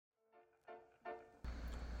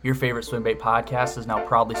Your favorite swim bait podcast is now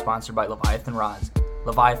proudly sponsored by Leviathan Rods.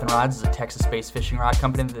 Leviathan Rods is a Texas-based fishing rod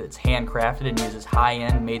company that's handcrafted and uses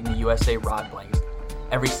high-end, made-in-the-USA rod blanks.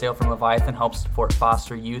 Every sale from Leviathan helps support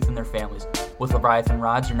foster youth and their families. With Leviathan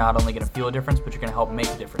Rods, you're not only going to feel a difference, but you're going to help make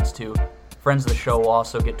a difference too. Friends of the show will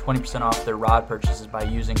also get 20% off their rod purchases by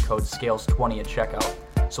using code SCALES20 at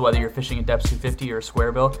checkout. So whether you're fishing a depth 250 or a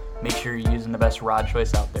square bill, make sure you're using the best rod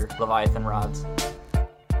choice out there, Leviathan Rods.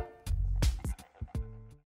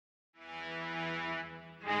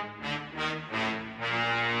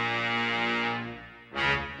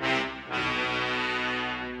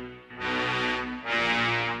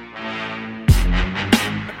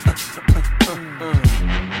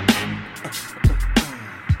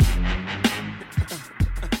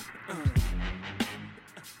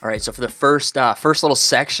 All right, so for the first little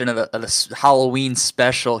section of the Halloween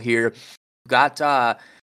special here, we've got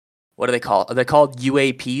what are they called? Are they called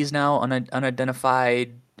UAPs now?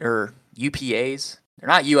 Unidentified or UPAs? They're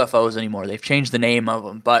not UFOs anymore. They've changed the name of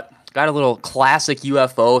them. But got a little classic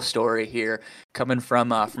UFO story here coming from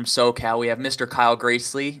SoCal. We have Mr. Kyle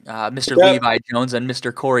Gracely, Mr. Levi Jones, and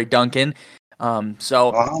Mr. Corey Duncan.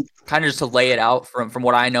 So kind of just to lay it out from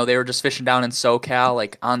what I know, they were just fishing down in SoCal,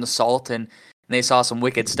 like on the Salt, and they saw some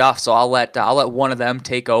wicked stuff. So I'll let one of them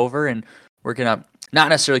take over, and we're gonna not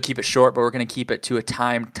necessarily keep it short, but we're gonna keep it to a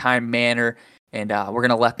time manner, and we're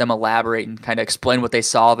gonna let them elaborate and kind of explain what they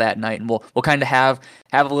saw that night, and we'll kind of have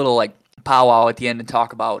a little like powwow at the end and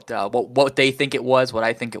talk about what they think it was, what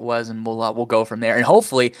I think it was, and we'll go from there. And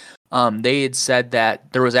hopefully, they had said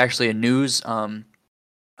that there was actually a news not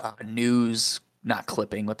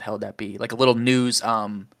clipping. What the hell would that be? Like a little news.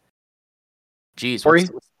 Story?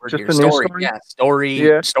 Just the news story?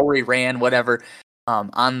 Yeah, story ran, whatever,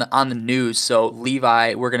 on the news. So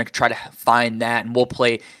Levi, we're gonna try to find that, and we'll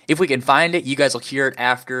play. If we can find it, you guys will hear it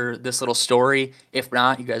after this little story. If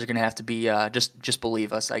not, you guys are gonna have to be just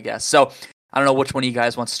believe us, I guess. So I don't know which one of you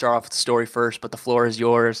guys wants to start off with the story first, but the floor is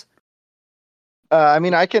yours. I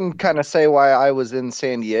mean, I can kind of say why I was in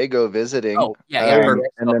San Diego visiting. Oh, yeah, perfect.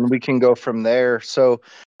 And then we can go from there. So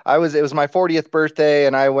it was my 40th birthday,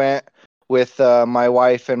 and I went with my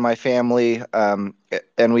wife and my family,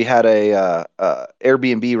 and we had a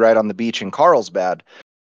Airbnb right on the beach in Carlsbad.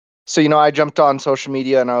 So, I jumped on social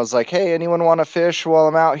media and I was like, hey, anyone want to fish while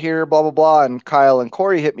I'm out here, blah, blah, blah. And Kyle and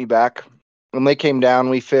Corey hit me back. When they came down,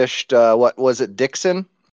 we fished, what was it, Dixon?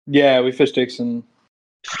 Yeah, we fished Dixon.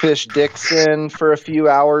 Fished Dixon for a few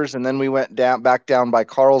hours, and then we went back down by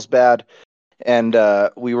Carlsbad, and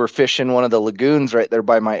we were fishing one of the lagoons right there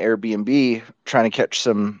by my Airbnb, trying to catch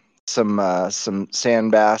some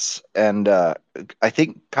sand bass. And I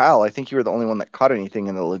think Kyle, you were the only one that caught anything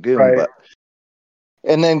in the lagoon. Right.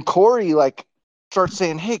 And then Corey starts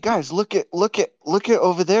saying, "Hey guys, look at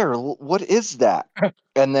over there. What is that?"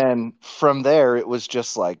 And then from there, it was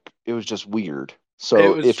just weird.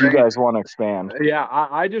 So if strange. You guys want to expand. Yeah,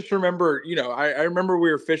 I just remember, I remember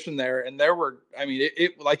we were fishing there, and there were,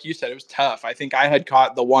 it like you said, it was tough. I think I had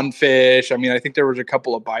caught the one fish. I think there was a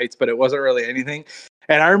couple of bites, but it wasn't really anything.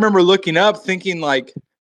 And I remember looking up thinking like,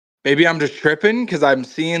 maybe I'm just tripping because I'm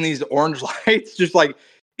seeing these orange lights just like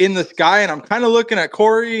in the sky, and I'm kind of looking at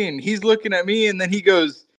Corey and he's looking at me, and then he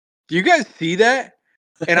goes, "Do you guys see that?"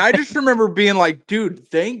 And I just remember being like, dude,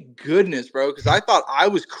 thank goodness, bro, because I thought I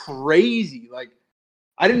was crazy. Like,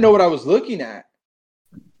 I didn't know what I was looking at.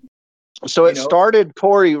 So it started,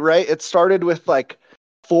 Corey, right? It started with like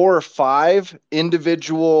 4 or 5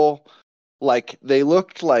 individual, like they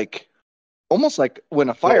looked like almost like when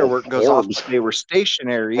a firework goes off, they were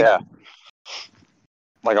stationary. Yeah.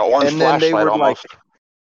 Like an orange flashlight, they were almost.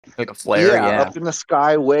 Like a flare, yeah. Up in the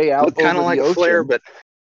sky, way out. Kind of like a flare, but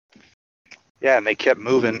yeah, and they kept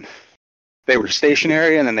moving. They were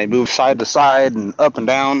stationary, and then they moved side to side and up and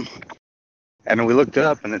down. And then we looked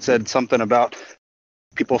up, and it said something about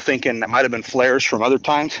people thinking that might have been flares from other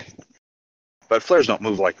times, but flares don't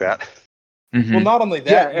move like that. Mm-hmm. Well, not only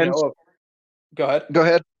that, go ahead. Go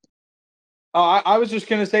ahead. I was just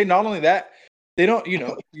going to say, not only that, they don't,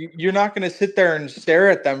 you're not going to sit there and stare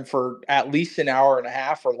at them for at least an hour and a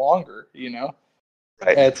half or longer,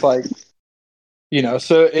 Right. It's like,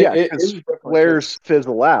 so flares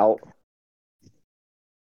fizzle out.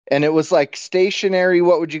 And it was like stationary.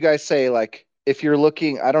 What would you guys say? Like, if you're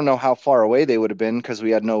looking, I don't know how far away they would have been because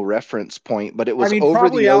we had no reference point, but it was over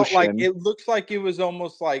probably the out, ocean. like, it looks like it was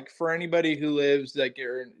almost like, for anybody who lives like,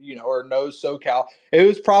 or knows SoCal, it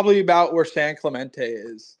was probably about where San Clemente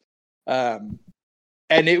is. And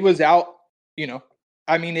it was out,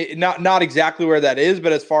 not exactly where that is,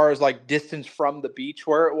 but as far as like distance from the beach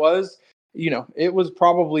where it was, it was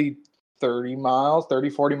probably 40 miles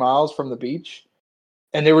from the beach.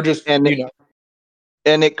 And they were just, And you know,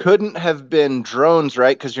 And it couldn't have been drones,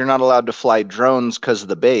 right? Because you're not allowed to fly drones because of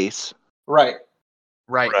the base. right.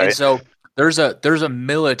 Right. And Right. so there's a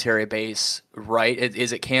military base, right?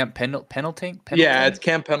 Is it Camp Pendleton? Yeah, it's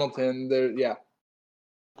Camp Pendleton. There, yeah.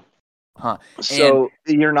 Huh. So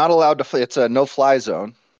you're not allowed to fly. It's a no-fly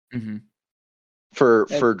zone hmm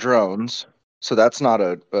for drones. So that's not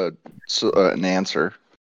an answer.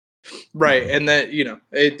 Right, and then you know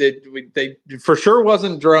they for sure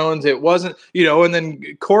wasn't drones. It wasn't, you know. And then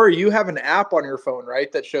Corey, you have an app on your phone,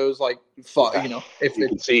 right, that shows like you know, if You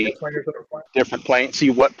can see if planes are flying. different planes,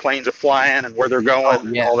 see what planes are flying and where they're going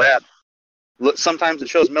and yeah. all that. Look, sometimes it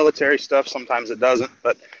shows military stuff, sometimes it doesn't.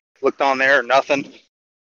 But looked on there, nothing.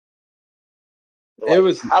 It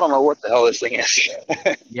was I don't know what the hell this thing is.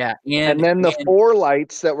 Yeah. And then the 4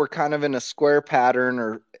 lights that were kind of in a square pattern,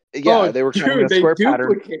 or they were kind of in a they square pattern.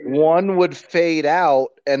 duplicated. 1 would fade out,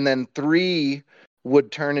 and then 3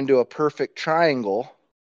 would turn into a perfect triangle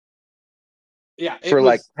Yeah, it for was,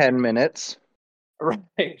 like 10 minutes. right.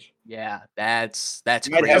 Yeah, that's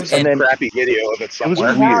You might have crazy. some And then- crappy video of it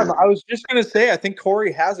somewhere. weird. I was just gonna say, I think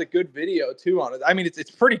Corey has a good video too on it. I mean,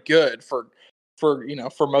 it's pretty good for you know,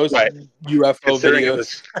 for most Right. UFO Considering it videos.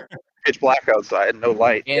 was pitch black outside, no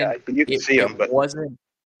light. And Yeah, you can see them, but wasn't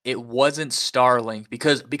Starlink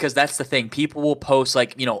because that's the thing. People will post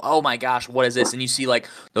like, you know, oh my gosh, what is this? And you see like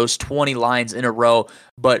those 20 lines in a row,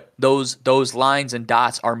 but those lines and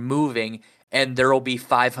dots are moving, and there will be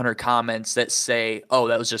 500 comments that say, "Oh,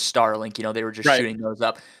 that was just Starlink." You know, they were just Right. shooting those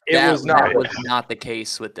up. It was not. That was not the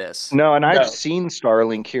case with this. No, and No. I've seen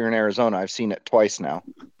Starlink here in Arizona. I've seen it twice now.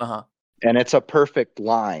 Uh-huh. And it's a perfect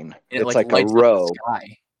line. And it, It's like a lights up the row.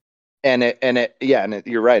 sky.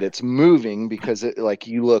 You're right. It's moving because it, like,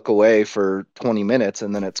 you look away for 20 minutes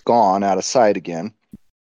and then it's gone out of sight again.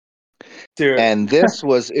 Dude. And this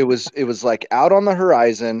was like out on the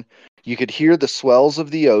horizon. You could hear the swells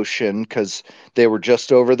of the ocean because they were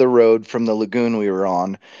just over the road from the lagoon we were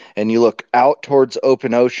on. And you look out towards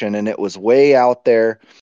open ocean, and it was way out there.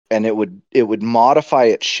 And it would modify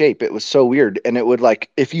its shape. It was so weird. And it would, like,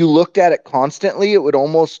 if you looked at it constantly, it would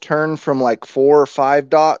almost turn from like 4 or 5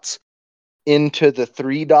 dots into the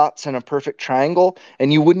 3 dots in a perfect triangle,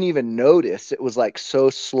 and you wouldn't even notice. It was like so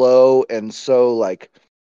slow and so like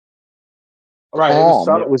Right,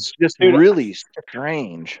 calm. It was just Dude, really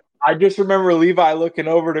strange. I just remember Levi looking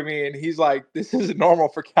over to me and he's like, "This isn't normal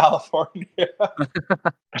for California."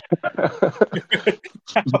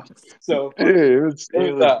 So Dude, it was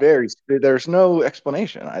uh, very. There's no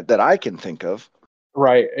explanation that I can think of.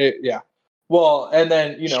 right, yeah. Well, and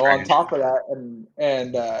then, you know, on Strange. top of that,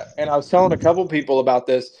 and I was telling a couple people about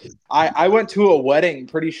this. I went to a wedding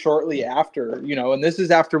pretty shortly after, you know, and this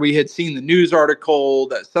is after we had seen the news article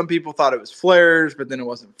that some people thought it was flares, but then it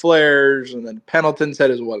wasn't flares, and then Pendleton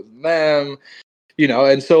said it wasn't them, you know.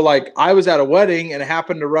 And so, like, I was at a wedding and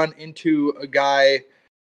happened to run into a guy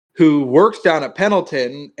who works down at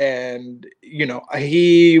Pendleton, and, you know,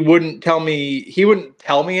 he wouldn't tell me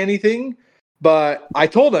anything. But I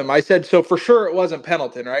told him, I said, so for sure it wasn't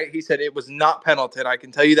Pendleton, right? He said, it was not Pendleton. I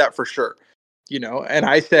can tell you that for sure. You know, and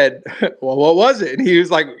I said, well, what was it? And he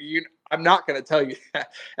was like, I'm not going to tell you that.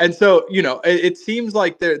 And so, you know, it seems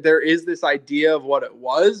like there is this idea of what it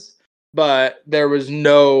was, but there was I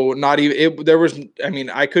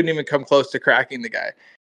couldn't even come close to cracking the guy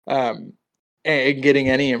and getting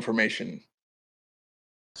any information.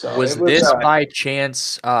 So Was it was, this by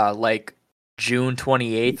chance like June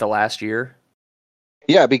 28th of last year?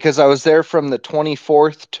 Yeah, because I was there from the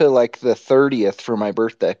 24th to like the 30th for my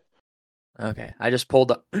birthday. Okay, I just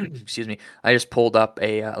pulled up. Excuse me. I just pulled up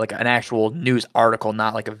a like an actual news article,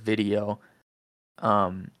 not like a video.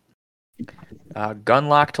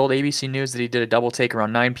 Gunlock told ABC News that he did a double take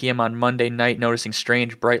around 9 p.m. on Monday night, noticing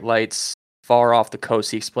strange bright lights far off the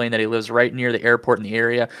coast. He explained that he lives right near the airport in the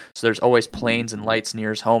area, so there's always planes and lights near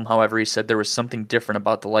his home. However, he said there was something different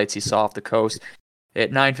about the lights he saw off the coast.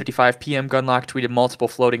 At 9:55 p.m., Gunlock tweeted multiple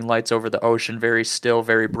floating lights over the ocean, very still,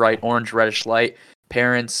 very bright, orange-reddish light.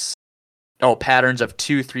 Patterns of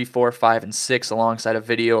 2, 3, 4, 5, and 6, alongside a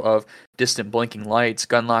video of distant blinking lights.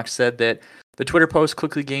 Gunlock said that the Twitter post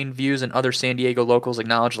quickly gained views, and other San Diego locals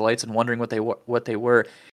acknowledged the lights and wondering what they were.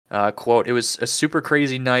 Quote, "It was a super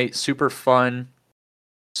crazy night, super fun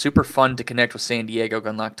to connect with San Diego,"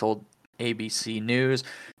 Gunlock told ABC News.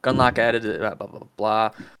 Gunlock added, blah, blah, blah,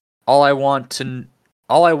 blah. All I wanted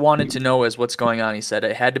to know is what's going on, he said.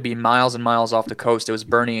 It had to be miles and miles off the coast. It was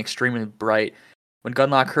burning extremely bright. When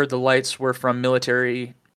Gunlock heard that the lights were from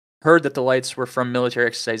military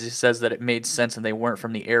exercises, he says that it made sense and they weren't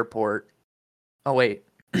from the airport. Oh, wait.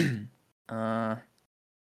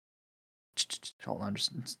 hold on,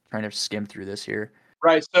 just trying to skim through this here.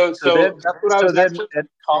 Right. So that's what I was actually going to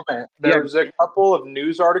comment. There's a couple of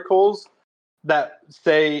news articles that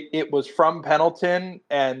say it was from Pendleton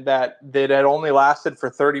and that it had only lasted for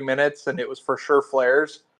 30 minutes and it was for sure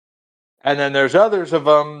flares. And then there's others of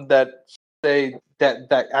them that say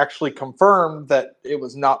that actually confirmed that it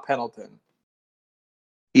was not Pendleton.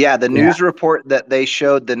 Yeah, the news report that they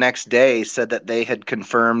showed the next day said that they had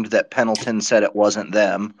confirmed that Pendleton said it wasn't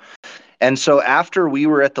them. And so after we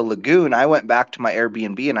were at the lagoon, I went back to my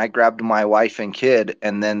Airbnb and I grabbed my wife and kid.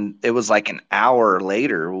 And then it was like an hour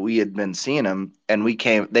later, we had been seeing them, and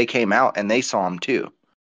they came out and they saw them too.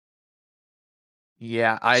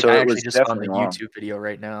 Yeah, I actually just found the YouTube video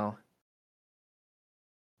right now.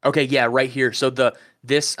 Okay, yeah, right here. So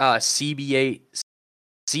this CBS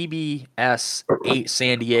 8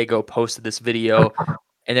 San Diego posted this video,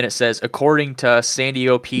 and then it says, according to San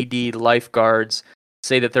Diego PD lifeguards,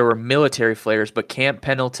 say that there were military flares, but Camp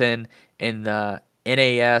Pendleton and the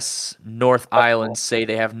NAS North Island say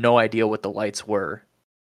they have no idea what the lights were.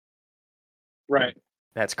 Right.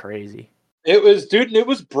 That's crazy. It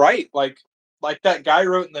was bright. Like that guy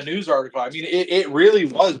wrote in the news article. I mean, it really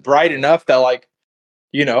was bright enough that, like,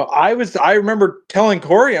 you know, I remember telling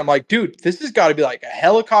Corey, I'm like, dude, this has got to be like a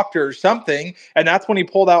helicopter or something. And that's when he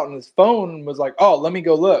pulled out on his phone and was like, oh, let me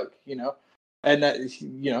go look, you know. And that,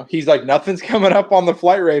 you know, he's like, nothing's coming up on the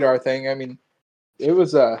flight radar thing. I mean, it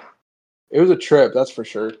was a trip, that's for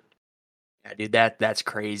sure. Yeah, dude, that's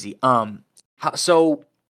crazy. So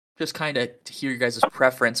just kind of to hear you guys'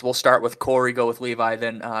 preference, we'll start with Corey, go with Levi,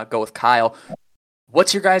 then go with Kyle.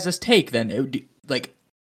 What's your guys' take then? Like,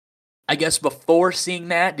 I guess before seeing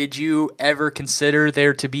that, did you ever consider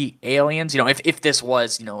there to be aliens? You know, if this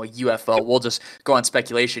was, you know, a UFO, we'll just go on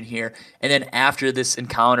speculation here. And then after this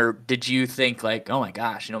encounter, did you think like, oh my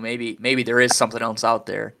gosh, you know, maybe there is something else out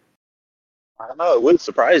there? I don't know. It wouldn't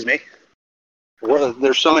surprise me.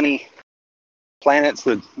 There's so many planets.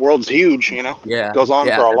 The world's huge, you know. Yeah. It goes on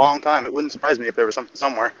for a long time. It wouldn't surprise me if there was something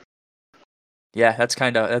somewhere. Yeah, that's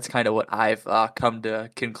kind of what I've come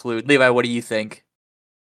to conclude. Levi, what do you think?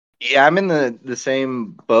 Yeah, I'm in the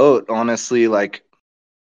same boat, honestly. Like,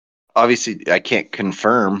 obviously, I can't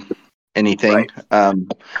confirm anything, right.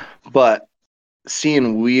 But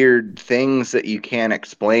seeing weird things that you can't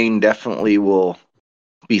explain definitely will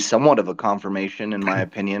be somewhat of a confirmation, in my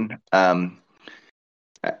opinion.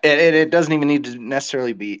 It doesn't even need to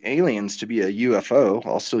necessarily be aliens to be a UFO.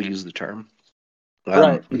 I'll still use the term.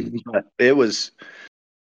 Right. But it was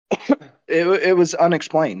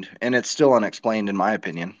unexplained, and it's still unexplained, in my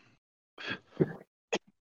opinion.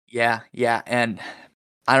 Yeah, and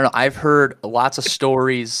I don't know. I've heard lots of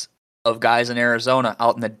stories of guys in Arizona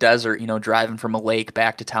out in the desert, you know, driving from a lake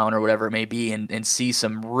back to town or whatever it may be, and see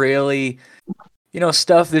some really, you know,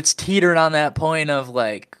 stuff that's teetering on that point of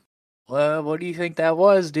like, well, what do you think that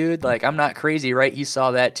was, dude? Like, I'm not crazy, right? You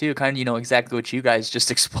saw that too, kind of, you know, exactly what you guys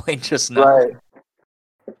just explained just now. Right.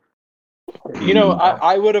 You know,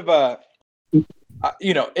 I would have,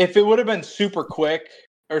 you know, if it would have been super quick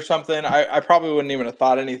or something, I probably wouldn't even have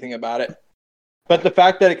thought anything about it. But the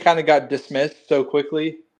fact that it kind of got dismissed so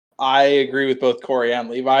quickly, I agree with both Corey and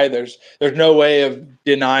Levi. There's no way of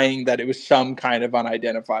denying that it was some kind of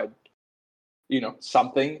unidentified, you know,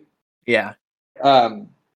 something. Yeah.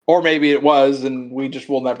 Or maybe it was, and we just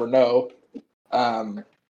will never know. Yeah,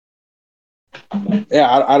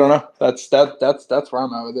 I don't know. That's where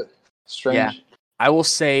I'm at with it. Strange. Yeah. I will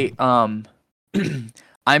say,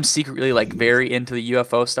 I'm secretly like very into the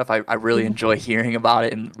UFO stuff. I really enjoy hearing about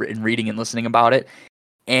it and reading and listening about it.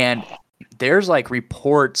 And there's like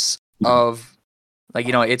reports of like,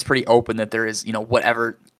 you know, it's pretty open that there is, you know,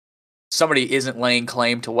 whatever, somebody isn't laying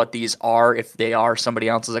claim to what these are, if they are somebody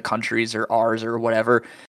else's, a country's or ours or whatever.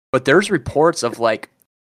 But there's reports of like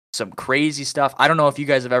some crazy stuff. I don't know if you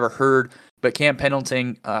guys have ever heard, but Camp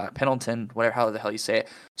Pendleton, whatever, how the hell you say it.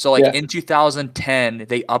 So like in 2010,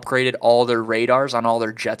 they upgraded all their radars on all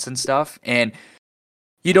their jets and stuff. And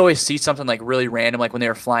you'd always see something like really random, like when they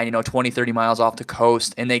were flying, you know, 20, 30 miles off the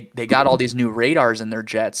coast, and they got all these new radars in their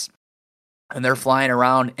jets, and they're flying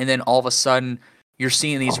around. And then all of a sudden you're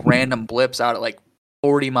seeing these random blips out at like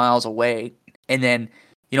 40 miles away. And then,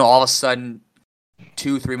 you know, all of a sudden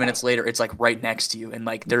 2-3 minutes later, it's like right next to you. And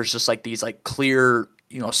like, there's just like these like clear,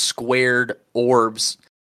 you know, squared orbs,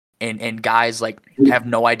 and guys like have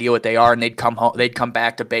no idea what they are. And they'd come home, they'd come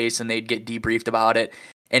back to base and they'd get debriefed about it.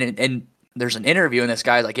 And there's an interview, and this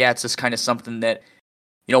guy's like, yeah, it's just kind of something that,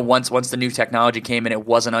 you know, once the new technology came in, it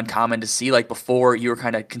wasn't uncommon to see. Like before, you were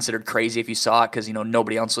kind of considered crazy if you saw it because, you know,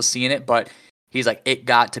 nobody else was seeing it. But he's like, it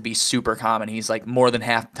got to be super common. He's like, more than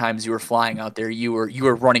half the times you were flying out there, you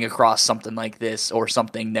were running across something like this or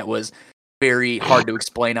something that was very hard to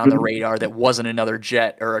explain on the radar that wasn't another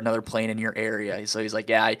jet or another plane in your area. So he's like,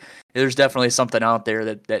 yeah, there's definitely something out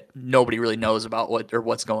there that nobody really knows about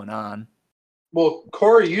what's going on. Well,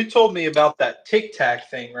 Corey, you told me about that Tic Tac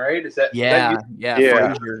thing, right? Is that Yeah.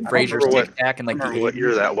 Frazier's what- Tic Tac in I like don't the remember what 80s.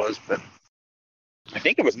 year that was, but I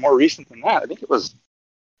think it was more recent than that. I think it was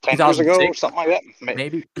 10 years ago or 2006? something like that.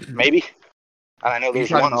 Maybe. Maybe. And I know there's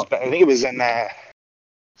talking one. I think it was in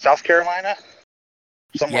South Carolina,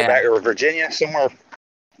 somewhere Yeah. back, or Virginia, somewhere. I don't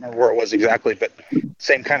remember where it was exactly, but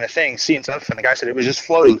same kind of thing. Seeing stuff, and the guy said it was just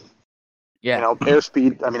floating. Yeah. You know,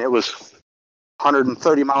 airspeed. I mean, it was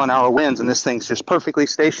 130 mile an hour winds, and this thing's just perfectly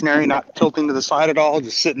stationary, not tilting to the side at all,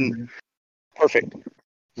 just sitting perfect.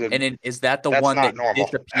 And is that the That's one not that normal.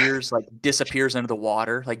 disappears into the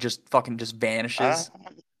water, like just fucking just vanishes?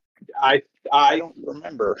 I I don't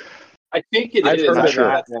remember. I think it I've is. heard not of sure.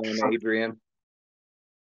 that one, Adrian.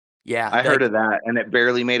 Yeah, I heard of that, and it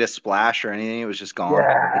barely made a splash or anything. It was just gone.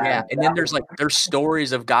 Yeah, and then there's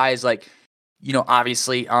stories of guys like, you know,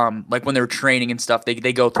 obviously, like when they're training and stuff, they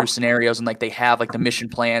go through scenarios and like they have like the mission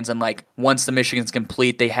plans, and like once the mission is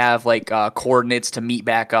complete, they have like coordinates to meet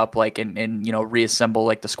back up, like and you know, reassemble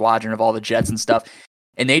like the squadron of all the jets and stuff.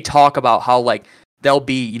 And they talk about how like they'll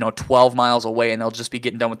be, you know, 12 miles away and they'll just be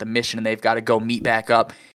getting done with the mission and they've got to go meet back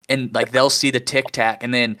up, and like they'll see the Tic Tac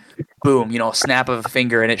and then boom, you know, a snap of a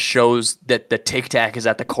finger and it shows that the Tic Tac is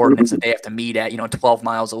at the coordinates that they have to meet at, you know, 12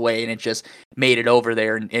 miles away, and it just made it over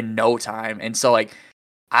there in no time. And so like,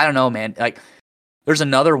 I don't know, man, like there's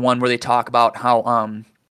another one where they talk about how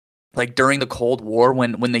like during the Cold War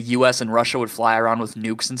when the US and Russia would fly around with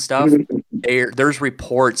nukes and stuff, there's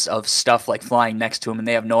reports of stuff like flying next to them and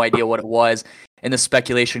they have no idea what it was. And the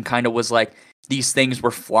speculation kind of was like these things were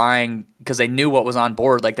flying because they knew what was on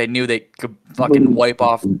board. Like they knew they could fucking wipe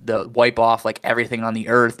off like everything on the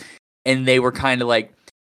earth. And they were kind of like,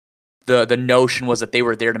 the notion was that they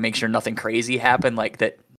were there to make sure nothing crazy happened. Like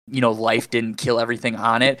that, you know, life didn't kill everything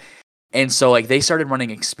on it. And so like they started running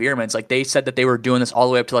experiments. Like they said that they were doing this all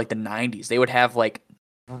the way up to like the 90s. They would have like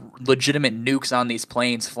legitimate nukes on these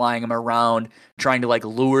planes, flying them around, trying to like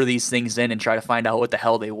lure these things in and try to find out what the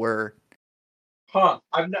hell they were. Huh.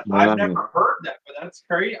 I've never heard that, but that's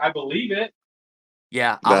crazy. I believe it.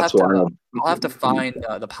 Yeah, That's wild. I'll have to find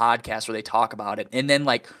the podcast where they talk about it. And then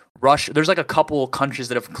like Russia, there's like a couple of countries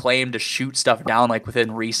that have claimed to shoot stuff down like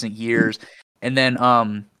within recent years. And then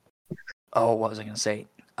what was I gonna say?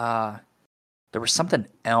 There was something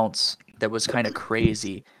else that was kind of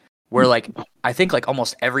crazy, where like I think like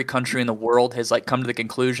almost every country in the world has like come to the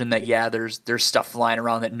conclusion that yeah, there's stuff flying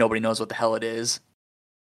around that nobody knows what the hell it is.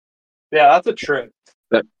 Yeah, that's a trip.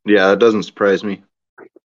 That doesn't surprise me.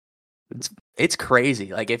 It's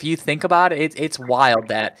crazy. Like if you think about it, it's wild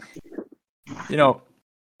that, you know,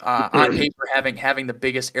 on paper having the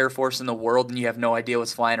biggest air force in the world and you have no idea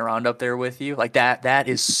what's flying around up there with you, like that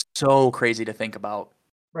is so crazy to think about.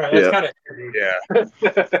 Right, that's kind of heavy. Yeah.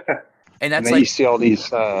 And that's and then like you see all these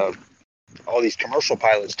commercial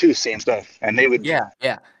pilots too seeing stuff, and they'd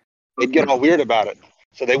get all weird about it,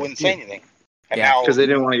 so they wouldn't say anything. And now, because they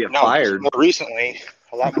didn't want to get fired. More recently,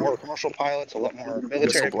 a lot more commercial pilots, a lot more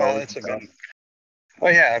military pilots have been, oh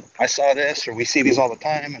yeah, I saw this, or we see these all the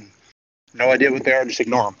time, and no idea what they are, just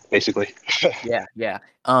ignore them, basically. yeah.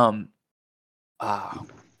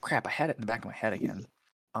 Crap, I had it in the back of my head again.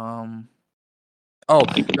 I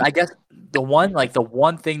guess the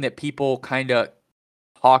one thing that people kind of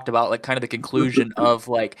talked about, like kind of the conclusion of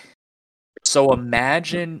like, so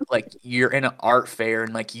imagine like you're in an art fair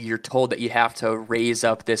and like you're told that you have to raise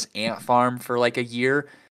up this ant farm for like a year.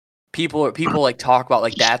 People like talk about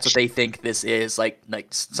like that's what they think this is, like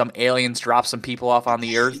some aliens drop some people off on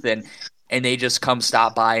the earth and they just come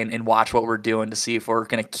stop by and watch what we're doing to see if we're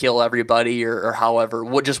gonna kill everybody or however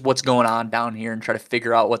what's going on down here and try to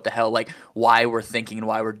figure out what the hell, like why we're thinking and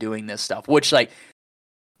why we're doing this stuff. Which like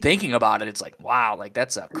thinking about it, it's like wow, like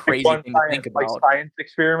that's a crazy thing to think about. Like science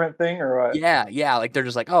experiment thing or what? Yeah. Like they're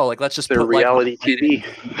just like, oh, like let's just Their put reality TV.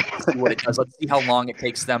 See what it does. Let's see how long it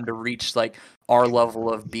takes them to reach like our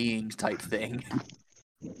level of being type thing.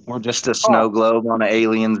 Or just a snow globe on an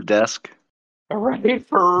alien's desk. Right,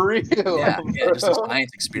 for real. Yeah, just a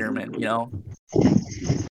science experiment, you know.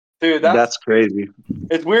 Dude, that's crazy.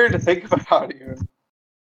 It's weird to think about even.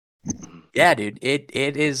 Yeah, dude. It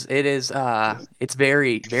is it's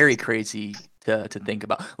very, very crazy to think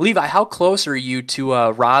about. Levi, how close are you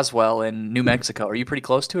to Roswell in New Mexico? Are you pretty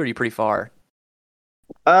close to it, or are you pretty far?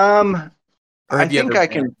 I think I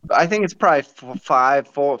can. I think it's probably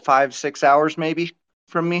 5, 6 hours maybe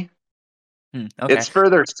from me. Okay. It's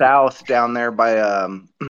further south down there by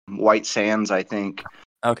White Sands, I think.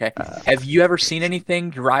 Okay. Have you ever seen anything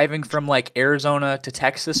driving from like Arizona to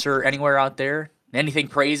Texas or anywhere out there? Anything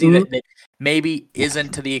crazy that maybe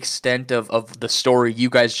isn't to the extent of the story you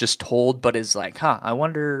guys just told, but is like, I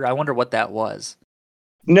wonder what that was.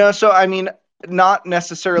 No, so I mean, not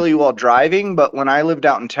necessarily while driving, but when I lived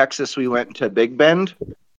out in Texas, we went to Big Bend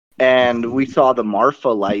and we saw the Marfa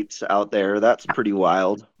lights out there. That's pretty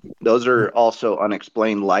wild. Those are also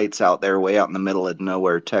unexplained lights out there way out in the middle of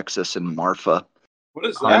nowhere, Texas and Marfa. What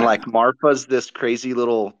is that? And like Marfa's this crazy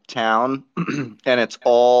little town and it's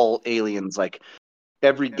all aliens. Like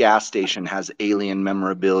every gas station has alien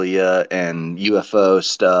memorabilia and UFO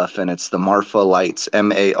stuff, and it's the Marfa lights,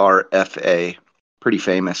 Marfa. Pretty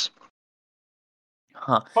famous.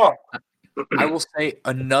 Huh. Huh. I will say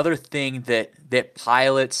another thing that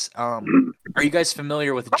pilots are you guys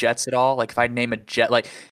familiar with jets at all? Like if I name a jet like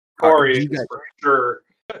Corey, for sure.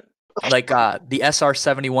 Like the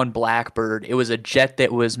SR-71 Blackbird, it was a jet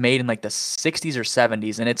that was made in like the 60s or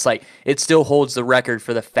 70s, and it's like it still holds the record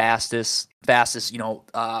for the fastest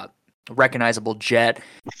recognizable jet.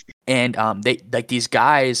 And they like these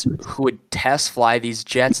guys who would test fly these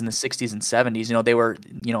jets in the 60s and 70s. They were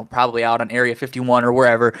probably out on Area 51 or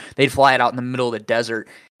wherever. They'd fly it out in the middle of the desert.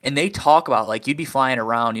 And they talk about like you'd be flying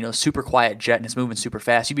around, super quiet jet and it's moving super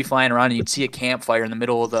fast. You'd be flying around and you'd see a campfire in the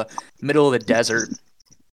middle of the desert.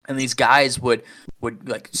 And these guys would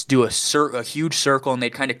like do a huge circle and they'd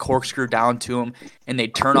kind of corkscrew down to them and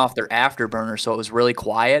they'd turn off their afterburner so it was really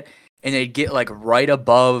quiet, and they'd get like right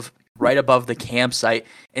above the campsite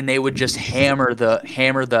and they would just hammer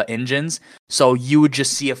the engines, so you would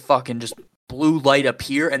just see a fucking just blue light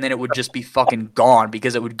appear and then it would just be fucking gone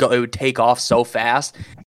because it would take off so fast.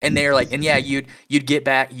 And they're like, and yeah, you'd get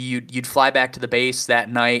back, you'd fly back to the base that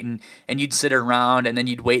night, and you'd sit around, and then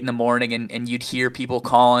you'd wait in the morning, and you'd hear people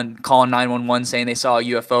calling 911 saying they saw a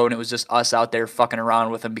UFO, and it was just us out there fucking around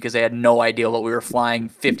with them because they had no idea what we were flying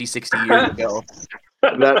 50, 60 years ago.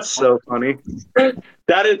 That's so funny.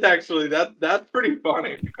 That is actually that's pretty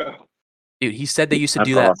funny. Dude, he said they used to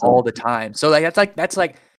do that all the time. So like that's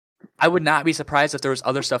like I would not be surprised if there was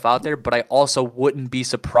other stuff out there, but I also wouldn't be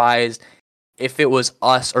surprised if it was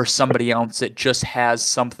us or somebody else that just has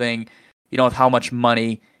something, with how much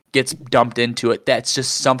money gets dumped into it. That's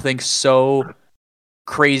just something so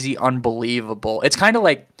crazy, unbelievable. It's kind of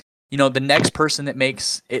like, the next person that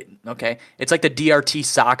makes it, okay, it's like the DRT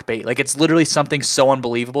sock bait. Like it's literally something so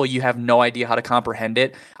unbelievable, you have no idea how to comprehend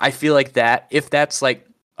it. I feel like that, if that's like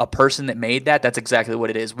a person that made that, that's exactly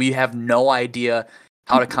what it is. We have no idea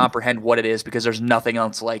how to comprehend what it is because there's nothing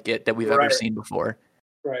else like it that we've ever seen before.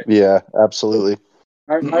 Right. Yeah, absolutely.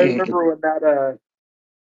 I remember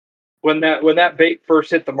when that bait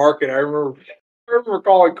first hit the market. I remember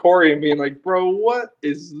calling Corey and being like, "Bro, what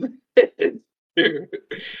is this?"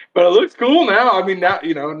 But it looks cool now. I mean, now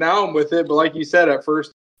I'm with it. But like you said at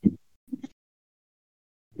first,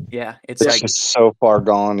 yeah, it's like just so far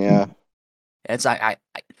gone. Yeah, it's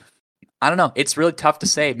I don't know. It's really tough to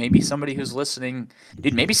say. Maybe somebody who's listening,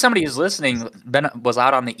 was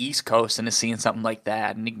out on the East Coast and is seeing something like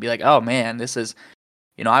that, and you can be like, "Oh man, this is,"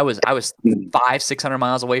 I was 500-600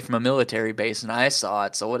 miles away from a military base and I saw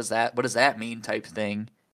it. So what does that mean? Type thing.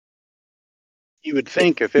 You would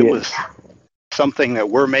think if it was something that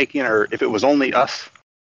we're making, or if it was only us,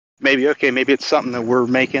 maybe it's something that we're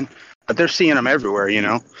making, but they're seeing them everywhere.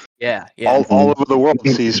 Yeah. All over the world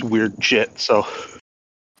sees weird shit. So.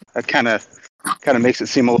 That kind of makes it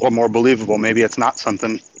seem a little more believable. Maybe it's not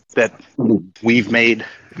something that we've made,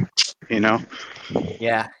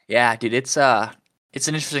 Yeah, dude. It's an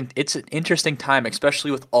interesting time,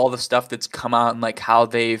 especially with all the stuff that's come out and like how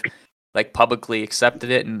they've like publicly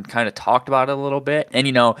accepted it and kind of talked about it a little bit.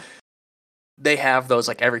 And they have those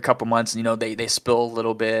like every couple months, and they spill a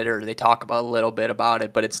little bit or they talk about a little bit about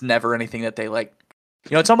it, but it's never anything that they like.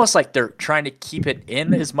 It's almost like they're trying to keep it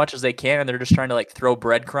in as much as they can, and they're just trying to like throw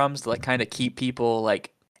breadcrumbs to like kind of keep people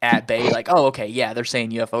like at bay. Like, oh, okay, yeah, they're saying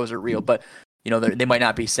UFOs are real, but they might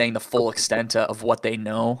not be saying the full extent of what they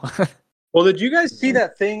know. Well, did you guys see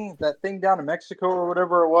that thing down in Mexico or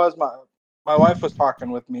whatever it was? My wife was talking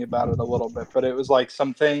with me about it a little bit, but it was like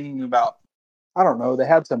something about, I don't know, they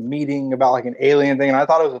had some meeting about like an alien thing, and I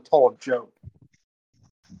thought it was a total joke.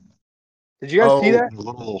 Did you guys see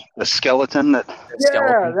that? The skeleton that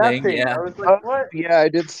thing. Yeah. I was like, what? Yeah, I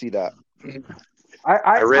did see that.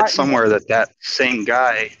 I read somewhere that same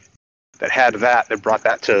guy that had that brought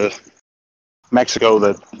that to Mexico,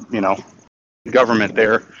 the government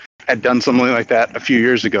there had done something like that a few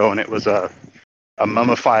years ago, and it was a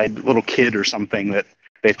mummified little kid or something that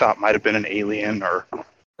they thought might have been an alien or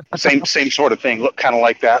Same sort of thing. Looked kind of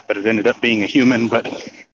like that, but it ended up being a human.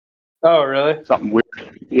 But Oh, really? something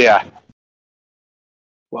weird. Yeah,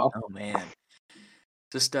 Well, Oh man,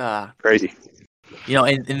 just crazy.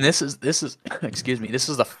 and this is excuse me, this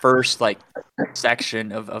is the first like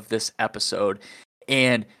section of this episode,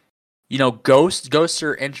 and ghosts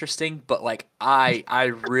are interesting, but like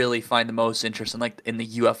I really find the most interest in like in the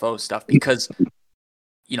UFO stuff because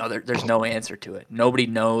there's no answer to it. Nobody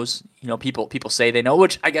knows. People say they know,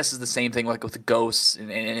 which I guess is the same thing like with the ghosts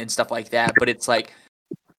and stuff like that. But it's like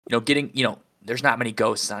there's not many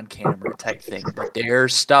ghosts on camera type thing, but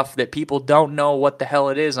there's stuff that people don't know what the hell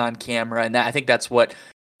it is on camera, and I think that's what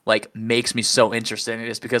like makes me so interested in it,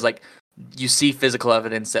 is because like you see physical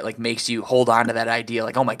evidence that like makes you hold on to that idea,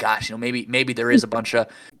 like, oh my gosh, maybe there is a bunch of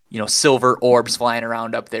silver orbs flying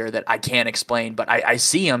around up there that I can't explain, but I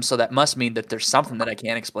see them, so that must mean that there's something that I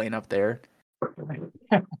can't explain up there.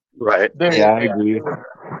 Right. Yeah, I agree.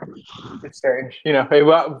 It's strange. Hey,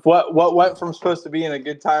 what went from supposed to being a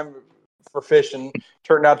good time for fishing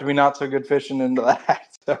turned out to be not so good fishing into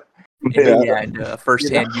that. So. And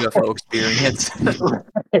first-hand UFO experience.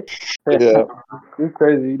 Yeah. It's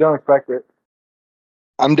crazy. You don't expect it.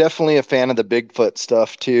 I'm definitely a fan of the Bigfoot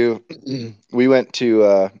stuff too. We went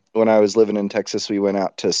to when I was living in Texas, we went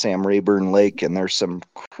out to Sam Rayburn Lake, and there's some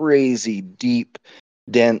crazy deep,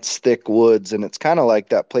 dense, thick woods, and it's kind of like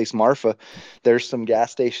that place Marfa. There's some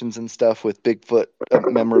gas stations and stuff with Bigfoot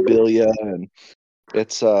memorabilia, and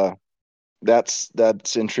it's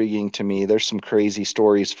that's intriguing to me. There's some crazy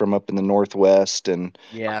stories from up in the Northwest, and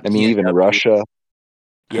Yeah, I mean even Russia.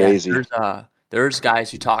 Crazy. Yeah, there's guys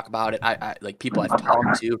who talk about it. I like people I've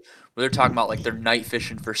talked to where they're talking about like they're night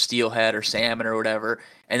fishing for steelhead or salmon or whatever,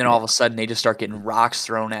 and then all of a sudden they just start getting rocks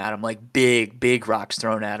thrown at them, like big rocks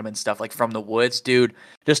thrown at them and stuff, like from the woods, dude.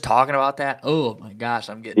 Just talking about that, oh my gosh,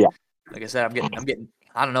 I'm getting, like I said, I'm getting,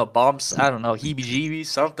 I don't know, bumps, I don't know, heebie-jeebies,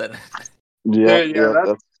 something.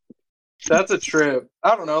 Yeah, that's a trip.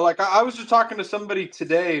 I don't know. Like I was just talking to somebody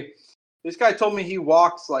today. This guy told me he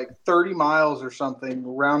walks like 30 miles or something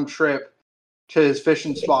round trip to his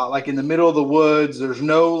fishing spot, like in the middle of the woods. There's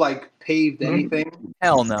no like paved anything.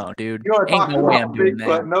 Hell no, dude. You want to Ain't talk no way I'm about doing Bigfoot?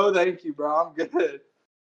 that. No, thank you, bro. I'm good.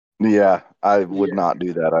 Yeah, I would not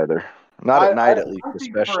do that either. Not at night, at least, I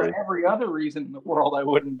think especially. for every other reason in the world, I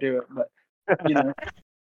wouldn't do it. But yeah,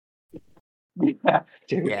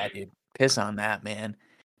 dude. Yeah, dude. Piss on that, man.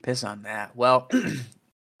 Piss on that. Well,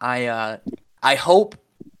 I hope,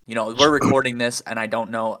 we're recording this, and I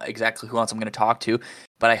don't know exactly who else I'm going to talk to,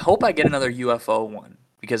 but I hope I get another UFO one,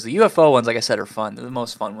 because the UFO ones, like I said, are fun. They're the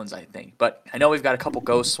most fun ones, I think. But I know we've got a couple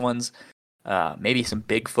ghost ones, maybe some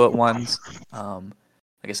Bigfoot ones.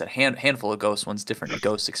 Like I said, handful of ghost ones, different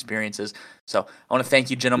ghost experiences. So I want to thank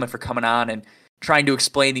you, gentlemen, for coming on and trying to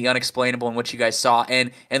explain the unexplainable and what you guys saw.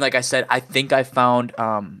 And like I said, I think I found,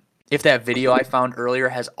 if that video I found earlier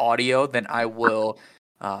has audio, then I will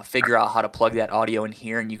figure out how to plug that audio in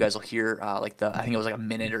here, and you guys will hear I think it was like a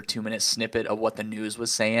minute or 2 minute snippet of what the news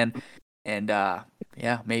was saying. And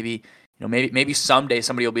maybe someday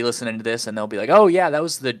somebody will be listening to this and they'll be like, oh yeah, that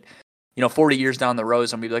was the 40 years down the road,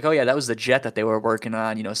 somebody will be like, oh yeah, that was the jet that they were working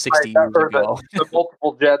on 60 years ago. The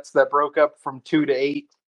multiple jets that broke up from 2 to 8.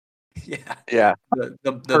 Yeah.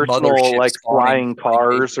 The personal like flying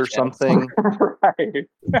cars or jets. something. Right.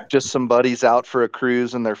 Just some buddies out for a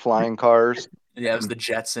cruise in their flying cars. Yeah, it was the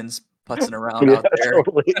Jetsons putzing around out there.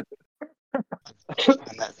 Totally.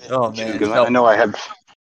 Oh man, I know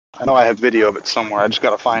I have video of it somewhere. I just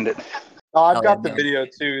got to find it. Oh, I've got yeah, the man. video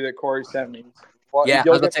too that Corey sent me. Well, Yeah, I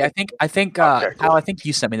was gonna say, I think Okay, cool. Kyle, I think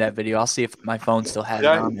you sent me that video. I'll see if my phone still has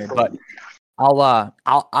Yeah. it on there. But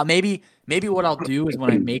I'll maybe what I'll do is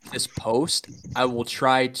when I make this post, I will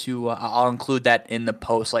try to I'll include that in the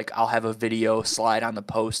post. Like I'll have a video slide on the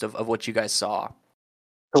post of what you guys saw.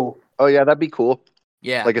 Cool. Oh yeah, that'd be cool.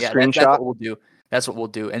 Yeah, Like a that's screenshot? what we'll do. That's what we'll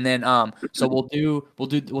do. And then so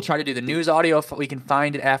we'll try to do the news audio if we can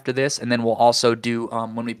find it after this, and then we'll also do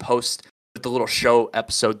when we post the little show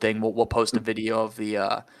episode thing, we'll post a video of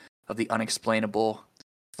the unexplainable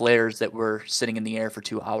flares that were sitting in the air for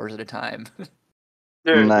 2 hours at a time.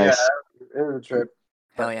 Dude, Nice. Yeah, it was a trip.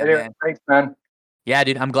 Hell yeah, Anyway, man. thanks, man. Yeah,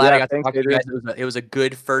 dude, I'm glad Yeah, I got to thanks, talk to you Adrian. guys. It was a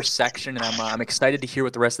good first section, and I'm excited to hear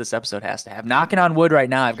what the rest of this episode has to have. Knocking on wood right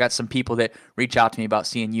now, I've got some people that reach out to me about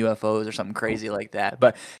seeing UFOs or something crazy like that.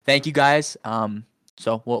 But thank you guys.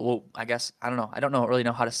 So we'll I guess I don't really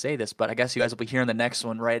know how to say this, but I guess you guys will be hearing the next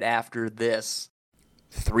one right after this.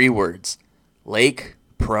 3 words: Lake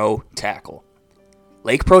Pro Tackle.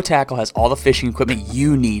 Lake Pro Tackle has all the fishing equipment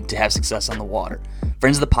you need to have success on the water.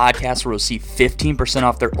 Friends of the podcast will receive 15%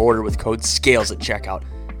 off their order with code SCALES at checkout.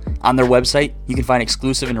 On their website, you can find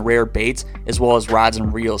exclusive and rare baits as well as rods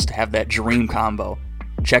and reels to have that dream combo.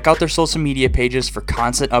 Check out their social media pages for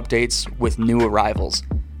constant updates with new arrivals.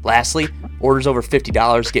 Lastly, orders over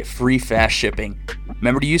 $50 get free fast shipping.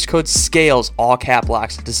 Remember to use code SCALES, all cap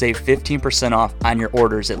locks, to save 15% off on your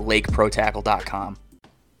orders at lakeprotackle.com.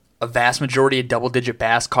 A vast majority of double-digit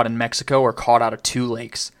bass caught in Mexico are caught out of two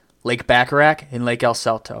lakes, Lake Bacharach and Lake El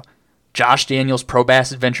Salto. Josh Daniels Pro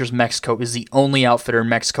Bass Adventures Mexico is the only outfitter in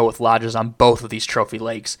Mexico with lodges on both of these trophy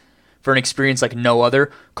lakes. For an experience like no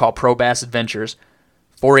other, call Pro Bass Adventures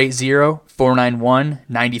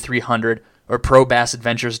 480-491-9300 or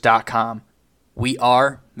probassadventures.com. We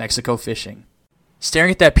are Mexico Fishing.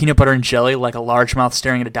 Staring at that peanut butter and jelly like a largemouth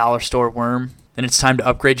staring at a dollar store worm? Then it's time to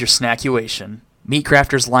upgrade your snackuation. Meat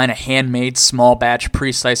Crafters' line of handmade, small batch,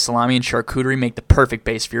 pre-sliced salami and charcuterie make the perfect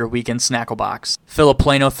base for your weekend snackle box. Fill a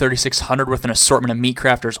Plano 3600 with an assortment of Meat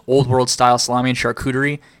Crafters' old world style salami and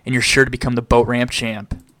charcuterie, and you're sure to become the boat ramp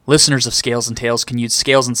champ. Listeners of Scales and Tails can use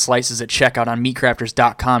Scales and Slices at checkout on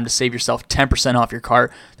meatcrafters.com to save yourself 10% off your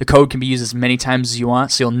cart. The code can be used as many times as you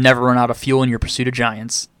want, so you'll never run out of fuel in your pursuit of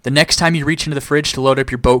giants. The next time you reach into the fridge to load up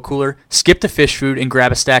your boat cooler, skip the fish food and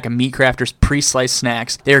grab a stack of Meat Crafters pre-sliced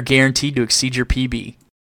snacks. They are guaranteed to exceed your PB.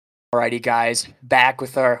 Alrighty, guys, back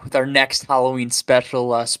with our next Halloween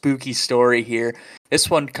special spooky story here. This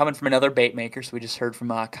one coming from another bait maker. So we just heard from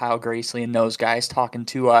Kyle Gracely and those guys talking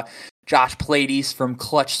to Josh Plaidies from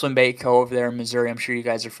Clutch Swim Bait Co. over there in Missouri. I'm sure you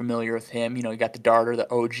guys are familiar with him. You know, you got the Darter, the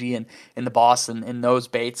OG, and the Boss and those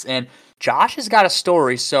baits. And Josh has got a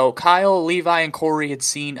story. So Kyle, Levi, and Corey had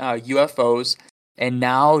seen UFOs, and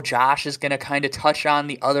now Josh is going to kind of touch on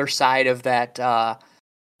the other side of that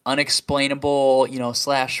unexplainable,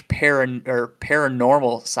 slash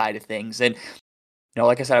paranormal side of things. And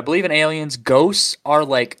like I said, I believe in aliens. Ghosts are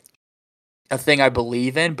like a thing I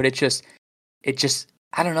believe in, but it just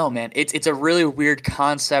I don't know, man. It's a really weird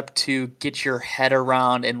concept to get your head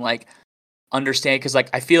around and like understand, because like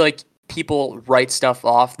I feel like people write stuff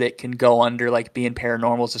off that can go under like being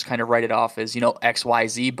paranormal, just kind of write it off as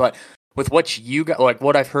XYZ. But with what you got, like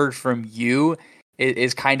what I've heard from you,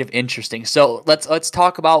 is kind of interesting. So let's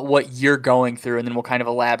talk about what you're going through, and then we'll kind of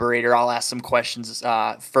elaborate, or I'll ask some questions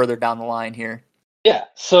further down the line here. Yeah.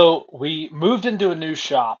 So we moved into a new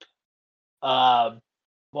shop. What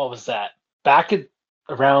was that? Back at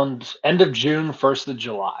around end of June, 1st of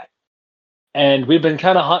July. And we've been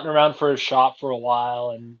kind of hunting around for a shop for a while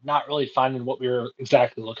and not really finding what we were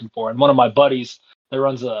exactly looking for. And one of my buddies that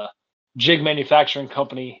runs a jig manufacturing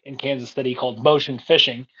company in Kansas City called Motion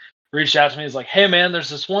Fishing reached out to me. He's like, hey man, there's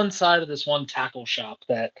this one side of this one tackle shop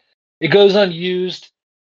that it goes unused.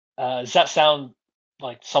 Does that sound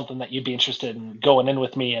like something that you'd be interested in going in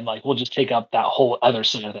with me? And like, we'll just take up that whole other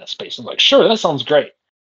side of that space. I'm like, sure, that sounds great.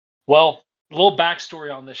 Well, a little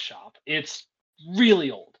backstory on this shop. It's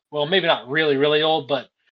really old. Well, maybe not really, really old, but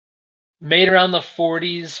made around the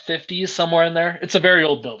 40s, 50s, somewhere in there. It's a very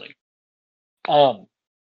old building.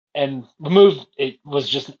 And the move, it was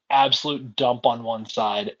just an absolute dump on one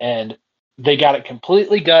side, and they got it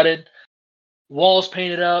completely gutted, walls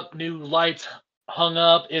painted up, new lights hung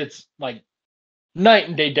up. It's like night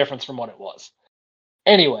and day difference from what it was.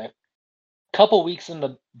 Anyway, a couple weeks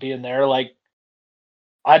into being there, like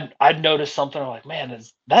I'd noticed something. I'm like, man,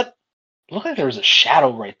 is that looked like there was a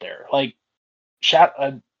shadow right there? Like,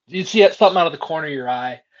 you'd see something out of the corner of your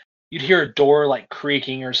eye. You'd hear a door like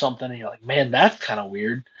creaking or something, and you're like, man, that's kind of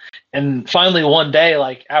weird. And finally one day,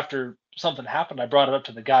 like after something happened, I brought it up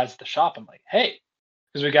to the guys at the shop. I'm like, hey,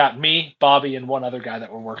 because we got me, Bobby, and one other guy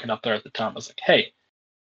that were working up there at the time. I was like, hey,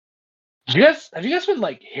 have you guys been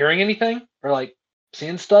like hearing anything or like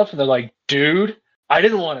seeing stuff? And they're like, dude, I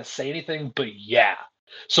didn't want to say anything, but yeah.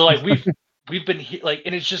 So like we've been like,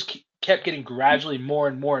 and it's just kept getting gradually more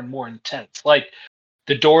and more and more intense. Like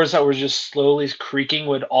the doors that were just slowly creaking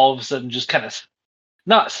would all of a sudden just kind of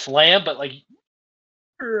not slam, but like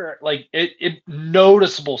it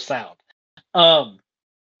noticeable sound.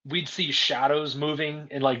 We'd see shadows moving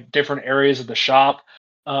in like different areas of the shop.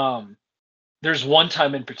 There's one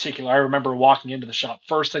time in particular, I remember walking into the shop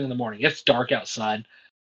first thing in the morning. It's dark outside.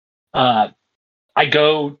 I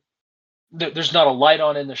go, there's not a light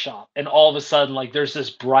on in the shop, and all of a sudden, like there's this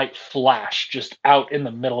bright flash just out in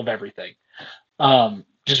the middle of everything.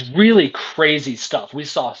 Just really crazy stuff. We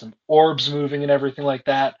saw some orbs moving and everything like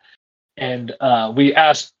that. And we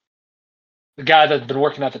asked the guy that's been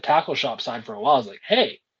working at the tackle shop side for a while, I was like,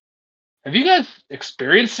 hey, have you guys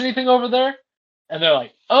experienced anything over there? And they're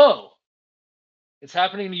like, oh, it's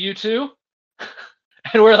happening to you too?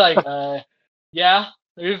 And we're like, yeah,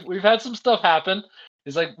 we've had some stuff happen.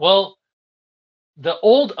 He's like, well, the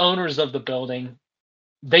old owners of the building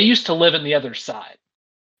they used to live in the other side.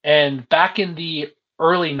 And back in the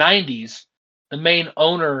early 90s, the main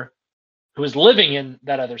owner who was living in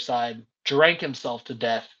that other side drank himself to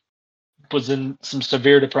death, was in some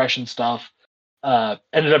severe depression stuff,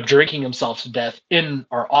 ended up drinking himself to death in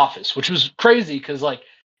our office, which was crazy because, like,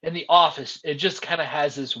 in the office, it just kind of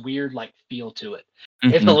has this weird, like, feel to it.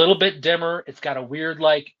 It's a Mhm. little bit dimmer. It's got a weird,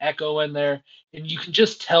 like, echo in there. And you can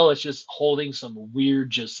just tell it's just holding some weird,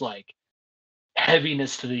 just like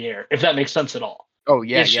heaviness to the air, if that makes sense at all. Oh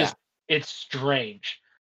yeah, It's yeah. just, it's strange.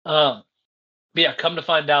 But yeah, come to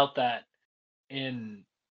find out that in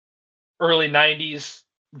early 90s,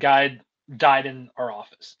 guy died in our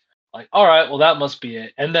office. Like, all right, well, that must be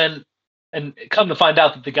it. And come to find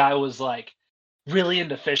out that the guy was like really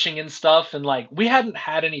into fishing and stuff. And like, we hadn't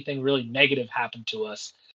had anything really negative happen to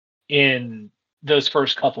us in those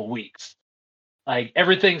first couple weeks. Like,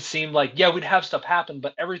 everything seemed like, yeah, we'd have stuff happen,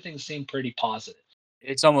 but everything seemed pretty positive.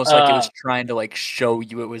 It's almost like it was trying to like show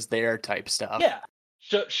you it was there type stuff. Yeah.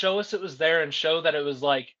 Show us it was there and show that it was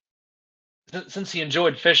like, since he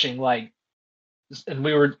enjoyed fishing, like, and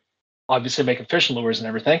we were obviously making fishing lures and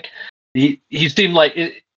everything. He seemed like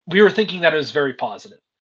it, we were thinking that it was very positive.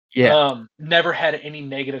 Yeah. Never had any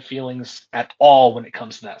negative feelings at all when it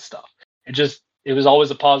comes to that stuff. It was always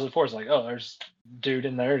a positive force. Like, oh, there's a dude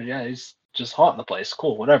in there. Yeah, he's just haunting the place.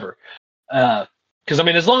 Cool, whatever. Because I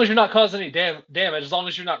mean, as long as you're not causing any damage, as long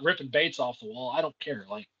as you're not ripping baits off the wall, I don't care.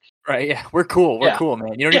 Like, Right. Yeah. We're cool. We're Yeah. cool,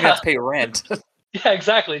 man. You don't even Yeah. have to pay rent. yeah,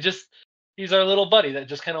 exactly. Just he's our little buddy that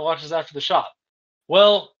just kind of watches after the shop.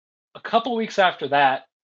 Well, a couple weeks after that,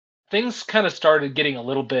 things kind of started getting a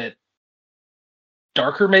little bit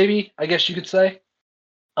darker, maybe, I guess you could say.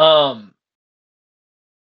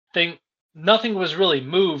 Thing Nothing was really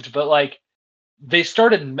moved, but like it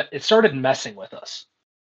started messing with us.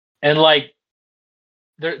 And like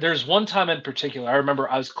there's one time in particular, I remember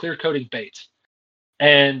I was clear coating baits,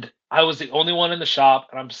 and I was the only one in the shop,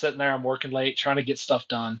 and I'm sitting there, I'm working late, trying to get stuff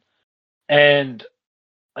done. And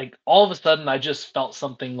like all of a sudden I just felt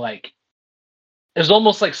something like, it was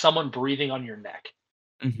almost like someone breathing on your neck.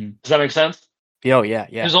 Mm-hmm. Does that make sense? Oh yeah,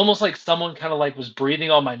 It yeah. was almost like someone kind of like was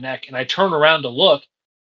breathing on my neck, and I turn around to look,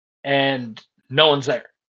 and no one's there.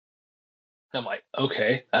 I'm like,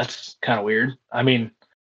 okay, that's kind of weird. I mean,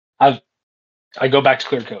 I go back to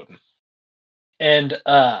clear coating, and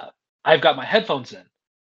I've got my headphones in,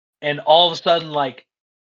 and all of a sudden, like,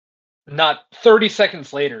 not 30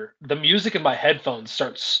 seconds later, the music in my headphones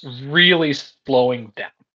starts really slowing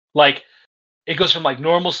down. Like, it goes from like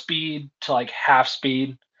normal speed to like half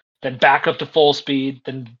speed, then back up to full speed,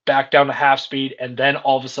 then back down to half speed, and then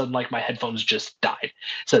all of a sudden, like, my headphones just died. It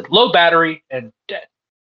said low battery and dead.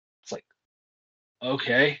 It's like,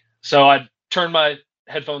 okay. So I turned my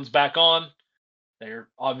headphones back on. They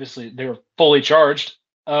were fully charged.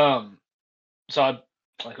 So I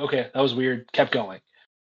like, okay, that was weird. Kept going.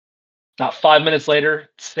 Not 5 minutes later,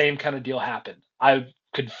 same kind of deal happened. I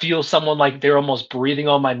could feel someone like they were almost breathing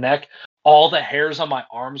on my neck. All the hairs on my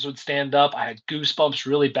arms would stand up. I had goosebumps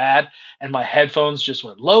really bad, and my headphones just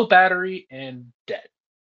went low battery and dead.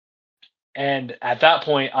 And at that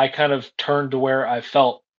point, I kind of turned to where I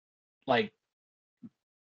felt like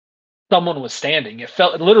someone was standing. It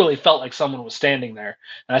literally felt like someone was standing there.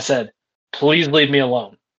 And I said, please leave me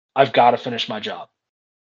alone. I've got to finish my job.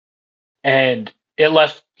 And it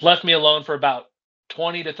left me alone for about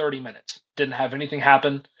 20 to 30 minutes. Didn't have anything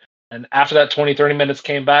happen. And after that 20, 30 minutes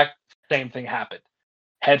came back, same thing happened.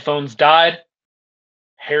 Headphones died,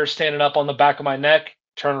 hair standing up on the back of my neck,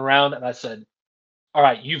 turn around, and I said, all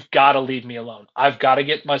right, you've got to leave me alone. I've got to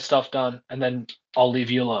get my stuff done, and then I'll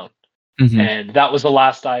leave you alone. Mm-hmm. And that was the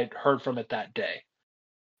last I heard from it that day.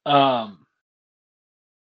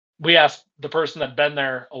 We asked the person that'd been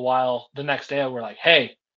there a while the next day, we're like,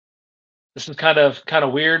 hey, this is kind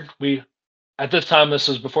of weird. At this time, this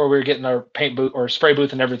was before we were getting our paint booth or spray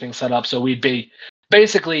booth and everything set up. So we'd be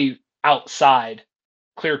basically outside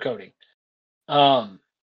clear coating.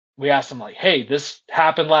 We asked them, like, hey, this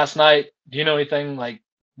happened last night. Do you know anything? Like,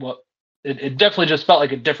 what? It definitely just felt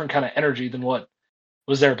like a different kind of energy than what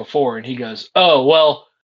was there before. And he goes, oh, well,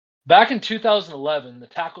 back in 2011, the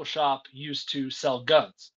tackle shop used to sell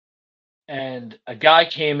guns. And a guy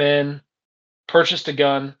came in, purchased a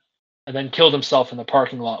gun, and then killed himself in the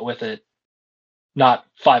parking lot with it not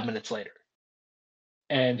 5 minutes later.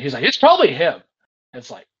 And he's like, it's probably him. And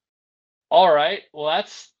it's like, all right, well,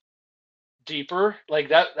 that's deeper. Like,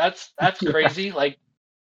 that's crazy. Like,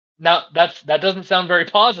 now that doesn't sound very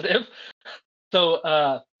positive.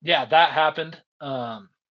 So yeah, that happened. But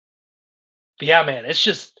yeah, man, it's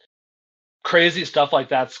just crazy stuff like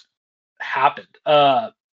that's happened.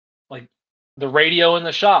 Like, the radio in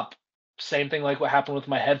the shop, same thing like what happened with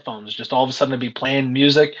my headphones. Just all of a sudden, I'd be playing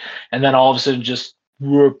music, and then all of a sudden, just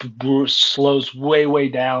slows way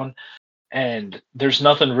down, and there's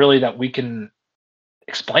nothing really that we can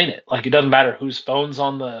explain it. Like, it doesn't matter whose phone's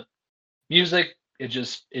on the music, it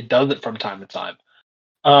does it from time to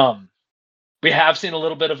time. We have seen a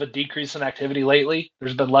little bit of a decrease in activity lately.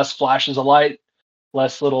 There's been less flashes of light,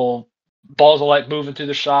 less little balls of light moving through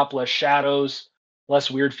the shop, less shadows,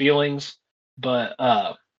 less weird feelings. But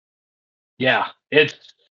yeah, it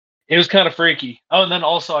was kind of freaky. Oh, and then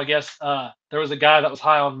also, I guess there was a guy that was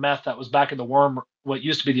high on meth that was back in the what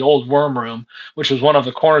used to be the old worm room, which was one of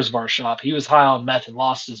the corners of our shop. He was high on meth and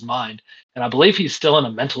lost his mind, and I believe he's still in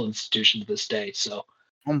a mental institution to this day. So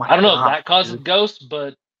I don't know if that causes ghosts,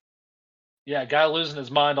 but yeah, a guy losing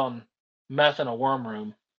his mind on meth in a worm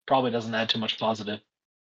room probably doesn't add too much positive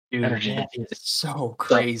energy. That is so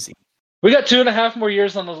crazy. So, we got 2.5 more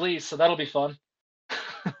years on the lease, so that'll be fun.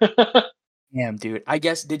 Damn, dude. I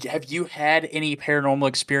guess have you had any paranormal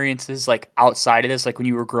experiences like outside of this, like when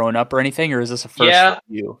you were growing up or anything, or is this a first for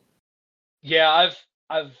you? Yeah,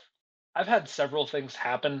 I've had several things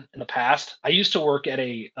happen in the past. I used to work at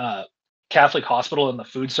a Catholic hospital in the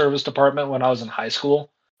food service department when I was in high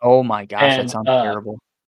school. Oh my gosh, that sounds terrible.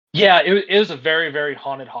 Yeah, it was a very, very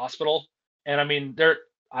haunted hospital. And I mean, there'd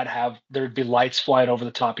be lights flying over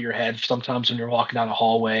the top of your head sometimes when you're walking down a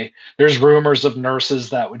hallway. There's rumors of nurses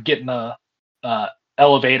that would get in a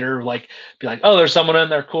elevator, like be like, oh, there's someone in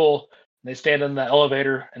there, cool. And they stand in the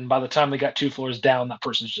elevator, and by the time they got 2 floors down, that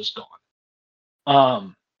person's just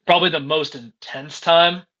gone. Probably the most intense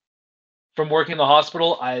time from working in the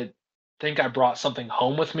hospital, I think I brought something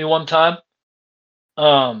home with me one time.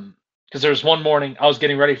 Because there was one morning I was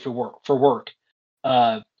getting ready for work,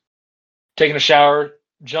 taking a shower,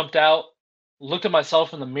 jumped out, looked at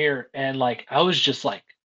myself in the mirror, and like I was just like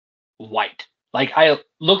white. Like I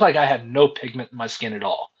looked like I had no pigment in my skin at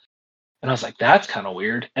all. And I was like, that's kind of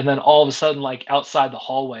weird. And then all of a sudden, like outside the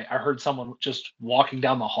hallway, I heard someone just walking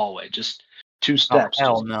down the hallway, just 2 steps. Oh,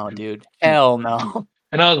 hell no, dude. Hell no.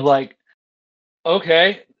 And I was like,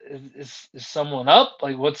 okay, is someone up?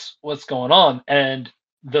 Like what's going on? And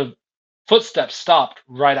the footsteps stopped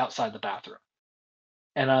right outside the bathroom.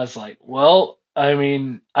 And I was like, well, I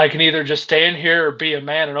mean, I can either just stay in here or be a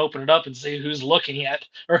man and open it up and see who's looking at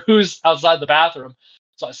or who's outside the bathroom.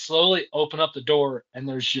 So I slowly open up the door and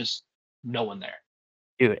there's just no one there.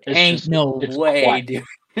 Dude, it's way, quiet. Dude.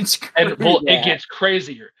 It gets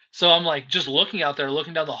crazier. So I'm like just looking out there,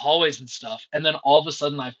 looking down the hallways and stuff. And then all of a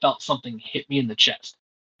sudden I felt something hit me in the chest.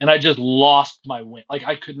 And I just lost my wind. Like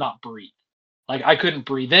I could not breathe. Like I couldn't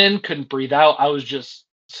breathe in, couldn't breathe out. I was just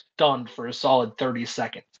stunned for a solid 30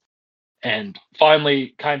 seconds. And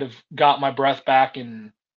finally kind of got my breath back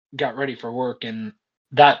and got ready for work. And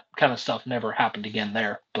that kind of stuff never happened again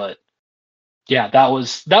there. But yeah, that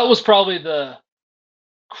was probably the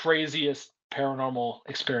craziest paranormal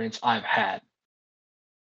experience I've had.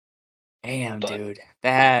 Damn, dude.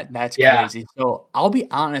 That's crazy. So I'll be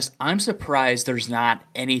honest, I'm surprised there's not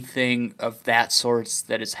anything of that sorts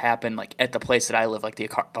that has happened like at the place that I live, like the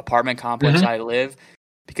apartment complex I live,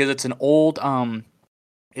 because it's an old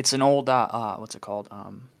what's it called?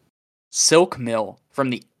 Silk mill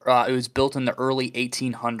from the it was built in the early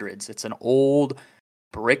 1800s. It's an old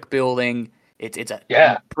brick building. It's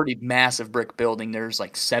a pretty massive brick building. There's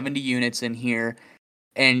like 70 units in here,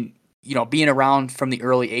 and you know, being around from the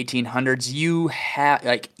early 1800s, you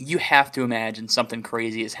have to imagine something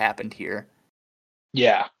crazy has happened here.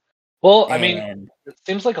 Yeah. Well, I mean, it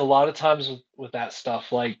seems like a lot of times with that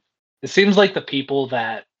stuff, like it seems like the people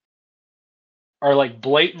that are like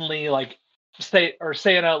blatantly like saying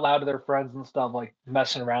out loud to their friends and stuff, like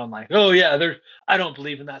messing around, like, oh yeah, I don't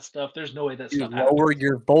believe in that stuff. There's no way that stuff happens. Lower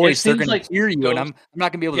your voice, they're gonna hear you, and I'm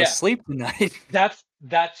not gonna be able to sleep tonight.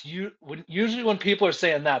 That's usually when people are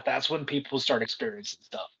saying that, that's when people start experiencing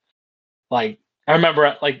stuff. Like I remember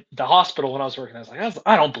at like the hospital when I was working, I was like,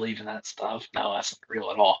 I don't believe in that stuff. No, that's not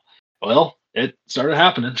real at all. Well, it started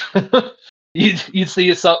happening. You'd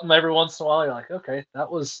see something every once in a while. You're like, okay,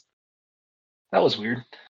 that was weird.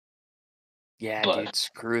 Yeah, dude,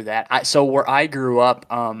 screw that. So where I grew up,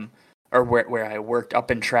 or where I worked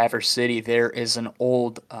up in Traverse City, there is an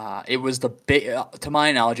old. It was to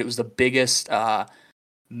my knowledge, it was the biggest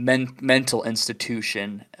mental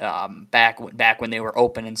institution back when they were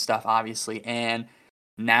open and stuff, obviously. And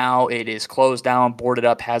now it is closed down, boarded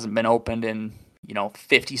up, hasn't been opened in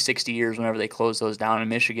 50, 60 years. Whenever they closed those down in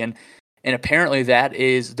Michigan. And apparently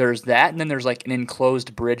there's that, and then there's like an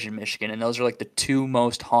enclosed bridge in Michigan, and those are like the 2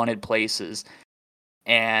 most haunted places.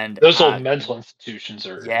 And those old mental institutions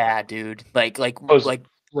are dude, like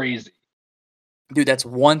crazy. Dude, that's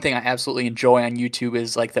one thing I absolutely enjoy on YouTube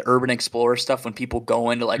is like the urban explorer stuff when people go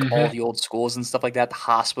into like all the old schools and stuff like that, the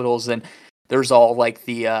hospitals, and there's all like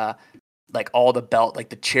the like all the belt, like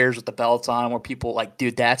the chairs with the belts on 'em where people like,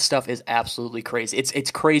 dude, that stuff is absolutely crazy.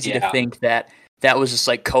 It's crazy to think that that was just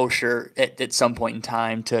like kosher at some point in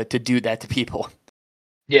time to do that to people.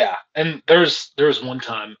 Yeah, and there was one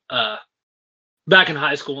time back in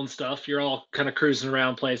high school and stuff, you're all kind of cruising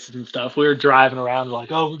around places and stuff. We were driving around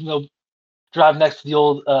like, oh, we're gonna go drive next to the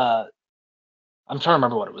old I'm trying to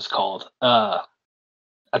remember what it was called.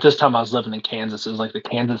 At this time I was living in Kansas. It was like the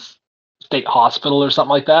Kansas State Hospital or something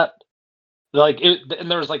like that. Like it,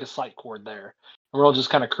 and there was like a psych ward there. We're all just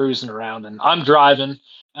kind of cruising around, and I'm driving,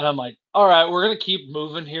 and I'm like, all right, we're gonna keep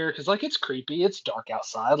moving here because like it's creepy, it's dark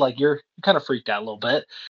outside, like you're kind of freaked out a little bit.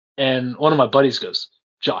 And one of my buddies goes,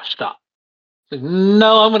 Josh, stop. Like,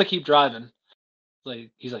 no, I'm gonna keep driving.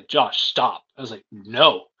 Like he's like, Josh, stop. I was like,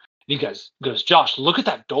 no. And he goes, Josh, look at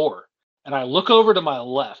that door. And I look over to my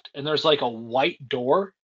left, and there's like a white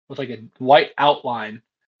door with like a white outline,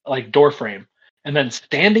 like door frame. And then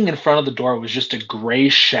standing in front of the door was just a gray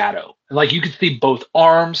shadow. And like you could see both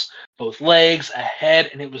arms, both legs, a head,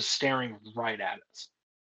 and it was staring right at us.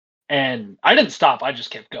 And I didn't stop, I just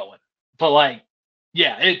kept going. But like,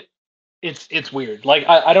 yeah, it's weird. Like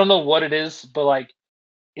I don't know what it is, but like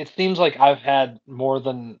it seems like I've had more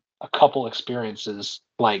than a couple experiences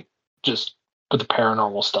like just with the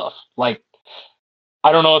paranormal stuff. Like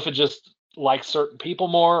I don't know if it just likes certain people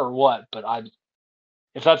more or what, but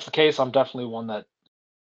if that's the case, I'm definitely one that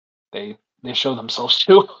they show themselves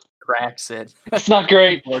to. Cracks it. That's not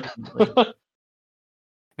great.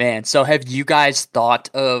 Man, so have you guys thought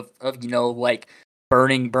of like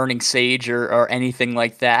burning sage or anything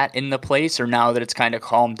like that in the place, or now that it's kind of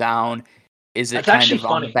calmed down, is it That's kind of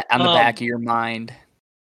on the back of your mind?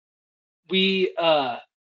 We and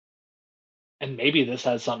maybe this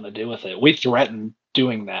has something to do with it. We threatened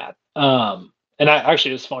doing that. And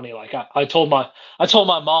it's funny. Like I told my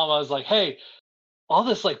mom, I was like, hey, all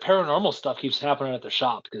this like paranormal stuff keeps happening at the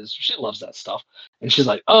shop because she loves that stuff. And she's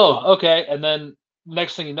like, oh, okay. And then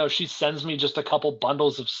next thing you know, she sends me just a couple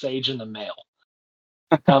bundles of sage in the mail.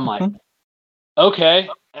 And I'm like, okay.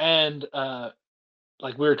 And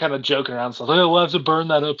like we were kind of joking around, so like, oh, we'll have to burn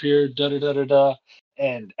that up here, da da da da da.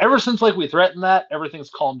 And ever since like we threatened that, everything's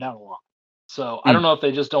calmed down a lot. So I don't know if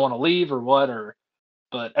they just don't want to leave or what,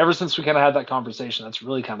 but ever since we kind of had that conversation, that's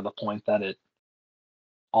really kind of the point that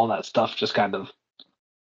all that stuff just kind of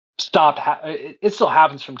stopped. It still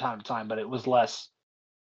happens from time to time, but it was less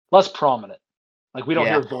prominent. Like we don't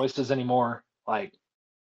hear voices anymore, like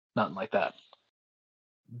nothing like that.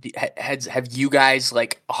 Have you guys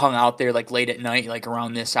like hung out there like late at night, like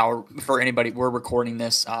around this hour? For anybody, we're recording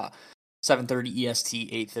this 7:30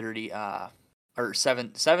 EST, 8:30 or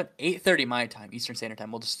 8:30 my time, Eastern Standard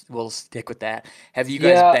Time. We'll stick with that. Have you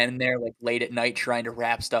guys been there like late at night trying to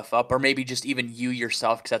wrap stuff up, or maybe just even you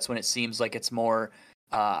yourself, because that's when it seems like it's more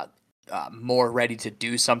ready to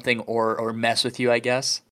do something or mess with you, I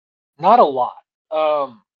guess? Not a lot.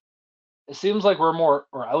 It seems like we're more,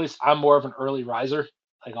 or at least I'm more of an early riser.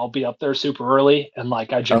 Like I'll be up there super early, and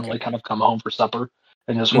like I generally kind of come home for supper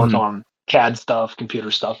and just work on CAD stuff,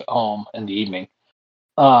 computer stuff at home in the evening.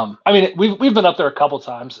 I mean, we've been up there a couple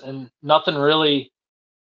times, and nothing really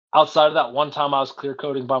outside of that one time I was clear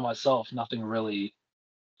coating by myself. Nothing really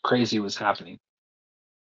crazy was happening.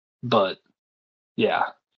 But yeah,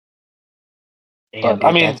 Damn, dude,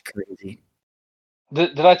 I mean, that's crazy.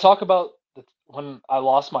 Did I talk about when I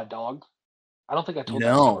lost my dog? I don't think I told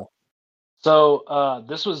that story. So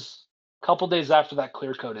this was a couple days after that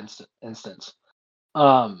clear coat instance.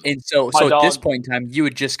 And so at this point in time, you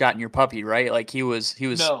had just gotten your puppy, right? Like he was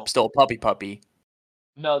still a puppy.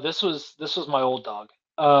 No, this was my old dog.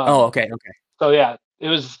 Okay. So yeah, it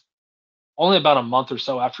was only about a month or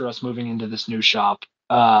so after us moving into this new shop.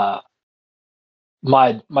 My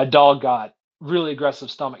dog got really aggressive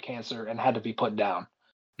stomach cancer and had to be put down.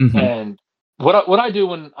 Mm-hmm. And what I do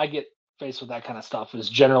when I get faced with that kind of stuff is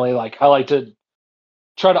generally like I like to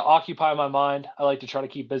try to occupy my mind. I like to try to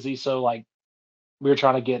keep busy. So like we were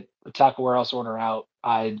trying to get a tackle warehouse owner out.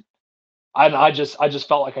 I just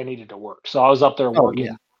felt like I needed to work. So I was up there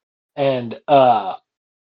working, and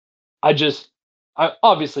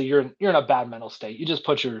obviously you're in a bad mental state. You just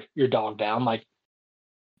put your dog down. Like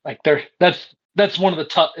that's one of the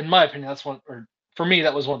tough, in my opinion, or for me,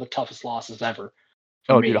 that was one of the toughest losses ever.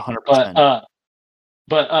 Oh, dude, 100%.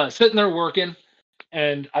 But sitting there working,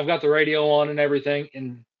 and I've got the radio on and everything,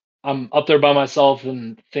 and I'm up there by myself,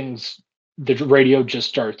 and the radio just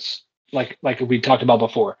starts like we talked about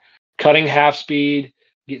before, cutting half speed,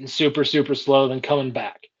 getting super, super slow, then coming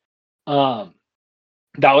back.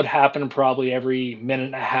 that would happen probably every minute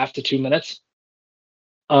and a half to 2 minutes.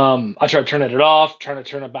 I tried turning it off, trying to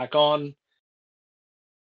turn it back on,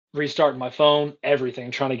 restarting my phone,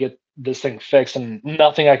 everything, trying to get this thing fixed, and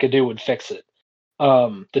nothing I could do would fix it.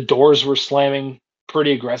 The doors were slamming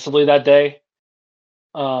pretty aggressively that day.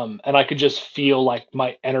 And I could just feel like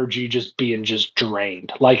my energy just being just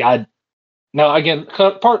drained. Like now again,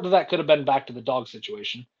 part of that could have been back to the dog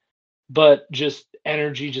situation, but just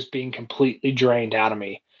energy just being completely drained out of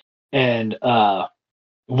me. And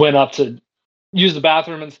went up to use the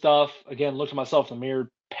bathroom and stuff. Again, looked at myself in the mirror,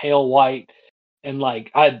 pale white, and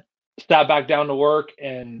like I sat back down to work,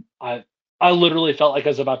 and I literally felt like I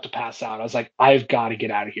was about to pass out. I was like, I've got to get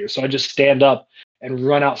out of here. So I just stand up and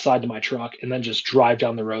run outside to my truck and then just drive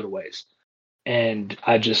down the road a ways. And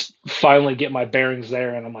I just finally get my bearings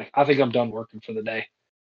there, and I'm like, I think I'm done working for the day.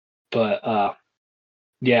 But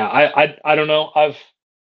yeah, I don't know.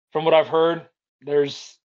 From what I've heard,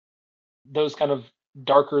 there's those kind of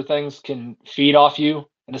darker things can feed off you,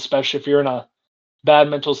 and especially if you're in a bad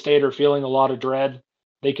mental state or feeling a lot of dread,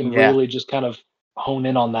 they can Yeah. really just kind of hone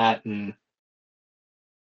in on that. And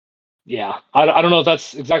yeah, I don't know if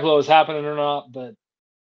that's exactly what was happening or not, but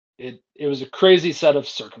it was a crazy set of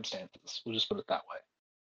circumstances. We'll just put it that way.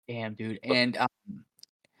 Damn, dude. And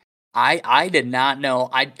I did not know.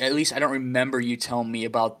 At least I don't remember you telling me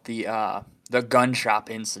about the gun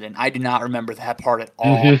shop incident. I do not remember that part at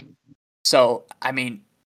all. Mhm. So I mean,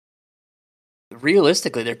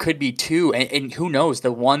 realistically, there could be two, and who knows?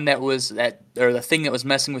 The one that was the thing that was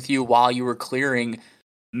messing with you while you were clearing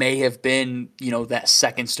may have been, that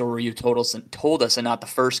second story you told us, and not the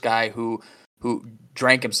first guy who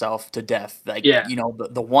drank himself to death. Like, Yeah.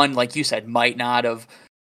 The one, like you said, might not have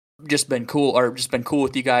just been cool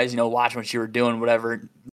with you guys, watching what you were doing, whatever,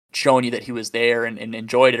 showing you that he was there and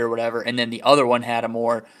enjoyed it or whatever. And then the other one had a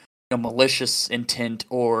more malicious intent,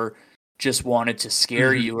 or just wanted to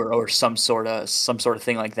scare Mhm. you, or some sort of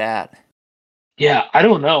thing like that. Yeah, I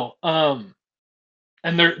don't know.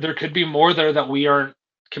 And there could be more there that we aren't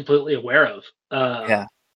completely aware of. Yeah.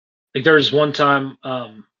 Like there was one time,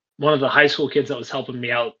 one of the high school kids that was helping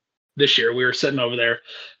me out this year, we were sitting over there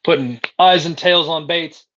putting eyes and tails on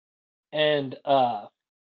baits, and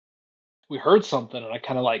we heard something, and I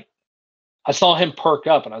kind of like, I saw him perk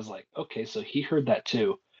up, and I was like, okay, so he heard that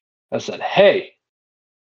too. I said, hey,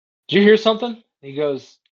 did you hear something? And he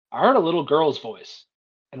goes, I heard a little girl's voice.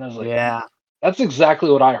 And I was like, Yeah. that's exactly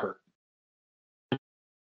what I heard.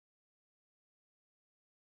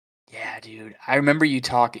 Yeah, dude. I remember you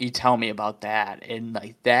tell me about that, and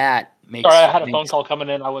like that makes. Sorry, I had a phone call coming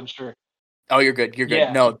in. I wasn't sure. Oh, you're good. You're good.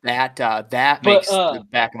 Yeah. No, that makes the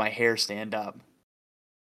back of my hair stand up.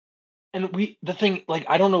 And the thing, like,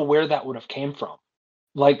 I don't know where that would have came from.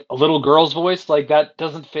 Like a little girl's voice, like that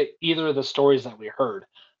doesn't fit either of the stories that we heard.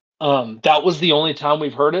 That was the only time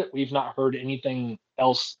we've heard it. We've not heard anything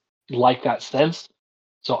else like that since.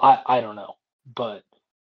 So I don't know. But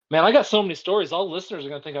man, I got so many stories. All the listeners are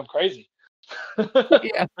gonna think I'm crazy.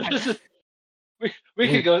 Yeah. we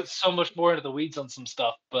could go so much more into the weeds on some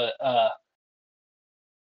stuff, but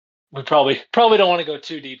we probably don't want to go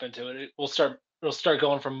too deep into it. It'll start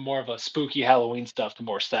going from more of a spooky Halloween stuff to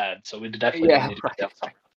more sad. So we definitely don't need to get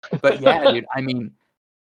down. But yeah, dude. I mean,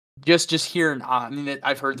 just hearing. I mean,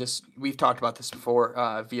 I've heard this. We've talked about this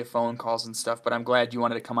before via phone calls and stuff. But I'm glad you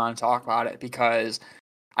wanted to come on and talk about it, because,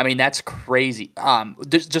 I mean, that's crazy.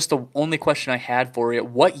 Just the only question I had for you: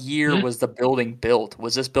 what year was the building built?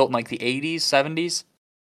 Was this built in like the 80s, 70s?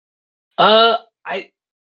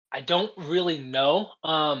 I don't really know.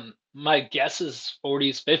 My guess is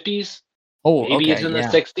 40s, 50s. Oh, Maybe okay, it's in the yeah.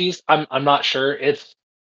 60s. I'm not sure.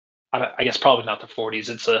 I guess probably not the 40s.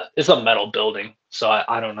 It's a metal building, so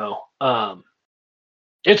I don't know.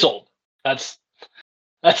 It's old. That's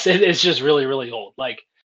it. It's just really, really old. Like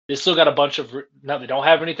they still got a bunch of now they don't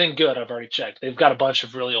have anything good. I've already checked. They've got a bunch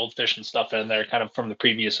of really old fishing stuff in there, kind of from the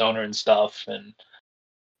previous owner and stuff, and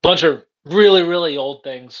a bunch of really, really old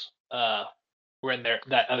things. Were in there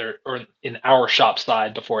in our shop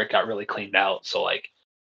side before it got really cleaned out. So like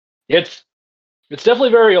it's definitely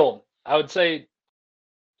very old. I would say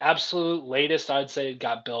absolute latest I'd say it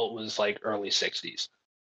got built was like early 60s.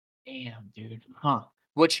 Damn, dude. Huh.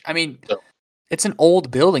 Which, I mean, So- it's an old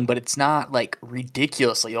building, but it's not like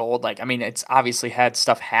ridiculously old. Like, I mean, it's obviously had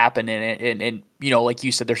stuff happen in it, and like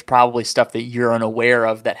you said, there's probably stuff that you're unaware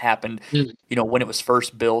of that happened, when it was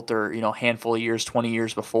first built, or a handful of years, 20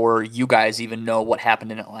 years before you guys even know what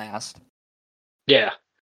happened in it last. Yeah.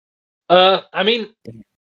 I mean,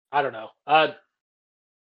 I don't know. I'm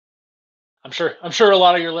sure a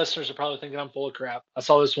lot of your listeners are probably thinking I'm full of crap. I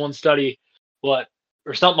saw this one study, or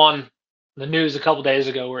something on the news a couple days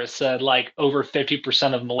ago where it said like over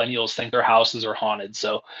 50% of millennials think their houses are haunted.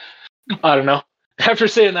 So I don't know. After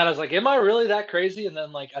saying that, I was like, am I really that crazy? And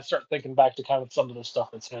then like I start thinking back to kind of some of the stuff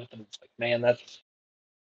that's happened. It's like, man,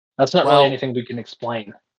 that's not really anything we can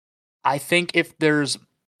explain. I think if there's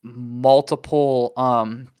multiple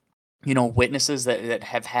witnesses that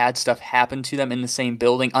have had stuff happen to them in the same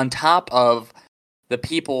building, on top of the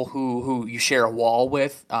people who you share a wall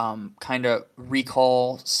with, kind of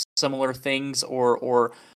recall similar things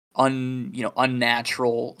or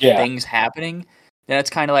unnatural things happening, then it's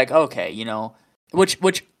kind of like, okay,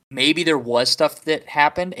 which maybe there was stuff that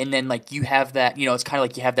happened, and then like you have that, it's kind of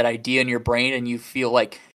like you have that idea in your brain, and you feel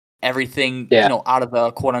like everything out of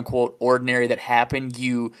the quote unquote ordinary that happened,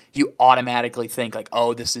 you automatically think like,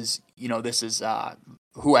 oh, this is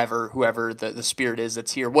whoever the spirit is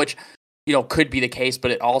that's here, which could be the case,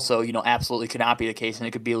 but it also absolutely could not be the case, and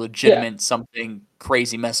it could be legitimate something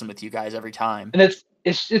crazy messing with you guys every time. And it's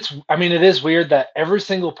I mean, it is weird that every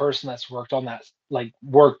single person that's worked on that, like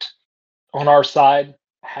worked on our side,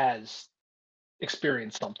 has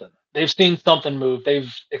experienced something. They've seen something move.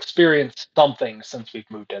 They've experienced something since we've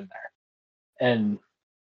moved in there. And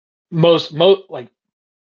most like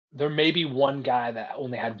there may be one guy that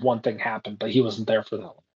only had one thing happen, but he wasn't there for that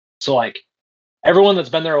one. So like everyone that's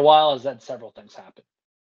been there a while has had several things happen.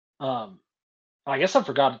 I guess I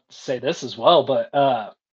forgot to say this as well,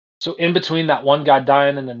 but so in between that one guy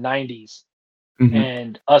dying in the 90s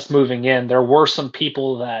and us moving in, there were some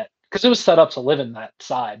people that, because it was set up to live in that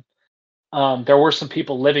side, there were some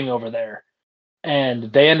people living over there,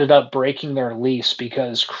 and they ended up breaking their lease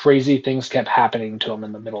because crazy things kept happening to them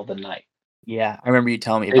in the middle of the night. Yeah, I remember you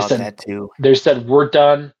telling me about that too. They said, we're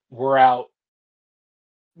done, we're out,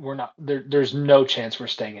 we're not there's no chance we're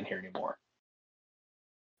staying in here anymore.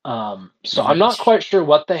 So I'm not quite sure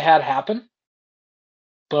what they had happen,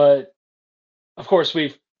 but of course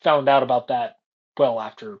we found out about that well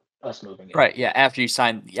after us moving in. Right, yeah, after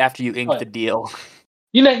you inked the deal.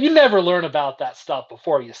 You never learn about that stuff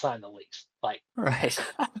before you sign the lease. Like, right.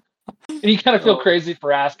 And you kind of feel crazy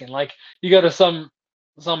for asking. Like, you go to some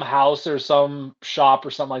house or some shop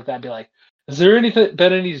or something like that and be like, has there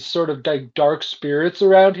been any sort of like dark spirits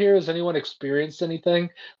around here? Has anyone experienced anything?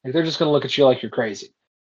 Like, they're just gonna look at you like you're crazy.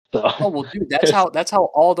 So. Oh well, dude, that's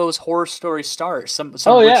how all those horror stories start. Some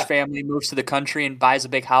rich family moves to the country and buys a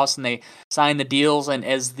big house, and they sign the deals. And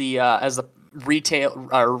as the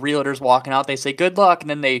realtors walking out, they say good luck, and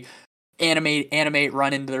then they animate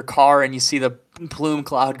run into their car, and you see the plume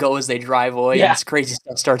cloud go as they drive away, and this crazy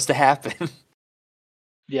stuff starts to happen.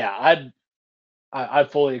 Yeah, I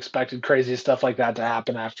fully expected crazy stuff like that to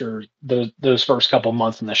happen after those first couple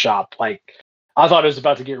months in the shop. Like, I thought it was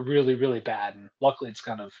about to get really, really bad, and luckily it's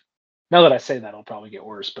kind of, now that I say that, it'll probably get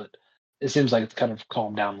worse, but it seems like it's kind of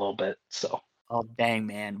calmed down a little bit. So. Oh dang,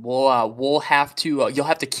 man! We'll have to you'll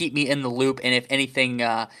have to keep me in the loop, and if anything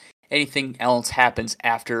else happens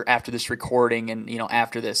after this recording, and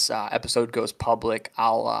after this episode goes public,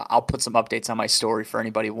 I'll put some updates on my story for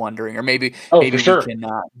anybody wondering, or maybe we can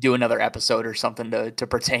do another episode or something to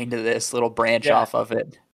pertain to this little branch off of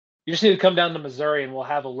it. You just need to come down to Missouri, and we'll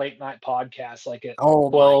have a late night podcast, like at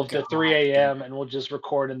 12 to 3 a.m., and we'll just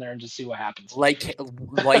record in there and just see what happens. Light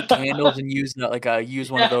candles and use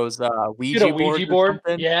one of those Ouija board.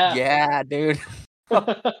 Yeah, dude.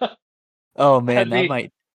 Oh man, that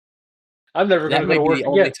might. I'm never going to go to work again.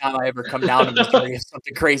 That might be the only time I ever come down to Missouri if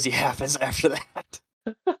something crazy happens after that.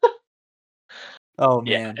 Oh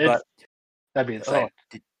man, but that'd be insane.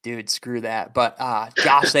 Dude, screw that. But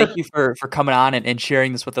Josh, thank you for coming on and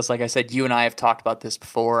sharing this with us. Like I said, you and I have talked about this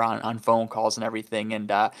before on phone calls and everything,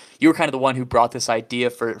 and you were kind of the one who brought this idea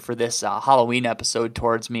for this Halloween episode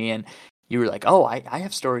towards me, and you were like, oh, I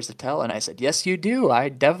have stories to tell. And I said, yes, you do. I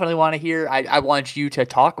definitely want to hear. I want you to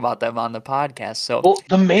talk about them on the podcast. So, well,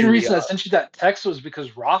 the main reason I sent you that text was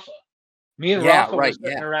because Rafa. Me and Rafa were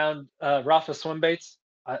sitting around Rafa Swimbaits.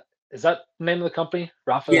 Is that the name of the company?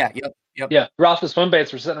 Rafa? Yeah, yep. Yeah, Rafa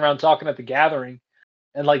Swimbaits were sitting around talking at the gathering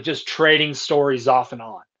and like just trading stories off and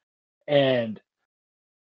on. And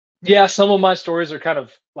yeah, some of my stories are kind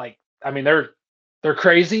of like, I mean, they're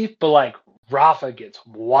crazy, but like Rafa gets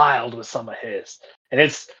wild with some of his. And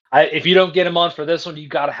if you don't get him on for this one, you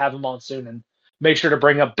got to have him on soon, and make sure to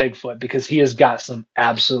bring up Bigfoot, because he has got some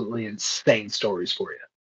absolutely insane stories for you.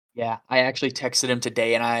 Yeah, I actually texted him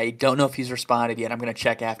today, and I don't know if he's responded yet. I'm going to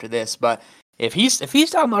check after this, but if he's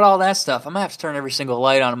talking about all that stuff, I'm going to have to turn every single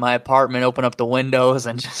light on in my apartment, open up the windows,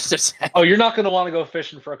 and just Oh, you're not going to want to go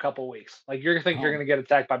fishing for a couple weeks. Like, you're going to get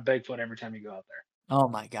attacked by Bigfoot every time you go out there. Oh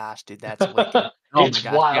my gosh, dude, that's wicked. Oh it's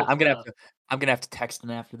my gosh. Wild. Yeah, I'm gonna have to text him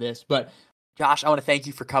after this. But Josh, I want to thank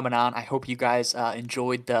you for coming on. I hope you guys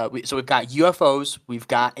enjoyed so we've got UFOs, we've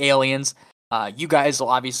got aliens. You guys will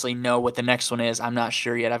obviously know what the next one is. I'm not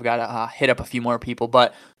sure yet. I've got to hit up a few more people,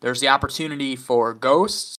 but there's the opportunity for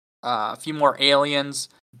ghosts, a few more aliens,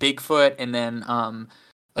 Bigfoot, and then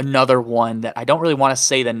another one that I don't really want to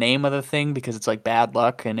say the name of the thing because it's like bad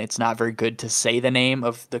luck and it's not very good to say the name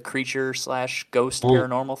of the creature slash ghost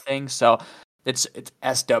paranormal thing. So it's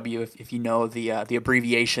SW. If you know the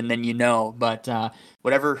abbreviation, then you know. But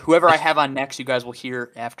whoever I have on next, you guys will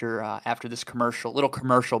hear after this little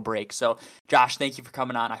commercial break. So Josh, thank you for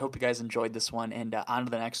coming on. I hope you guys enjoyed this one, and on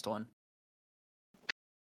to the next one.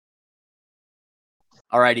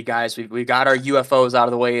 Alrighty, guys, we got our UFOs out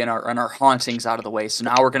of the way and our hauntings out of the way. So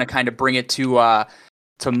now we're gonna kind of bring it to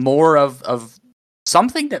more of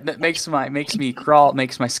something that makes my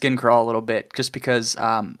skin crawl a little bit, just because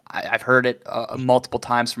I've heard it multiple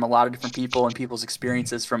times from a lot of different people and people's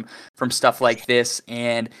experiences from stuff like this,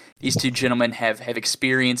 and these two gentlemen have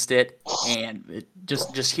experienced it, and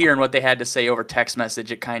just hearing what they had to say over text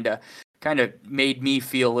message, it kind of made me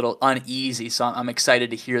feel a little uneasy, so I'm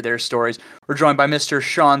excited to hear their stories. We're joined by Mr.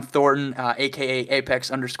 Sean Thornton, a.k.a.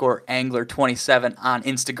 Apex_Angler27 on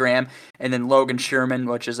Instagram, and then Logan Sherman,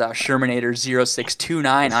 which is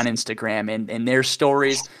Shermanator0629 on Instagram, and their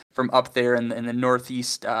stories from up there in the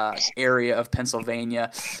northeast area of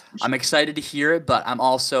Pennsylvania. I'm excited to hear it, but I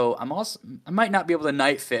might not be able to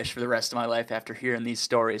night fish for the rest of my life after hearing these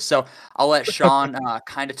stories. So I'll let Sean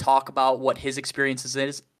kind of talk about what his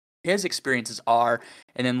experiences are,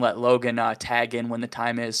 and then let Logan tag in when the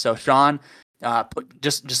time is. So Sean,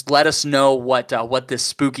 just let us know what this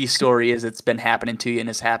spooky story is that's been happening to you and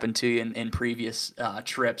has happened to you in previous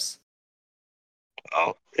trips.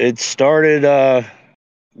 Oh, it started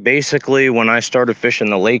basically when I started fishing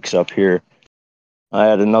the lakes up here. I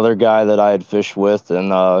had another guy that I had fished with, and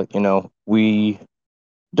we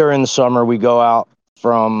during the summer we go out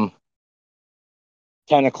from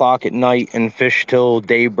 10 o'clock at night and fish till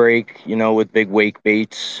daybreak, with big wake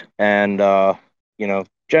baits, and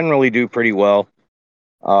generally do pretty well.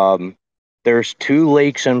 There's two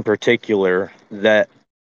lakes in particular that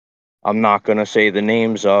I'm not going to say the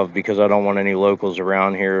names of because I don't want any locals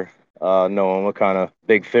around here knowing what kind of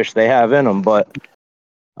big fish they have in them, but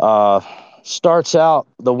starts out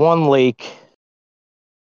the one lake,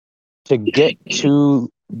 to get to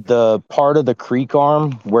the part of the creek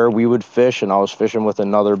arm where we would fish, and I was fishing with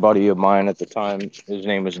another buddy of mine at the time. His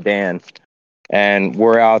name was Dan, and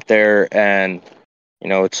we're out there, and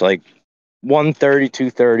it's like 1:30,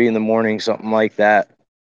 2:30 in the morning, something like that.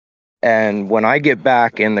 And when I get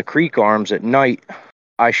back in the creek arms at night,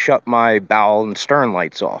 I shut my bow and stern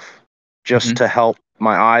lights off just to help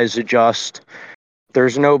my eyes adjust.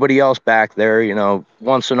 There's nobody else back there.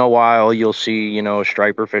 Once in a while you'll see, a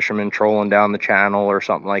striper fisherman trolling down the channel or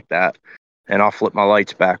something like that, and I'll flip my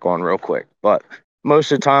lights back on real quick. But most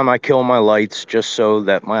of the time I kill my lights just so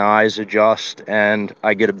that my eyes adjust and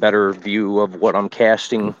I get a better view of what I'm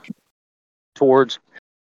casting towards.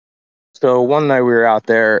 So one night we were out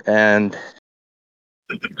there, and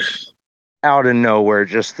out of nowhere,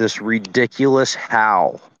 just this ridiculous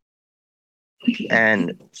howl.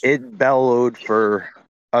 And it bellowed for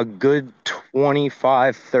a good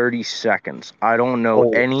 25, 30 seconds. I don't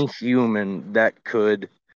know any human that could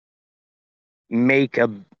make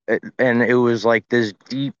and it was like this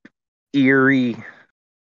deep, eerie,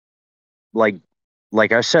 like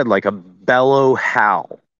I said, like a bellow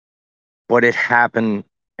howl. But it happened,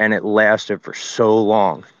 and it lasted for so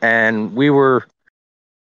long. And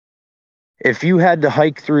if you had to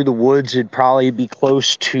hike through the woods, it'd probably be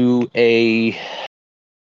close to a,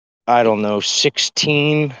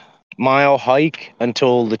 16-mile hike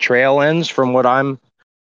until the trail ends, from what I've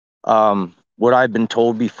been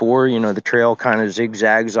told before. The trail kind of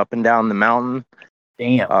zigzags up and down the mountain.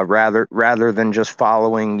 Damn. Rather than just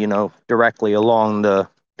following, directly along the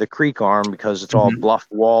creek arm, because it's all bluff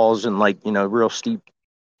walls and real steep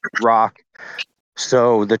rock.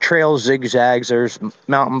 So the trail zigzags. There's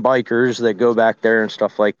mountain bikers that go back there and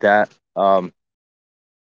stuff like that. But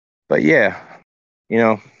yeah,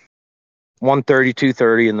 1:30,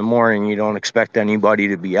 2:30 in the morning, you don't expect anybody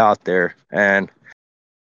to be out there. And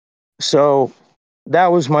so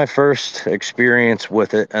that was my first experience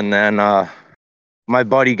with it. And then my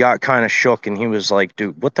buddy got kind of shook, and he was like,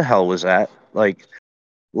 dude, what the hell was that? Like,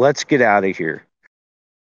 let's get out of here.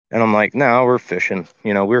 And I'm like, no, we're fishing.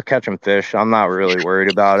 We're catching fish. I'm not really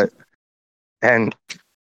worried about it. And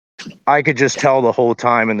I could just tell the whole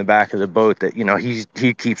time in the back of the boat that,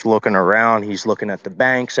 he keeps looking around. He's looking at the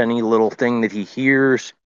banks, any little thing that he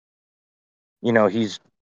hears. He's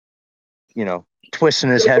twisting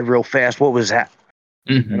his head real fast. What was that?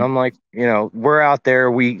 Mhm. And I'm like, we're out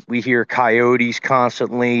there. We hear coyotes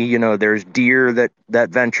constantly. There's deer that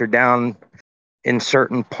venture down in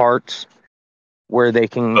certain parts where they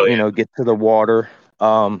can, get to the water.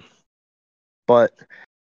 But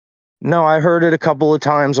no, I heard it a couple of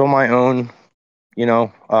times on my own.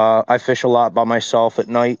 I fish a lot by myself at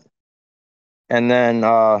night. And then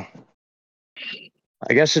I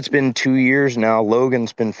guess it's been 2 years now.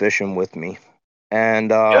 Logan's been fishing with me.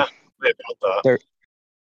 And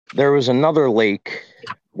there was another lake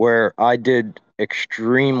where I did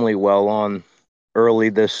extremely well on early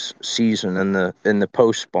this season in the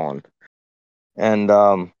post spawn. And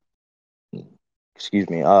excuse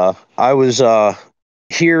me, I was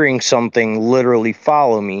hearing something literally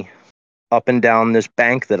follow me up and down this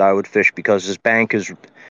bank that I would fish, because this bank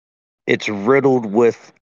it's riddled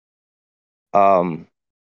with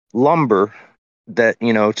lumber that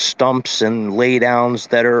stumps and laydowns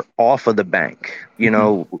that are off of the bank.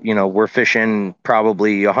 We're fishing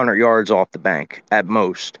probably 100 yards off the bank at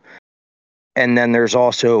most, and then there's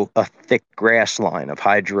also a thick grass line of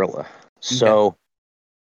hydrilla. So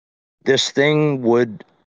this thing would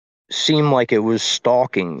seem like it was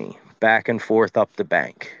stalking me back and forth up the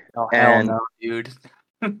bank. Oh, hell no, dude.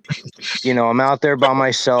 I'm out there by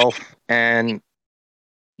myself, and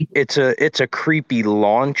it's a creepy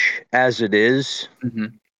launch as it is.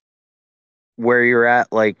 Mhm. Where you're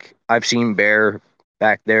at, like, I've seen bear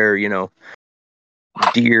back there,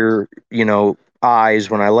 deer, eyes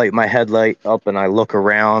when I light my headlight up and I look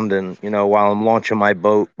around, and while I'm launching my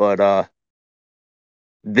boat. But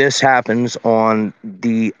this happens on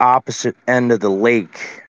the opposite end of the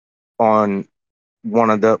lake, on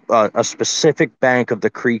one of the a specific bank of the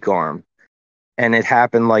creek arm. And it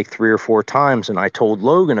happened like 3 or 4 times, and I told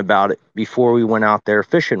Logan about it before we went out there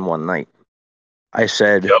fishing one night. I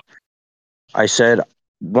said,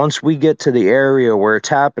 once we get to the area where it's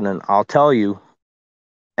happening, I'll tell you,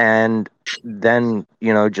 and then,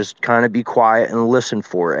 just kind of be quiet and listen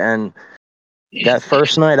for it. And that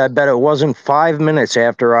first night, I bet it wasn't 5 minutes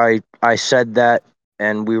after I said that,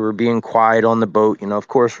 and we were being quiet on the boat. Of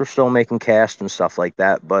course, we're still making casts and stuff like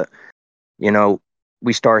that, but,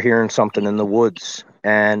 we start hearing something in the woods.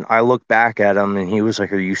 And I look back at him, and he was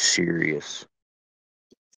like, "Are you serious?"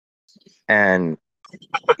 And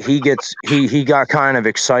he got kind of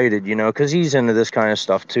excited, because he's into this kind of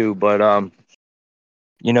stuff too. But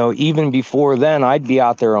even before then, I'd be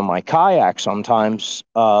out there on my kayak sometimes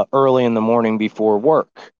early in the morning before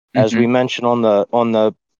work. As we mentioned on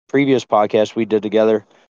the previous podcast we did together,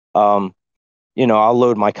 I'll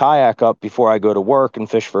load my kayak up before I go to work and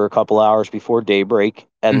fish for a couple hours before daybreak,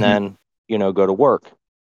 and then go to work.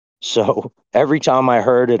 So every time I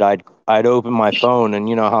heard it, I'd open my phone, and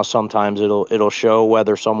how sometimes it'll show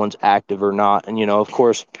whether someone's active or not. And of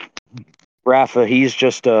course, Rafa, he's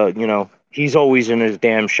just he's always in his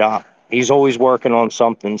damn shop. He's always working on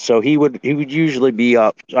something. So he would usually be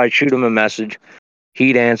up. I'd shoot him a message,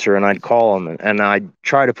 he'd answer, and I'd call him, and I'd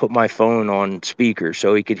try to put my phone on speaker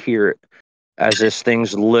so he could hear it, as this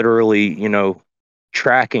thing's literally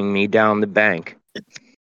tracking me down the bank.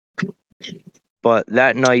 But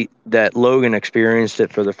that night that Logan experienced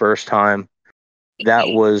it for the first time, that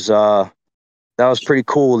was pretty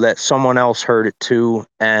cool that someone else heard it too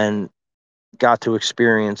and got to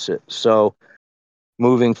experience it. So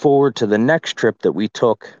moving forward to the next trip that we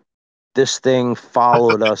took, this thing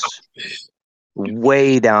followed us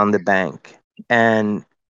way down the bank, and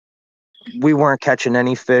we weren't catching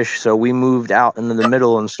any fish. So we moved out into the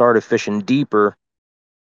middle and started fishing deeper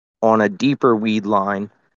on a deeper weed line.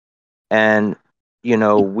 And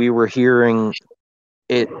we were hearing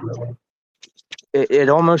it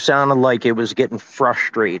almost sounded like it was getting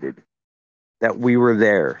frustrated that we were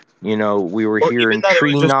there. We were hearing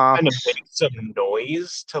tree knocks. Kind of make some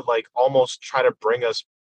noise to like almost try to bring us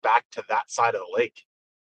back to that side of the lake.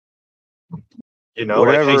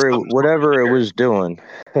 Whatever it was doing.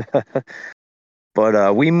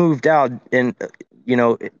 But we moved out in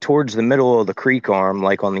towards the middle of the creek arm,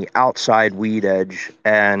 like on the outside weed edge,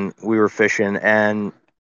 and we were fishing, and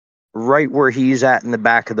right where he's at in the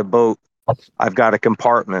back of the boat, I've got a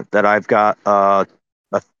compartment that I've got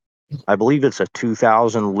I believe it's a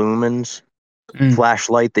 2000 lumens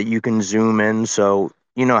flashlight that you can zoom in. So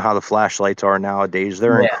you know how the flashlights are nowadays.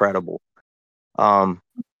 They're incredible.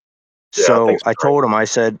 So I told him, I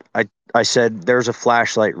said, there's a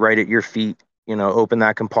flashlight right at your feet, open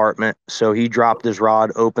that compartment. So he dropped his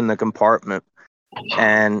rod, opened the compartment,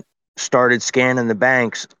 and started scanning the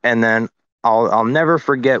banks. And then I'll never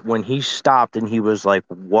forget when he stopped and he was like,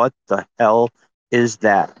 "What the hell is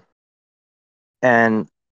that?" And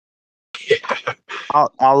Yeah.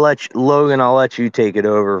 I'll let you, Logan. I'll let you take it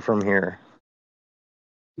over from here.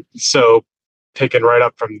 So picking right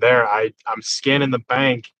up from there, I'm scanning the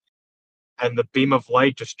bank, and the beam of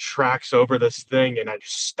light just tracks over this thing, and I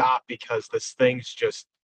just stop because this thing's just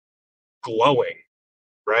glowing,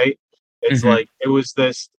 right? It's Mhm. like it was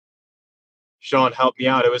this. Sean, help me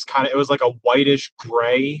out. It was like a whitish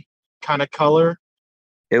gray kind of color,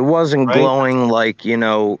 It wasn't right? glowing like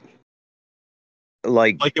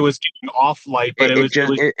like Like it was giving off light, but it, it it just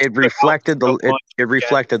was it stood out reflected so much. it Yeah,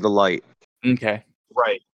 reflected the light. Okay.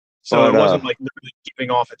 right. So But it wasn't like literally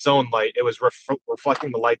giving off its own light. It was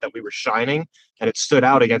reflecting the light that we were shining, and it stood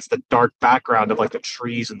out against the dark background of like the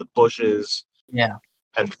trees and the bushes Yeah.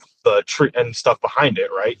 and the tree and stuff behind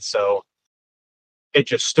it, right? So it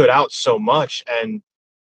just stood out so much, and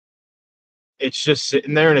it's just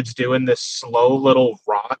sitting there and it's doing this slow little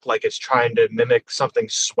rock, like it's trying to mimic something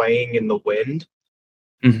swaying in the wind.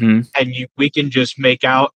 Mm-hmm. And we can just make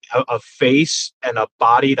out a face and a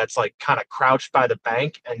body that's like kind of crouched by the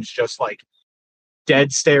bank and it's just like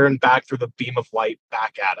dead staring back through the beam of light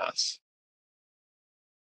back at us.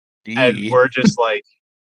 And we're just like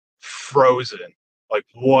frozen. Like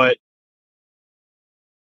what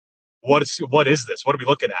is this? What are we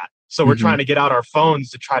looking at? So we're trying to get out our phones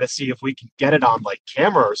to try to see if we can get it on like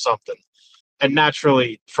camera or something. And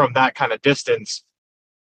naturally, from that kind of distance,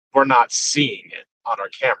 we're not seeing it on our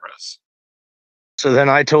cameras. so then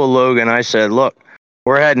I told Logan, I said, "Look,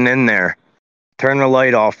 we're heading in there. Turn the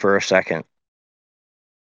light off for a second."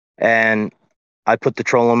 And I put the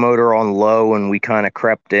trolling motor on low, and we kind of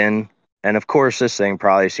crept in. And of course, this thing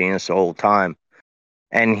probably seen us the whole time.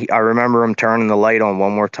 And I remember him turning the light on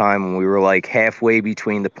one more time when we were like halfway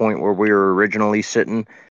between the point where we were originally sitting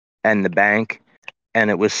and the bank,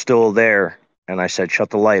 and it was still there. And I said,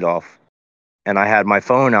 "Shut the light off." And I had my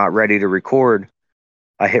phone out ready to record.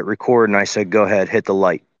 I hit record and I said, "Go ahead, hit the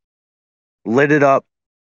light." Lit it up.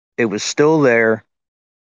 It was still there,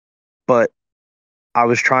 but I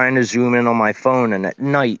was trying to zoom in on my phone, and at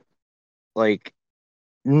night, like,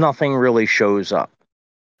 nothing really shows up.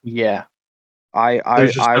 Yeah.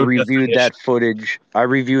 There's just I no reviewed definition. that footage. I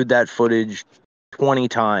reviewed that footage 20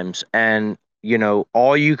 times, and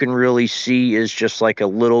all you can really see is just like a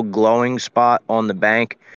little glowing spot on the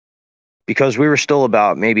bank because we were still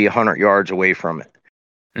about maybe 100 yards away from it.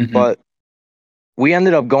 Mm-hmm. But we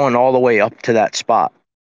ended up going all the way up to that spot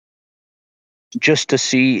just to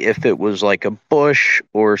see if it was like a bush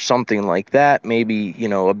or something like that. Maybe,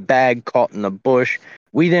 a bag caught in a bush.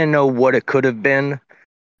 We didn't know what it could have been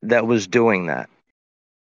that was doing that.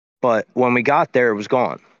 But when we got there, it was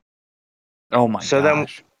gone. Oh my So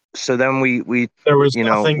gosh. then we There was you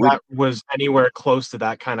know, nothing we that was anywhere close to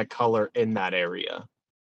that kind of color in that area.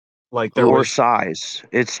 Like there Who- or was size.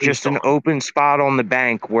 It's least just an on. open spot on the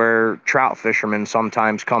bank where trout fishermen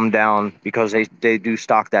sometimes come down because they do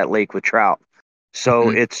stock that lake with trout. So Mhm.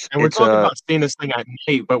 And we're it's talking a about seeing this thing at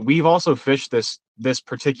night, but we've also fished this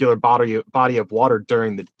particular body of water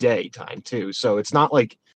during the daytime too. So it's not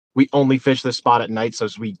like we only fish this spot at night, so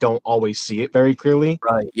we don't always see it very clearly.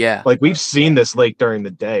 Right. Yeah. Like we've seen this lake during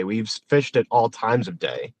the day. We've fished it all times of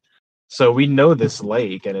day. So we know this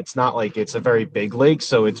lake, and it's not like it's a very big lake,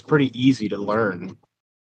 so it's pretty easy to learn.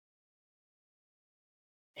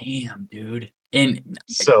 Damn, dude. And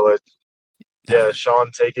So yeah,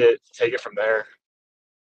 Sean, take it from there.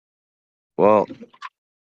 well,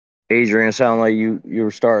 Adrian, it sounded like you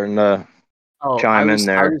were starting to I chime in I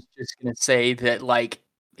there. was just gonna say that like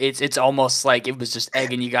it's almost like it was just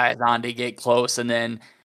egging you guys on to get close, and then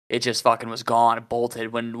it just fucking was gone. It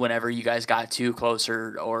bolted whenever you guys got too close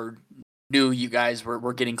or knew you guys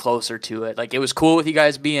were getting closer to it. Like it was cool with you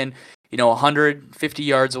guys being 150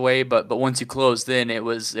 yards away, but once you closed in, it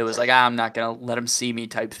was like I'm not gonna let them see me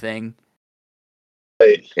type thing.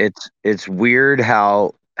 It's weird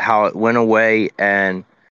how it went away, and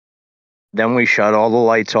then we shut all the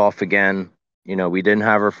lights off again. We didn't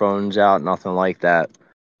have our phones out, nothing like that,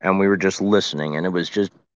 and we were just listening, and it was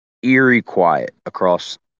just eerie quiet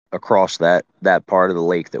across that part of the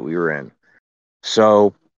lake that we were in.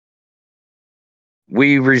 So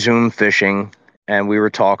we resumed fishing, and we were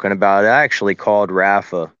talking about it. I actually called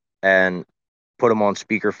Rafa and put him on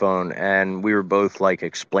speakerphone, and we were both like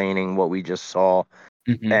explaining what we just saw,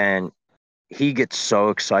 and he gets so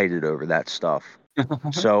excited over that stuff.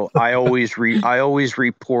 So I always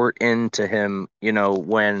report into him,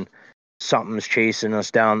 when something's chasing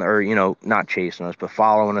us down, or not chasing us, but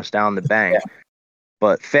following us down the bank. Yeah.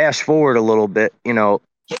 But fast forward a little bit,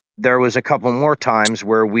 there was a couple more times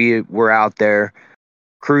where we were out there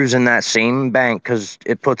cruising that same bank because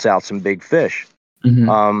it puts out some big fish.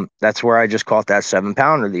 That's where I just caught that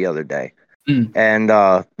 7-pounder the other day. Mm. And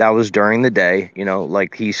that was during the day. You know,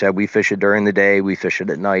 like he said, we fish it during the day, we fish it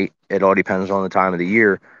at night. It all depends on the time of the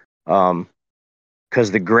year.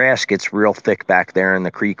 Because the grass gets real thick back there in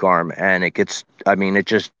the creek arm, and it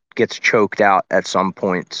just gets choked out at some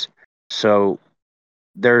points. So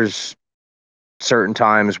there's certain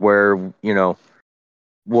times where, you know,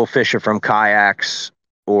 we'll fish it from kayaks,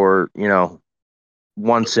 or, you know,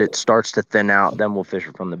 once it starts to thin out, then we'll fish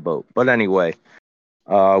it from the boat. But anyway,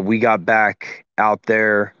 we got back out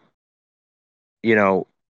there, you know,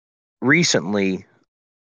 recently.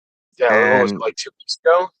 Yeah, what was it, And like 2 weeks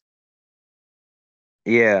ago?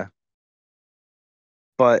 yeah,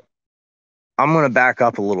 but I'm going to back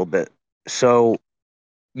up a little bit. So,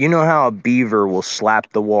 you know how a beaver will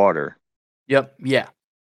slap the water? Yep. Yeah.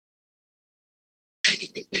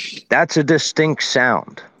 That's a distinct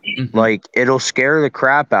sound. Mhm. Like, it'll scare the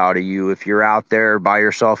crap out of you if you're out there by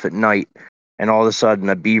yourself at night and all of a sudden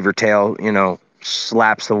a beaver tail, you know,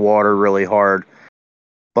 slaps the water really hard.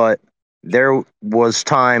 But there was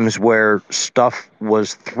times where stuff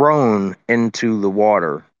was thrown into the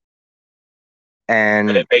water, And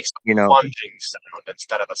and, it makes a you know, plunging sound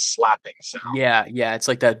instead of a slapping sound. Yeah. Yeah. It's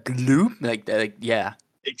like that gloop. Like that. Like, yeah.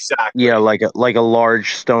 Exactly. yeah, like a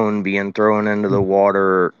large stone being thrown into the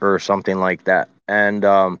water or something like that. And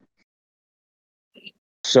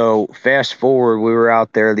so fast forward, we were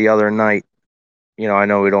out there the other night. You know, I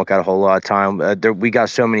know we don't got a whole lot of time. We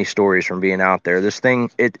got so many stories from being out there. This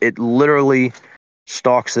thing, it literally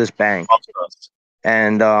stalks this bank.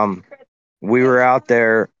 And we were out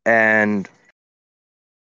there, and,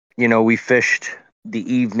 you know, we fished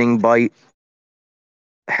the evening bite,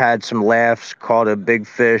 had some laughs, caught a big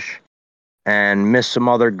fish, and missed some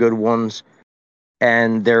other good ones.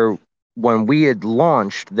 And when we had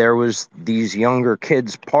launched, there was these younger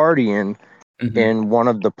kids partying Mhm. in one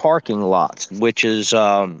of the parking lots, which is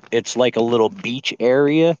it's like a little beach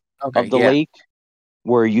area Okay. of the Yeah. lake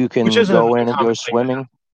where you Which can isn't go an in and go uncommon thing. swimming.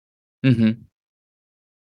 Mm-hmm.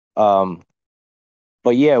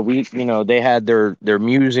 But yeah, they had their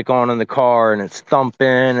music on in the car, and it's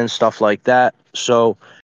thumping and stuff like that. So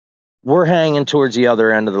we're hanging towards the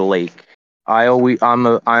other end of the lake. I'm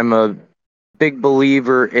a big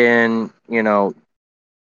believer in, you know,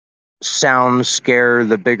 sounds scare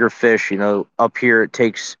the bigger fish. You know, up here it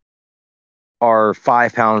takes our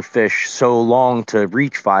 5-pound fish so long to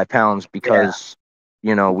reach 5 pounds because,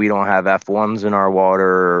 you know, we don't have F1s in our water,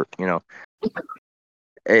 or, you know,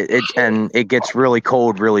 it gets really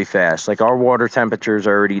cold really fast. Like, our water temperature's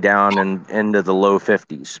already down and into the low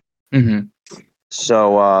 50s. Mm-hmm.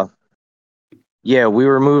 So yeah, we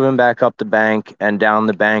were moving back up the bank and down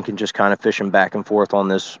the bank and just kind of fishing back and forth on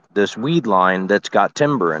this weed line that's got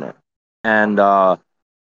timber in it. And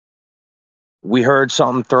we heard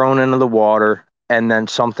something thrown into the water, and then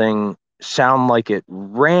something sound like it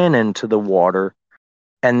ran into the water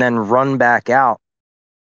and then run back out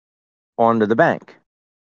onto the bank.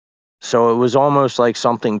 So it was almost like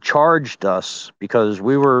something charged us, because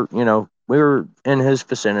we were in his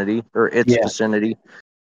vicinity, or its Yeah. vicinity,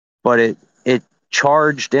 but it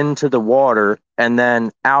charged into the water and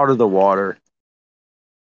then out of the water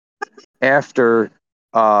after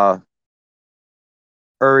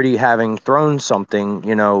already having thrown something,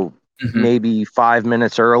 you know, Mm-hmm. maybe 5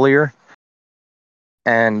 minutes earlier.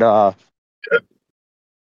 And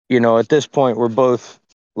you know, at this point we're both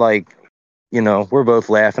like, you know, we're both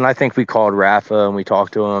laughing. I think we called Rafa and we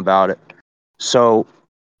talked to him about it. So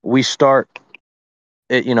we start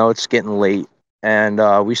it, you know, it's getting late,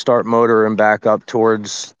 and we start motoring back up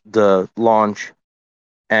towards the launch,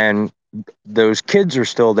 and those kids are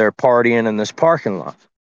still there partying in this parking lot,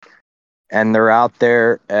 and they're out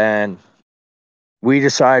there, and we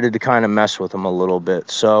decided to kind of mess with them a little bit.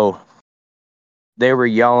 So they were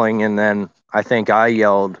yelling, and then I think I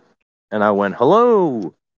yelled, and I went,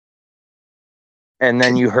 "Hello!" And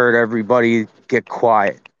then you heard everybody get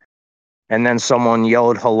quiet, and then someone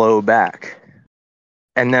yelled hello back,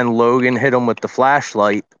 and then Logan hit him with the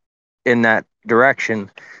flashlight in that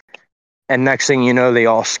direction, and next thing you know, they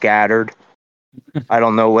all scattered. I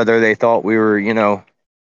don't know whether they thought we were, you know,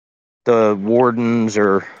 the wardens,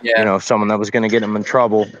 or, you Yeah. know, someone that was going to get them in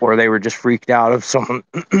trouble, or they were just freaked out of someone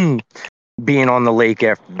being on the lake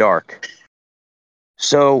after dark.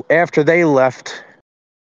 So after they left,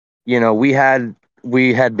 you know, we had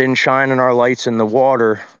been shining our lights in the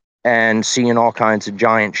water and seeing all kinds of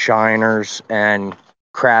giant shiners and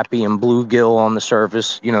crappie and bluegill on the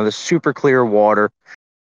surface, you know, the super clear water,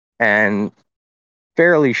 and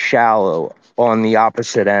fairly shallow on the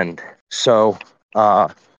opposite end. So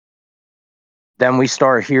then we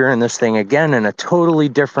start hearing this thing again in a totally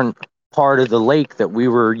different part of the lake that we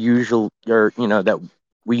were that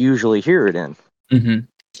we usually hear it in.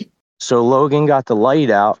 Mm-hmm. So Logan got the light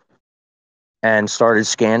out and started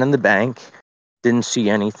scanning the bank. Didn't see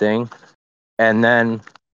anything. And then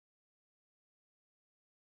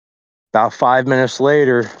about 5 minutes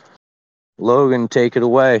later, Logan, take it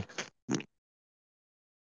away.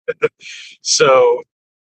 So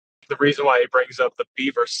the reason why he brings up the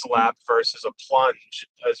beaver slap versus a plunge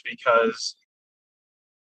is because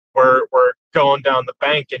we're going down the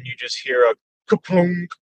bank and you just hear a kaplunk,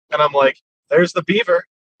 and I'm like, there's the beaver,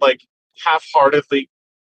 like half-heartedly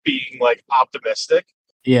being like optimistic.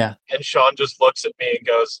 Yeah. And Sean just looks at me and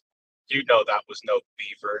goes, "You know that was no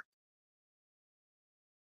beaver."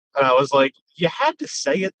 And I was like, "You had to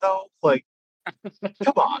say it though, like,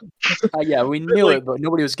 come on." Yeah, we knew Like, it, but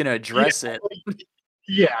nobody was gonna address it.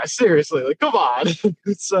 Yeah, seriously, like, come on.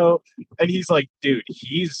 So, and he's like, "Dude,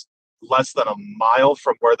 he's less than a mile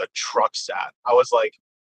from where the truck's at." I was like,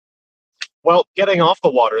 well, getting off the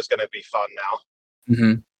water is going to be fun now.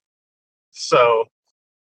 Mm-hmm. So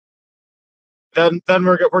then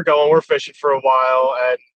we're fishing for a while,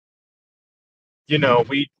 and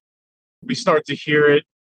we start to hear it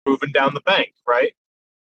moving down the bank, right?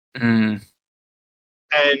 Mm.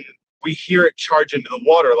 And we hear it charge into the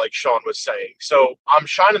water, like Sean was saying. So I'm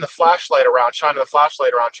shining the flashlight around, trying to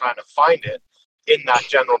find it in that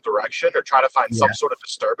general direction, or try to find some sort of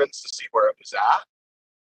disturbance to see where it was at.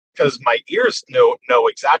 Because my ears know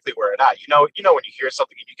exactly where it's at. You know when you hear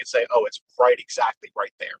something and you can say, "Oh, it's exactly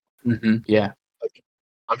right there." Mm-hmm. Yeah. Like,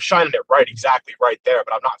 I'm shining it exactly right there,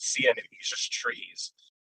 but I'm not seeing anything. It's just trees,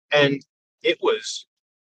 and it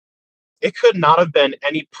could not have been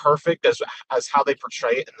any perfect as how they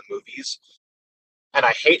portray it in the movies. And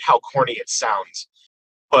I hate how corny it sounds,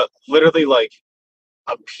 but literally, like,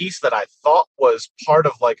 a piece that I thought was part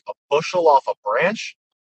of like a bushel off a branch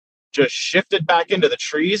just shifted back into the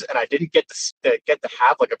trees, and I didn't get to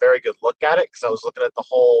have like a very good look at it because I was looking at the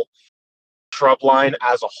whole shrub line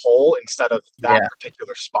as a whole instead of that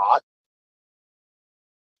particular spot.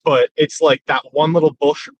 But it's like that one little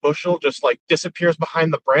bushel just like disappears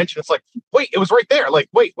behind the branch, and it's like, wait, it was right there. Like,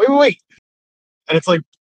 wait. And it's like,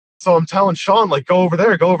 so I'm telling Sean, like, go over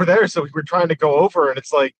there. So we're trying to go over, and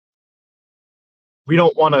it's like, we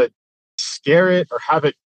don't want to scare it or have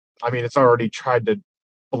it. I mean, it's already tried to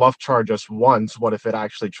bluff charge us once. What if it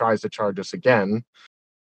actually tries to charge us again?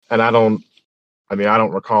 And I don't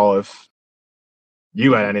recall if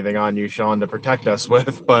you had anything on you, Sean, to protect us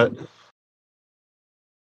with, but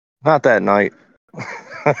not that night.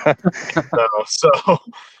 No, so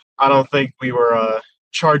I don't think we were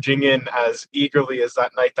charging in as eagerly as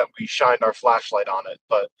that night that we shined our flashlight on it.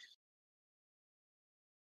 But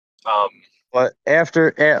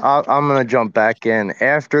after, I'm gonna jump back in.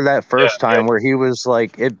 After that first time where he was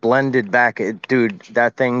like, it blended back, dude,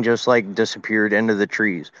 that thing just like disappeared into the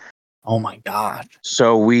trees. Oh my god!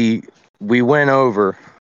 So we went over,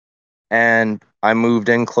 and I moved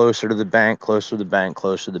in closer to the bank,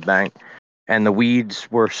 and the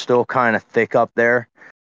weeds were still kind of thick up there.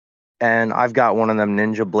 And I've got one of them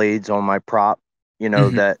ninja blades on my prop,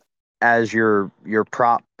 that as your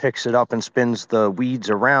prop picks it up and spins the weeds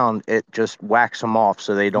around, it just whacks them off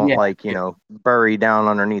so they don't bury down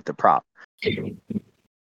underneath the prop.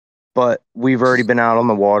 But we've already been out on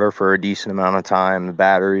the water for a decent amount of time.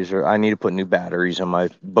 I need to put new batteries in my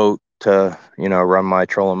boat to, run my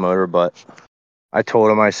trolling motor. But I told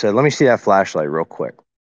him, I said, let me see that flashlight real quick.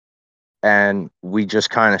 And we just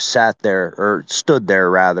kind of stood there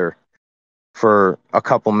rather, for a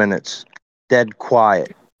couple minutes, dead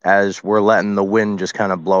quiet, as we're letting the wind just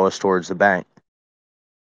kind of blow us towards the bank.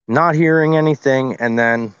 Not hearing anything, and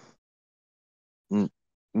then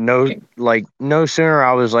no sooner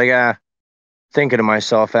I was like, thinking to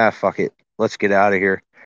myself, fuck it, let's get out of here.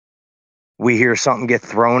 We hear something get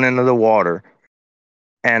thrown into the water,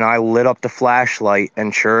 and I lit up the flashlight,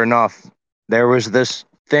 and sure enough, there was this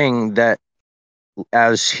thing that,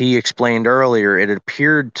 as he explained earlier, it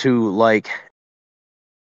appeared to like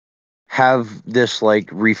have this like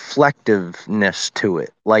reflectiveness to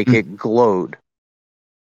it, like it glowed.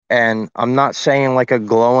 And I'm not saying like a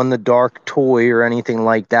glow in the dark toy or anything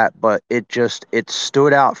like that, but it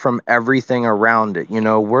stood out from everything around it.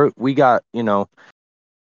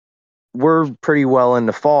 We're pretty well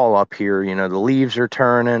into fall up here. The leaves are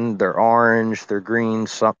turning, they're orange, they're green,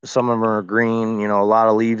 some of them are green, a lot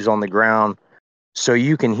of leaves on the ground. So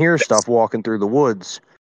you can hear stuff walking through the woods.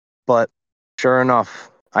 But sure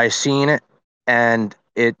enough, I seen it, and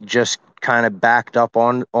it just kind of backed up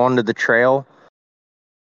onto the trail,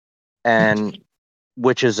 and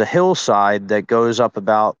which is a hillside that goes up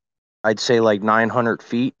about, I'd say, like 900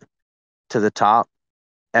 feet to the top,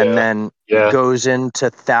 and then goes into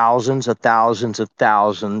thousands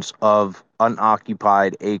of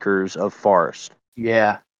unoccupied acres of forest.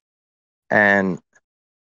 Yeah. And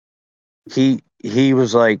he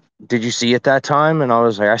was like, "Did you see it that time?" And I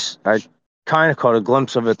was like, I kind of caught a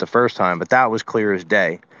glimpse of it the first time, but that was clear as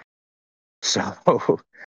day. So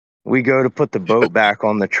we go to put the boat back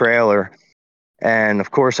on the trailer, and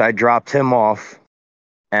of course I dropped him off,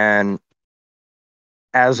 and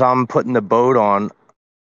as I'm putting the boat on,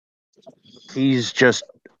 he's just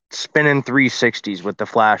spinning 360s with the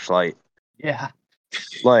flashlight. Yeah.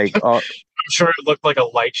 Like, I'm sure it looked like a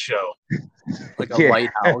light show. Like a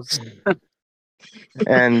lighthouse.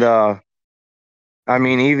 And I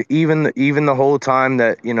mean, even the whole time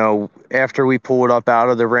that, you know, after we pulled up out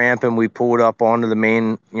of the ramp and we pulled up onto the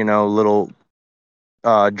main, you know, little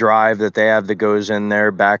drive that they have that goes in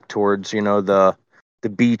there back towards, you know, the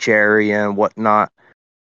beach area and whatnot.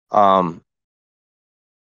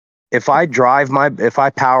 If I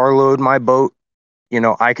power load my boat, you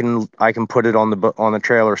know, I can put it on the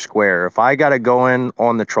trailer square. If I got to go in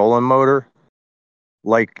on the trolling motor,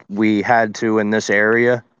 like we had to in this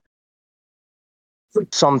area,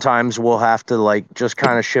 sometimes we'll have to like just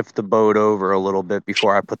kind of shift the boat over a little bit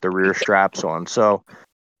before I put the rear straps on. So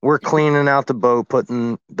we're cleaning out the boat,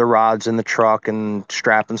 putting the rods in the truck and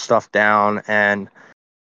strapping stuff down, and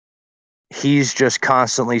he's just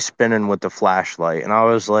constantly spinning with the flashlight. And I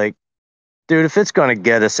was like, dude, if it's gonna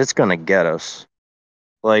get us, it's gonna get us.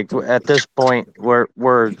 Like at this point, we're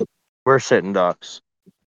sitting ducks.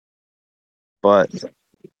 But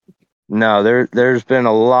no, there's been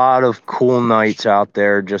a lot of cool nights out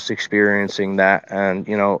there just experiencing that, and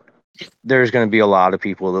you know, there's going to be a lot of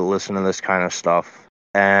people that listen to this kind of stuff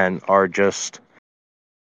and are just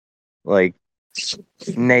like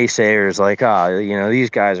naysayers, like, you know, these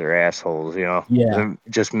guys are assholes, you know, Yeah.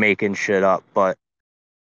 just making shit up. But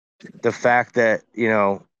the fact that, you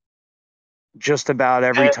know, just about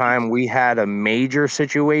every time we had a major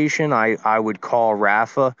situation, I would call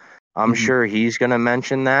Rafa. I'm sure he's going to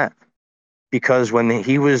mention that. Because when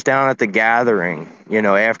he was down at the gathering, you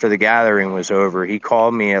know, after the gathering was over, he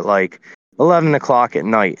called me at like 11 o'clock at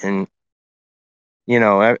night. And, you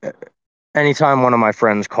know, anytime one of my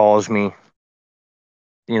friends calls me,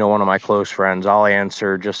 you know, one of my close friends, I'll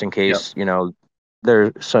answer just in case, you know,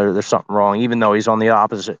 there's something wrong, even though he's on the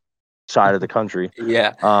opposite side of the country.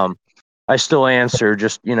 Yeah. I still answer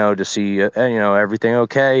just, you know, to see, you know, everything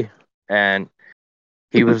okay. And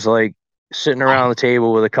he was like, sitting around the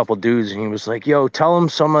table with a couple dudes, and he was like, "Yo, tell them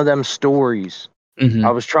some of them stories." I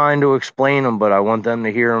was trying to explain them, but I want them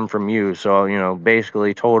to hear them from you. So, you know,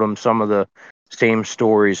 basically told them some of the same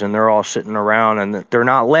stories, and they're all sitting around and they're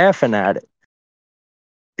not laughing at it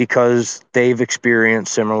because they've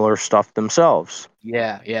experienced similar stuff themselves.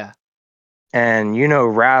 Yeah. Yeah. And you know,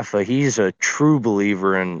 Rafa, he's a true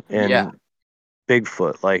believer in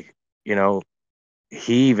Bigfoot. Like, you know,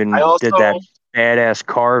 he even did that badass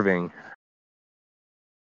carving.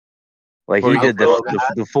 Like he did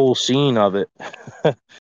the full scene of it.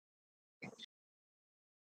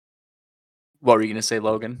 What were you gonna say,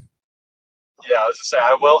 Logan? Yeah, I was gonna say,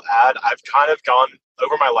 I will add, I've kind of gone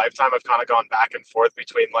over my lifetime, I've kind of gone back and forth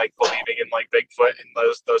between like believing in like Bigfoot and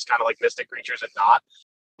those kind of like mystic creatures and not.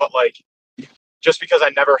 But like, just because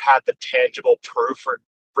I never had the tangible proof or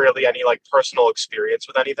really any like personal experience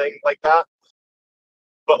with anything like that.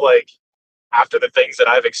 But like, after the things that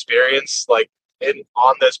I've experienced, like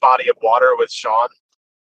on this body of water with Sean,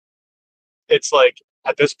 it's like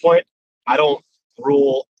at this point, I don't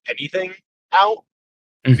rule anything out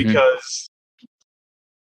because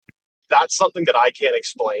that's something that I can't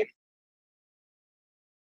explain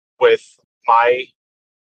with my,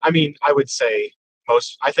 I mean, I would say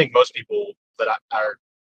I think most people that are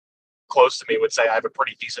close to me would say I have a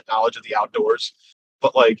pretty decent knowledge of the outdoors,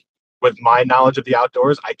 but like with my knowledge of the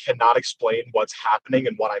outdoors, I cannot explain what's happening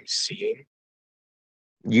and what I'm seeing.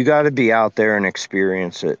 You got to be out there and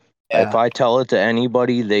experience it. Yeah. If I tell it to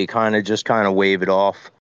anybody, they kind of wave it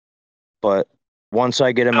off. But once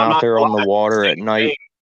I get them out there on the water at night.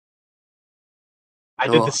 I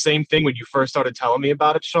did the same thing when you first started telling me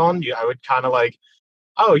about it, Sean. I would kind of like,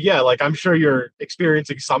 oh yeah, like I'm sure you're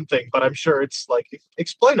experiencing something, but I'm sure it's like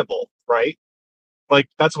explainable, right? Like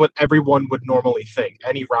that's what everyone would normally think.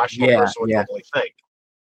 Any rational person would normally think.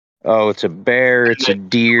 Oh, it's a bear, it's a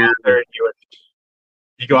deer.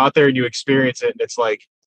 You go out there and you experience it, and it's like,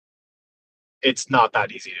 it's not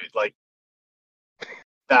that easy, dude. Like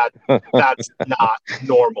that's not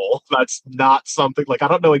normal. That's not something, like I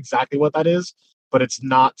don't know exactly what that is, but it's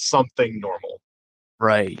not something normal.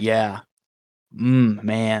 Right. Yeah.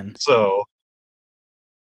 Man. So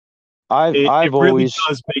I've it really always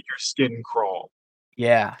does make your skin crawl.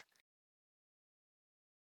 Yeah.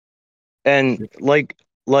 and like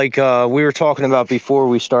we were talking about before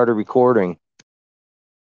we started recording.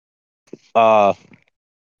 I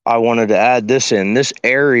wanted to add this in. This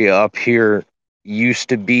area up here used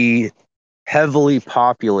to be heavily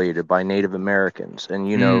populated by Native Americans,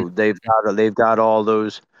 and they've got all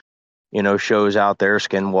those shows out there,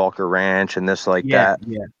 Skinwalker Ranch and this like Yeah. that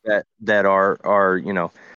Yeah. that are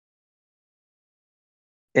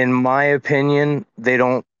in my opinion, they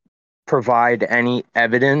don't provide any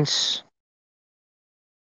evidence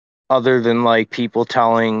other than like people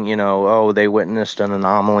telling, oh, they witnessed an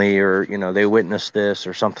anomaly or, they witnessed this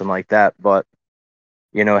or something like that. But,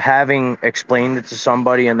 having explained it to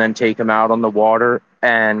somebody and then take them out on the water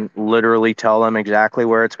and literally tell them exactly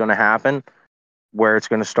where it's going to happen, where it's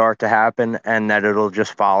going to start to happen, and that it'll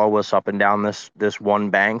just follow us up and down this one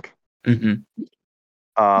bank. Mm-hmm.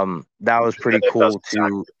 That was pretty It does cool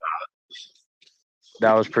exactly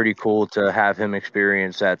that was pretty cool to have him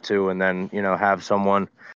experience that too, and then have someone,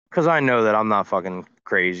 because I know that I'm not fucking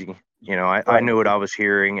crazy. I knew what I was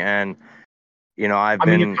hearing, and I've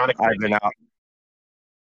been out.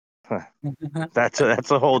 That's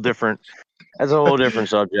a whole different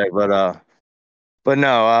subject, but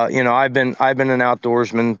no, I've been an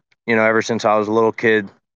outdoorsman, ever since I was a little kid.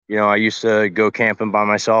 I used to go camping by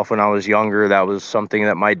myself when I was younger. That was something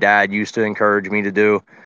that my dad used to encourage me to do.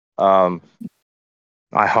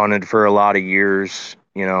 I hunted for a lot of years.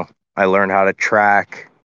 I learned how to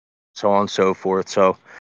track, so on and so forth. So,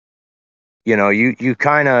 you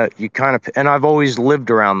kind of, and I've always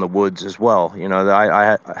lived around the woods as well.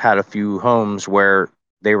 I had a few homes where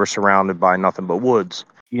they were surrounded by nothing but woods.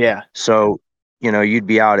 Yeah. So, you'd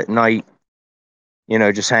be out at night,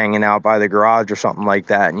 just hanging out by the garage or something like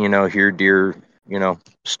that, and, hear deer,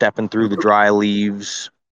 stepping through the dry leaves.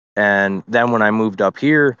 And then when I moved up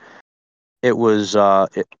here, it was,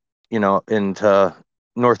 into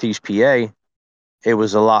Northeast PA, it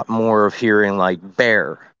was a lot more of hearing like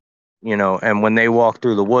bear, and when they walk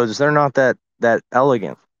through the woods, they're not that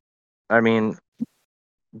elegant. I mean,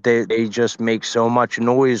 they just make so much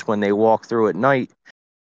noise when they walk through at night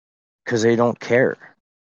because they don't care.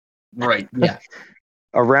 Right. Yeah.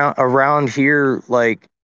 Around here, like,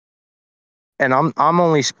 and I'm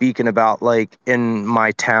only speaking about like in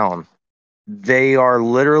my town, they are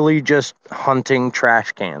literally just hunting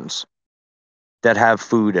trash cans that have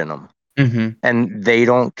food in them. Mm-hmm. And they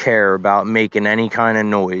don't care about making any kind of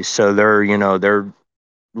noise. So they're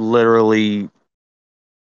literally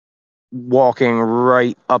walking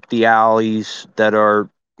right up the alleys that are,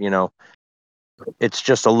 it's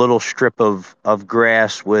just a little strip of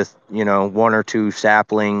grass with, one or two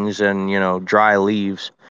saplings and, dry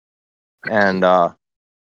leaves. And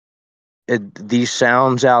these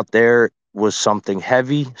sounds out there was something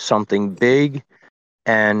heavy, something big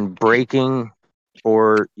and breaking,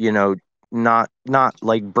 or, not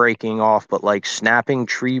like breaking off, but like snapping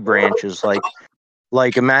tree branches.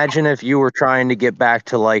 Like imagine if you were trying to get back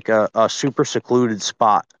to like a super secluded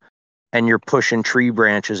spot and you're pushing tree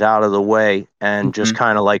branches out of the way and just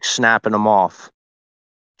kind of like snapping them off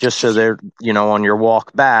just so they're, on your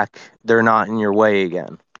walk back, they're not in your way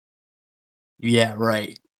again. Yeah,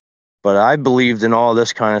 right. But I believed in all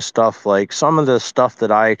this kind of stuff. Like some of the stuff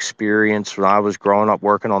that I experienced when I was growing up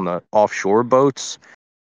working on the offshore boats,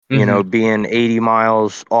 being 80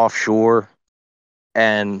 miles offshore,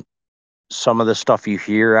 and some of the stuff you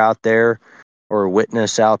hear out there or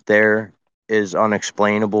witness out there is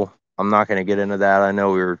unexplainable. I'm not going to get into that. I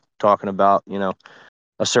know we were talking about,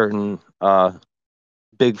 a certain Bigfoot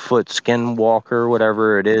skinwalker,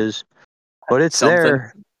 whatever it is, but it's Something.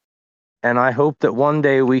 there. And I hope that one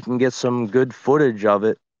day we can get some good footage of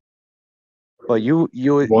it. But you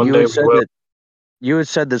had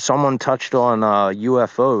said that someone touched on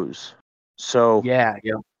UFOs. So Yeah.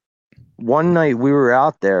 one night we were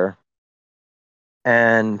out there,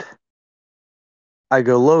 and I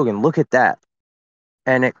go, Logan, look at that.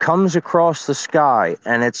 And it comes across the sky,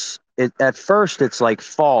 and at first it's like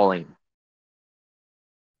falling.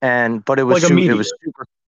 But it was like it was super,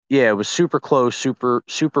 yeah, it was super close,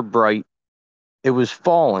 super bright. It was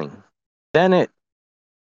falling. Then it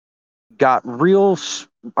got real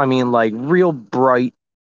bright,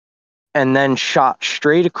 and then shot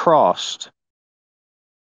straight across.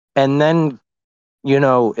 And then,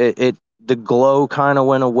 the glow kind of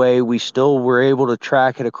went away. We still were able to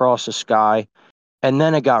track it across the sky. And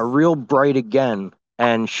then it got real bright again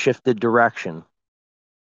and shifted direction.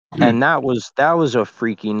 And that was a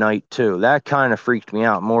freaky night too. That kind of freaked me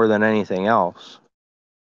out more than anything else.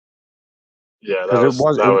 Yeah, Because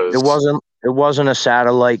it wasn't a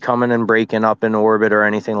satellite coming and breaking up in orbit or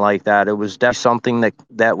anything like that. It was definitely something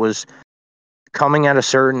that was coming at a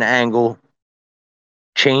certain angle,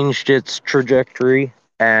 changed its trajectory,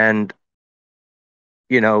 and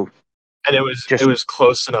and it just was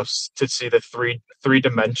close enough to see the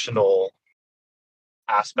three-dimensional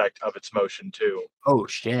aspect of its motion too. Oh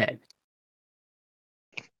shit.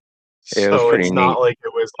 It was So pretty it's neat. not like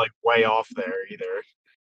it was like way off there either.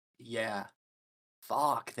 Yeah.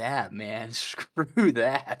 Fuck that, man. Screw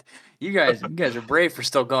that. You guys are brave for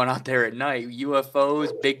still going out there at night.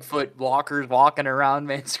 UFOs, Bigfoot walkers walking around,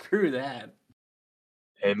 man. Screw that.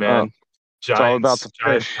 Hey man, all about giants the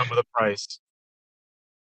fish. come with a price.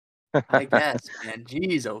 I guess, man.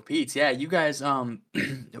 Jeez, oh Pete. Yeah, you guys,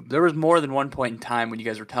 there was more than one point in time when you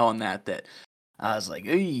guys were telling that I was like,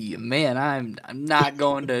 "Hey, man, I'm not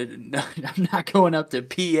going to I'm not going up to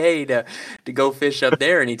PA to go fish up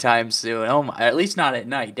there anytime soon. Oh my, at least not at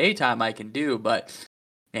night. Daytime I can do, but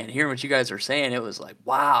man, hearing what you guys are saying, it was like,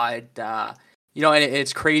 wow, and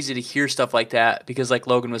it's crazy to hear stuff like that because, like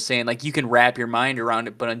Logan was saying, like you can wrap your mind around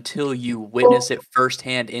it, but until you witness it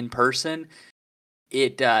firsthand in person,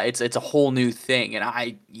 it's a whole new thing. And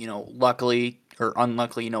I, luckily or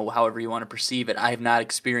unluckily, however you want to perceive it, I have not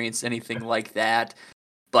experienced anything like that.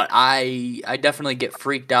 But I definitely get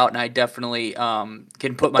freaked out, and I definitely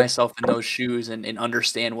can put myself in those shoes and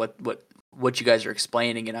understand what you guys are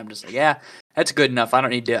explaining. And I'm just like, yeah, that's good enough. I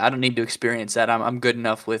don't need to experience that. I'm good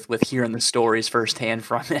enough with hearing the stories firsthand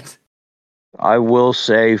from it. I will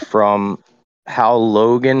say from how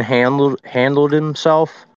Logan handled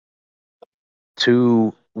himself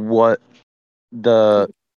to what the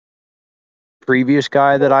previous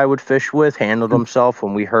guy that I would fish with handled himself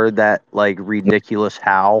when we heard that like ridiculous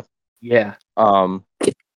howl. Yeah.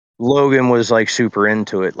 Logan was like super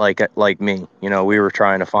into it, like me. We were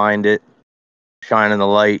trying to find it, shining the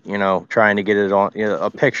light, trying to get it on a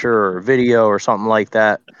picture or a video or something like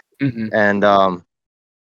that. Mm-hmm. And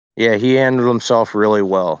yeah, he handled himself really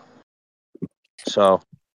well. So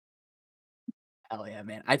hell yeah,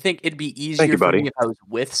 man. I think it'd be easier you, for buddy. me if I was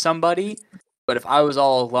with somebody, but if I was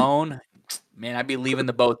all alone, man, I'd be leaving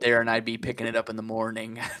the boat there and I'd be picking it up in the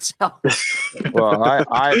morning. So,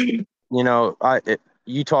 well,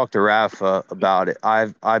 you talked to Rafa about it.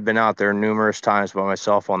 I've been out there numerous times by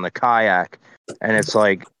myself on the kayak, and it's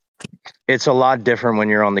like it's a lot different when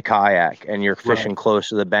you're on the kayak and you're fishing close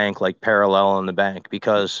to the bank, like parallel on the bank,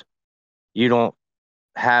 because you don't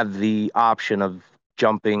have the option of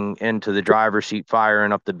jumping into the driver's seat,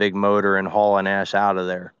 firing up the big motor, and hauling ass out of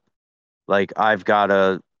there. Like I've got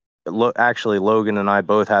to look. Actually, Logan and I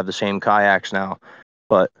both have the same kayaks now,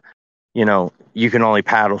 but you can only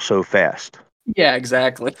paddle so fast. yeah,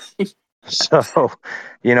 exactly. So,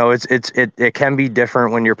 it can be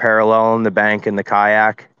different when you're paralleling the bank in the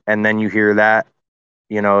kayak, and then you hear that,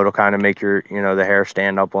 it'll kind of make your, the hair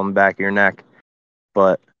stand up on the back of your neck.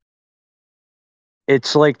 But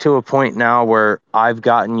it's like to a point now where I've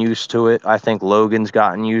gotten used to it. I think Logan's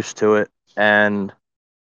gotten used to it, and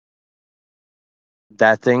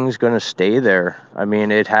that thing's going to stay there. I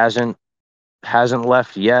mean, it hasn't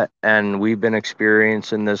left yet, and we've been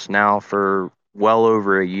experiencing this now for well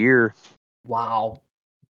over a year. Wow.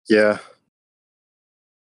 Yeah.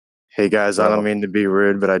 Hey guys, I don't mean to be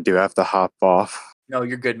rude, but I do have to hop off. No,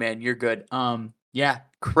 you're good, man. You're good. Yeah,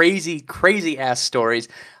 crazy ass stories.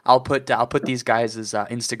 I'll put these guys'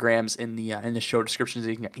 Instagrams in the show descriptions.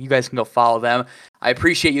 You guys can go follow them. I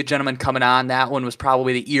appreciate you gentlemen coming on. That one was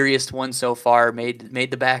probably the eeriest one so far. Made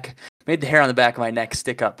the hair on the back of my neck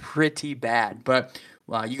stick up pretty bad. But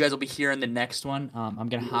you guys will be hearing the next one. I'm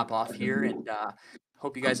gonna hop off here and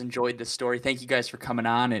hope you guys enjoyed this story. Thank you guys for coming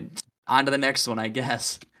on, and on to the next one, I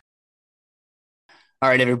guess. All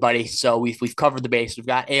right, everybody. So we've covered the base. We've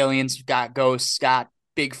got aliens, we've got ghosts, got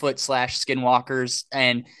Bigfoot / skinwalkers,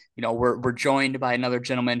 and we're joined by another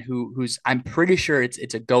gentleman who's I'm pretty sure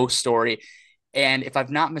it's a ghost story. And if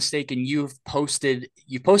I'm not mistaken, you've posted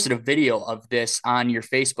a video of this on your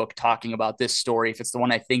Facebook talking about this story, if it's the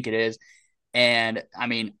one I think it is. And I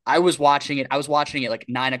mean, I was watching it like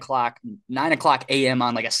 9:00 a.m.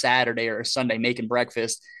 on like a Saturday or a Sunday, making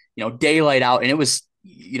breakfast, daylight out. And it was,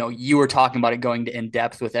 you were talking about it going to in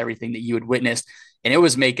depth with everything that you had witnessed, and it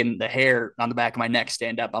was making the hair on the back of my neck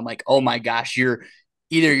stand up. I'm like, oh my gosh, you're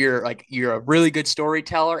a really good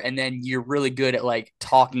storyteller, and then you're really good at like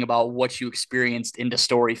talking about what you experienced into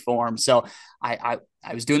story form. So I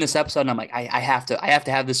was doing this episode, and I'm like, I have to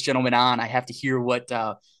have this gentleman on. I have to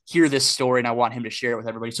hear this story, and I want him to share it with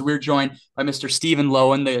everybody. So we're joined by Mr. Stephen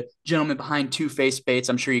Lowen, the gentleman behind Two Face Baits.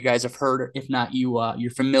 I'm sure you guys have heard, if not,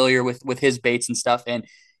 you're familiar with his baits and stuff. And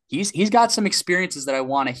he's got some experiences that I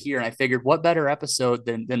want to hear. And I figured what better episode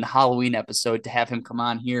than the Halloween episode to have him come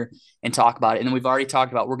on here and talk about it. And then we've already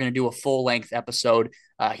talked about we're going to do a full length episode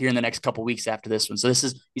here in the next couple weeks after this one. So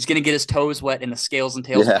he's going to get his toes wet in the Scales and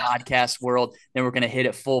Tails podcast world. Then we're going to hit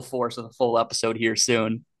it full force with a full episode here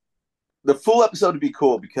soon. The full episode would be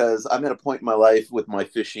cool because I'm at a point in my life with my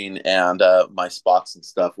fishing and my spots and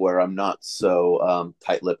stuff where I'm not so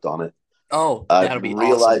tight-lipped on it. Oh, that'll be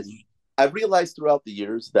awesome. I've realized throughout the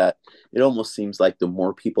years that it almost seems like the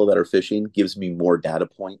more people that are fishing gives me more data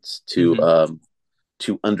points to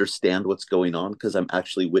understand what's going on because I'm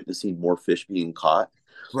actually witnessing more fish being caught.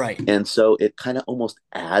 Right. And so it kind of almost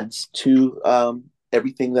adds to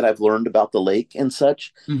everything that I've learned about the lake and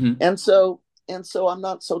such. Mm-hmm. And so I'm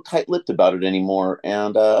not so tight-lipped about it anymore.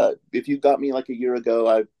 And if you got me like a year ago,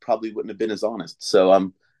 I probably wouldn't have been as honest. So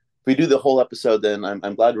if we do the whole episode, then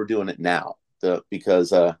I'm glad we're doing it now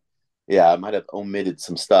because I might have omitted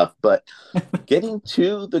some stuff. But getting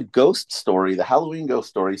to the ghost story, the Halloween ghost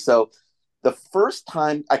story. So the first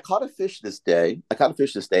time I caught a fish this day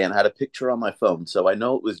and I had a picture on my phone. So I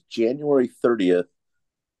know it was January 30th,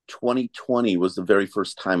 2020 was the very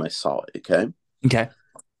first time I saw it. Okay.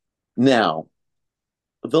 Now,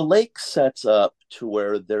 the lake sets up to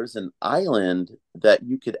where there's an island that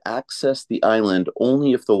you could access the island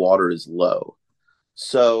only if the water is low.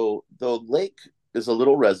 So the lake is a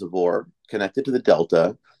little reservoir connected to the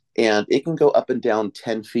delta, and it can go up and down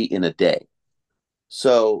 10 feet in a day.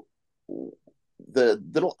 So the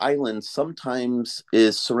little island sometimes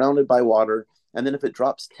is surrounded by water, and then if it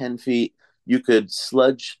drops 10 feet, you could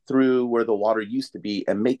sludge through where the water used to be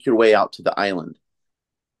and make your way out to the island.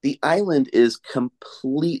 The island is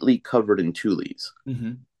completely covered in tules.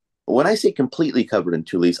 Mm-hmm. When I say completely covered in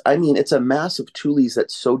tules, I mean it's a mass of tules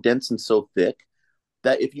that's so dense and so thick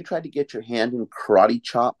that if you tried to get your hand and karate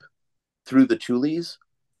chop through the tules,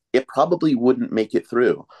 it probably wouldn't make it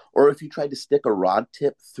through. Or if you tried to stick a rod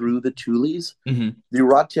tip through the tules, the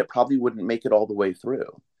rod tip probably wouldn't make it all the way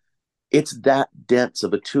through. It's that dense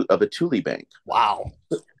of a tule bank. Wow.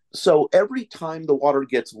 So every time the water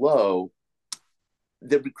gets low,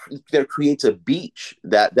 there creates a beach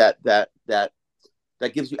that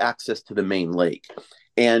gives you access to the main lake,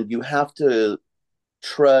 and you have to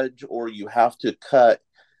trudge or you have to cut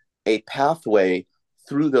a pathway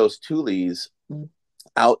through those tules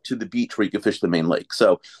out to the beach where you can fish the main lake.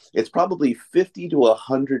 So it's probably 50 to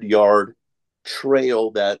 100 yard trail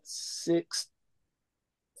that's 6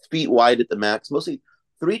 feet wide at the max, mostly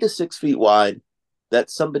 3 to 6 feet wide, that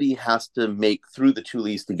somebody has to make through the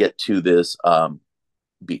tules to get to this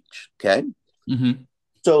beach. Okay. Mm-hmm.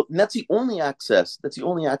 So that's the only access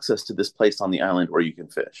to this place on the island where you can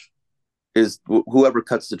fish is whoever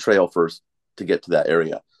cuts the trail first to get to that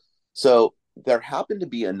area. So there happened to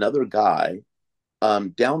be another guy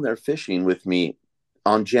down there fishing with me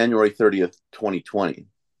on January 30th, 2020.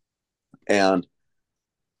 And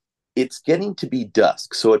it's getting to be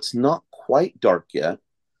dusk, so it's not quite dark yet.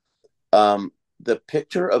 The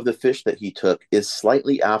picture of the fish that he took is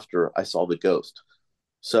slightly after I saw the ghost.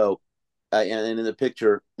 So, and in the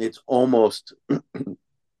picture, it's almost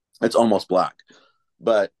black,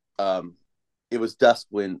 but it was dusk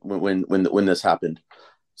when this happened.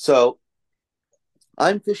 So,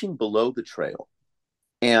 I'm fishing below the trail,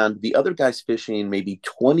 and the other guy's fishing maybe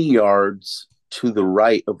 20 yards to the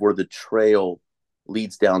right of where the trail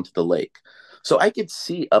leads down to the lake. So I could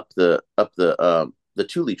see up the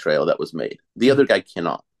tule trail that was made. The other guy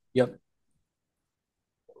cannot. Yep.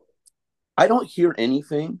 I don't hear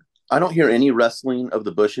anything. I don't hear any rustling of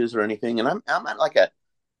the bushes or anything. And I'm at like a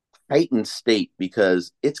heightened state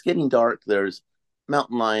because it's getting dark. There's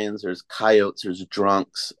mountain lions, there's coyotes, there's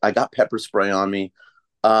drunks. I got pepper spray on me.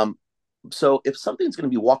 So if something's going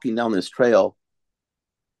to be walking down this trail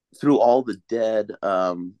through all the dead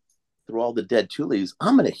tules,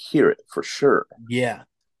 I'm going to hear it for sure. Yeah.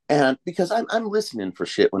 And because I'm listening for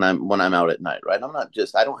shit when I'm out at night, right? I don't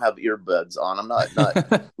have earbuds on. I'm not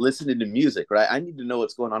listening to music, right? I need to know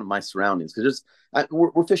what's going on in my surroundings because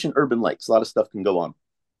we're fishing urban lakes. A lot of stuff can go on.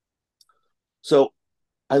 So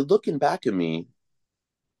I looking back at me,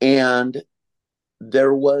 and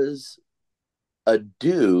there was a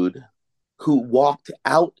dude who walked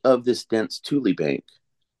out of this dense tule bank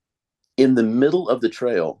in the middle of the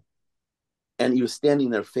trail, and he was standing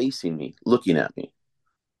there facing me, looking at me.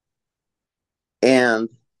 And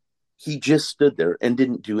he just stood there and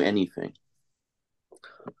didn't do anything.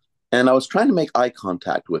 And I was trying to make eye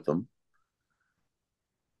contact with him.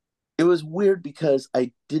 It was weird because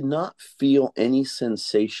I did not feel any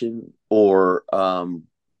sensation or I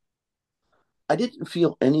I didn't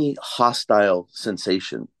feel any hostile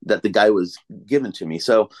sensation that the guy was giving to me.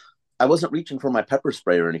 So I wasn't reaching for my pepper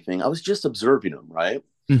spray or anything. I was just observing him, right?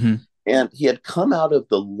 Mm-hmm. And he had come out of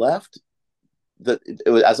the left.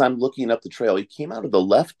 As I'm looking up the trail, he came out of the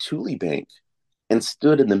left Tule bank and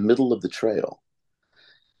stood in the middle of the trail.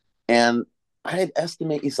 And I'd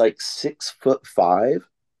estimate he's like 6'5"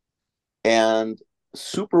 and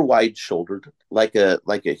super wide shouldered, like a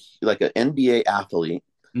NBA athlete.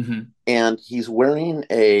 Mm-hmm. And he's wearing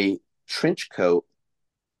a trench coat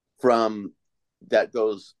from that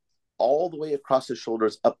goes all the way across his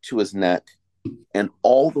shoulders up to his neck and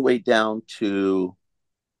all the way down to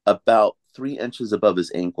about 3 inches above his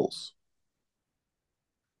ankles.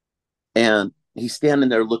 And he's standing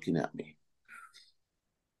there looking at me.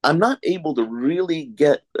 I'm not able to really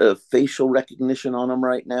get a facial recognition on him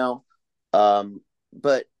right now.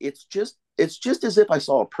 But it's just as if I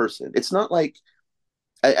saw a person. It's not like,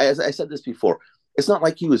 as I said this before, it's not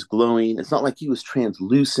like he was glowing. It's not like he was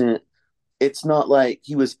translucent. It's not like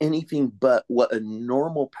he was anything but what a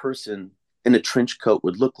normal person in a trench coat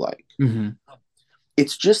would look like. Mm-hmm.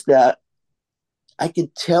 It's just that I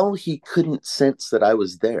could tell he couldn't sense that I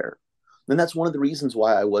was there. And that's one of the reasons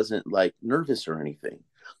why I wasn't like nervous or anything.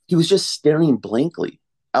 He was just staring blankly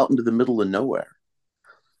out into the middle of nowhere.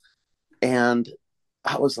 And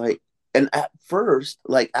I was like, and at first,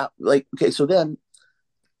 okay, so then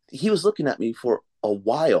he was looking at me for a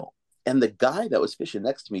while. And the guy that was fishing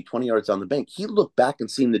next to me, 20 yards down the bank, he looked back and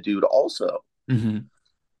seen the dude also. Mm-hmm.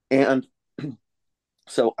 And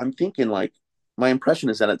so I'm thinking, like, my impression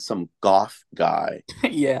is that it's some goth guy.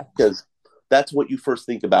 Yeah. Because that's what you first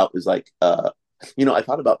think about is like, I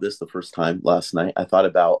thought about this the first time last night. I thought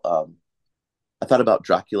about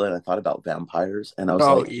Dracula and I thought about vampires. And I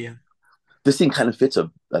was yeah. This thing kind of fits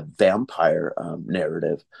a vampire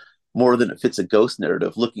narrative more than it fits a ghost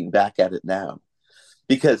narrative looking back at it now.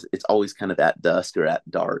 Because it's always kind of at dusk or at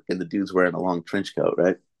dark and the dude's wearing a long trench coat,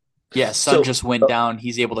 right? Yeah, sun just went down.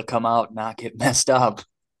 He's able to come out and not get messed up.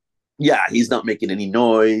 Yeah, he's not making any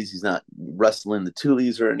noise. He's not rustling the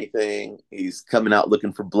tules or anything. He's coming out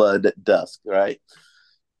looking for blood at dusk, right?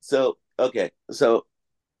 So, okay. So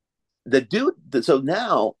the dude, so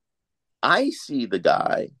now I see the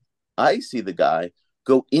guy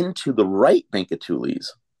go into the right bank of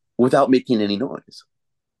tules without making any noise.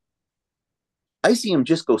 I see him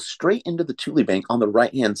just go straight into the Tule bank on the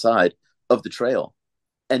right-hand side of the trail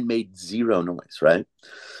and made zero noise, right?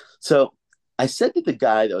 So I said to the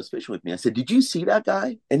guy that was fishing with me, I said, "Did you see that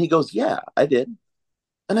guy?" And he goes, "Yeah, I did."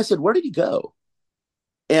 And I said, "Where did he go?"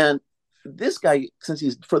 And this guy, since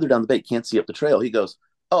he's further down the bank, can't see up the trail. He goes,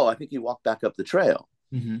 "Oh, I think he walked back up the trail."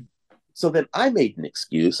 Mm-hmm. So then I made an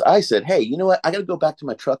excuse. I said, "Hey, you know what? I got to go back to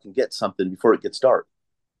my truck and get something before it gets dark."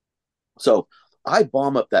 So I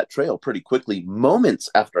bomb up that trail pretty quickly, moments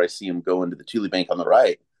after I see him go into the Tule bank on the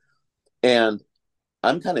right. And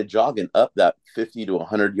I'm kind of jogging up that 50 to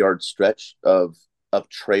 100 yard stretch of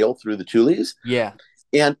trail through the Tules. Yeah.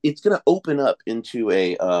 And it's going to open up into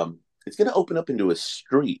a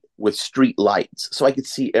street with street lights. So I could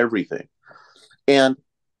see everything. And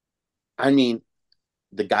I mean,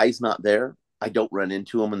 the guy's not there. I don't run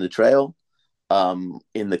into him in the trail.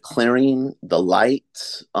 In the clearing, the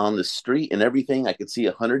lights on the street and everything, I could see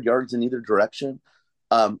 100 yards in either direction.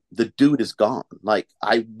 The dude is gone. Like,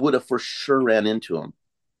 I would have for sure ran into him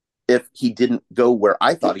if he didn't go where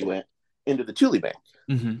I thought he went, into the Tule bank.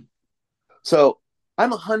 Mm-hmm. So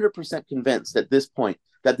I'm 100% convinced at this point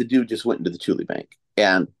that the dude just went into the Tule bank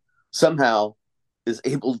and somehow is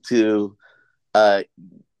able to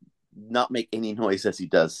not make any noise as he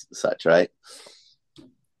does such, right?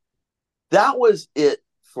 That was it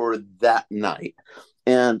for that night.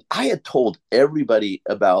 And I had told everybody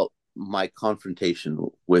about my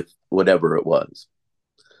confrontation with whatever it was.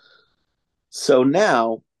 So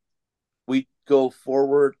now we go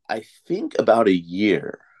forward, I think about a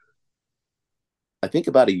year.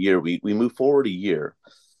 We move forward a year.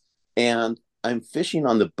 And I'm fishing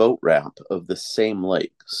on the boat ramp of the same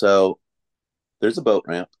lake. So there's a boat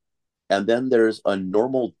ramp. And then there's a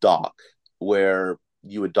normal dock where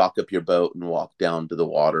you would dock up your boat and walk down to the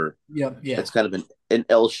water. Yeah. It's kind of an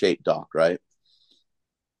L-shaped dock, right?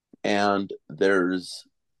 And there's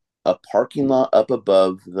a parking lot up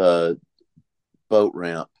above the boat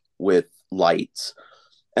ramp with lights.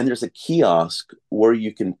 And there's a kiosk where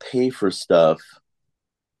you can pay for stuff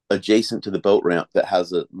adjacent to the boat ramp that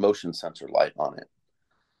has a motion sensor light on it.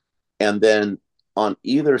 And then on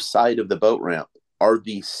either side of the boat ramp are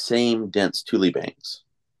the same dense Tule banks.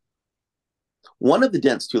 One of the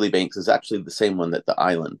dense Tule banks is actually the same one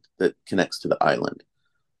that connects to the island.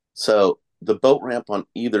 So the boat ramp on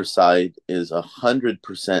either side is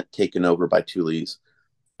 100% taken over by tules,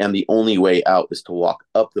 and the only way out is to walk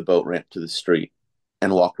up the boat ramp to the street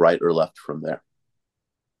and walk right or left from there.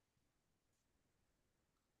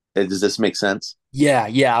 Does this make sense? Yeah,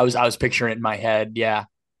 yeah. I was picturing it in my head. Yeah.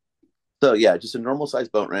 So yeah, just a normal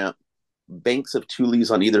sized boat ramp, banks of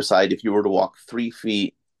tules on either side. If you were to walk 3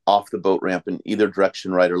 feet off the boat ramp in either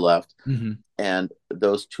direction, right or left, and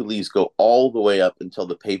those tules go all the way up until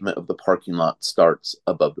the pavement of the parking lot starts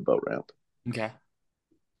above the boat ramp. Okay.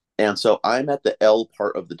 And so I'm at the L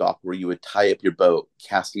part of the dock where you would tie up your boat,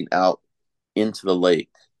 casting out into the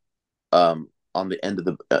lake, on the end of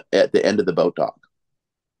the at the end of the boat dock.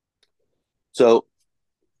 So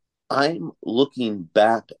I'm looking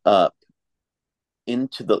back up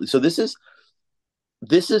into the. So this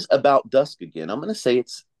is about dusk again. I'm going to say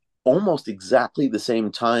it's almost exactly the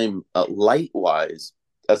same time, light wise,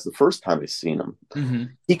 as the first time I've seen him.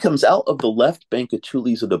 He comes out of the left bank of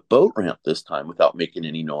tules of the boat ramp this time without making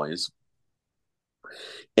any noise,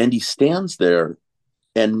 and he stands there.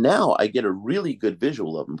 And now I get a really good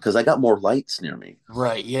visual of him because I got more lights near me.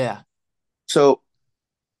 Right. Yeah. So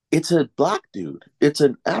it's a black dude. It's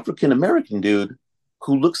an African American dude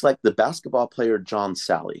who looks like the basketball player John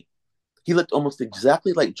Sally. He looked almost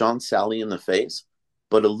exactly like John Sally in the face,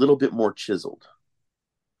 but a little bit more chiseled.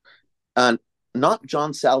 And not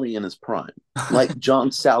John Sally in his prime, like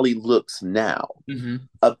John Sally looks now.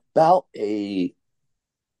 About a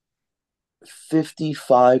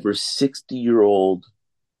 55 or 60-year-old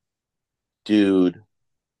dude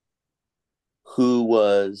who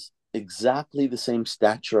was exactly the same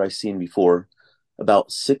stature I've seen before, about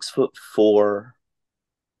 6'4",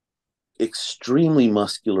 extremely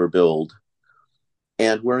muscular build,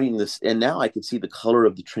 and wearing this. And now I can see the color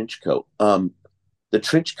of the trench coat. The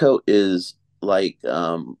trench coat is like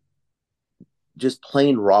just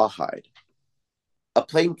plain rawhide, a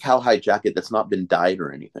plain cowhide jacket that's not been dyed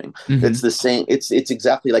or anything. It's the same. It's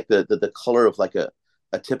exactly like the color of like a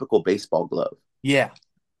typical baseball glove. Yeah.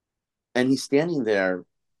 And he's standing there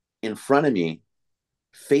in front of me,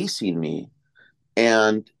 facing me,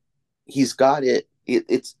 and he's got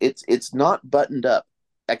it's not buttoned up.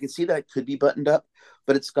 I can see that it could be buttoned up,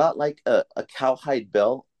 but it's got like a cowhide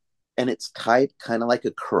belt, and it's tied kind of like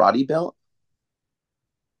a karate belt.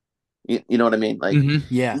 You know what I mean? Like,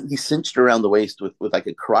 yeah. He's cinched around the waist with like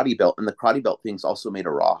a karate belt, and the karate belt thing's also made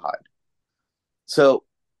of rawhide. So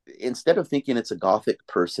instead of thinking it's a gothic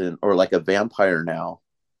person or like a vampire now,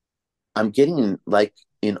 I'm getting like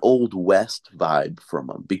an old west vibe from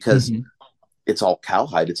him because it's all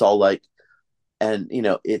cowhide. It's all like, and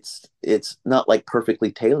it's not like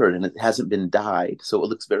perfectly tailored, and it hasn't been dyed, so it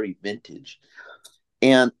looks very vintage.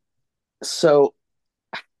 And so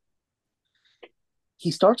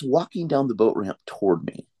he starts walking down the boat ramp toward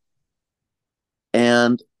me,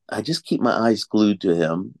 and I just keep my eyes glued to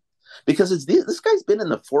him because this guy's been in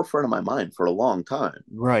the forefront of my mind for a long time.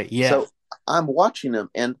 Right. Yeah. So I'm watching him,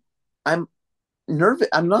 and I'm nervous.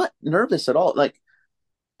 I'm not nervous at all. Like,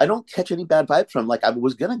 I don't catch any bad vibes from him. Like, I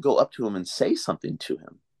was going to go up to him and say something to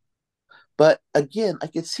him. But again, I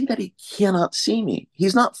could see that he cannot see me.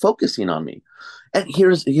 He's not focusing on me. And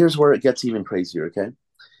here's where it gets even crazier, okay?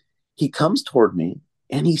 He comes toward me,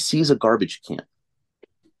 and he sees a garbage can.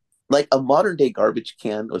 Like a modern day garbage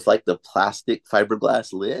can with like the plastic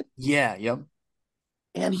fiberglass lid. Yeah, yep.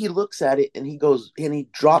 And he looks at it, and he goes, and he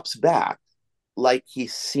drops back like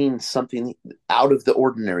he's seen something out of the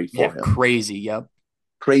ordinary for him. Crazy, yep.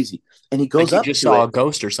 Crazy. And he goes like up he just to saw it. A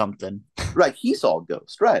ghost or something. Right, he saw a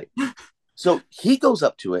ghost, right. So he goes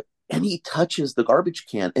up to it, and he touches the garbage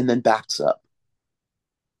can and then backs up.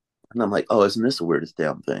 And I'm like, oh, isn't this the weirdest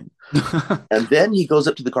damn thing? And then he goes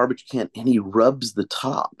up to the garbage can, and he rubs the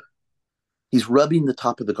top. He's rubbing the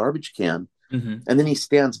top of the garbage can. And then he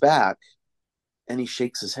stands back, and he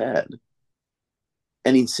shakes his head.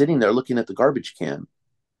 And he's sitting there looking at the garbage can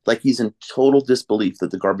like he's in total disbelief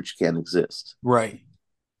that the garbage can exists. Right.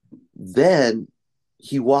 Then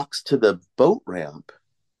he walks to the boat ramp,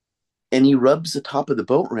 and he rubs the top of the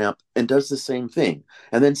boat ramp and does the same thing,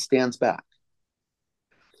 and then stands back.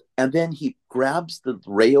 And then he grabs the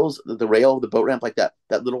rail of the boat ramp, like that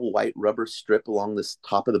little white rubber strip along this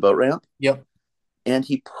top of the boat ramp. Yep. And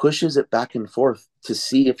he pushes it back and forth to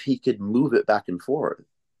see if he could move it back and forth.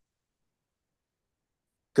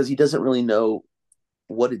 Because he doesn't really know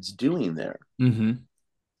what it's doing there.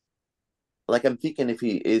 Like, I'm thinking I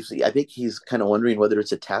think he's kind of wondering whether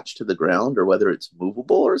it's attached to the ground or whether it's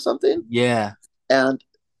movable or something. Yeah. And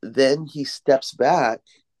then he steps back,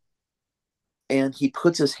 and he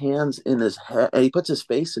puts his hands in his head, and he puts his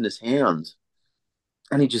face in his hands,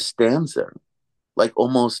 and he just stands there, like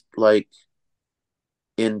almost like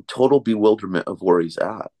in total bewilderment of where he's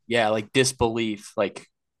at. Yeah, like disbelief. Like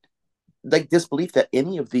disbelief that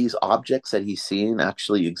any of these objects that he's seeing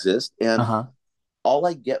actually exist. And all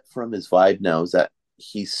I get from his vibe now is that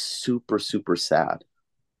he's super, super sad.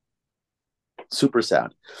 Super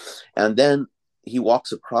sad. And then he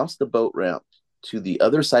walks across the boat ramp to the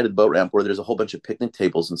other side of the boat ramp where there's a whole bunch of picnic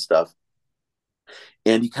tables and stuff.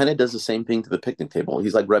 And he kind of does the same thing to the picnic table.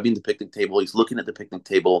 He's like rubbing the picnic table. He's looking at the picnic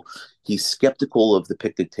table. He's skeptical of the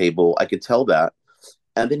picnic table. I could tell that.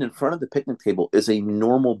 And then in front of the picnic table is a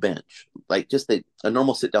normal bench, like just a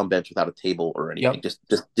normal sit-down bench without a table or anything. Yep.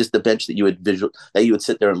 Just the bench that you would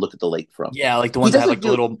sit there and look at the lake from. Yeah, like the ones that have like the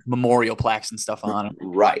little memorial plaques and stuff on them.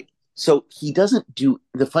 Right. So he doesn't do.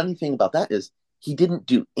 The funny thing about that is he didn't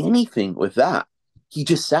do anything with that. He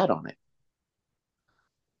just sat on it.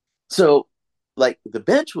 So, like the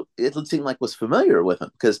bench, it seemed like was familiar with him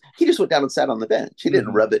because he just went down and sat on the bench. He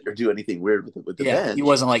didn't rub it or do anything weird with the bench. He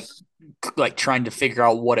wasn't like trying to figure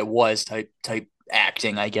out what it was type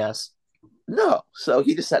acting, I guess. No. So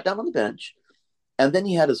he just sat down on the bench, and then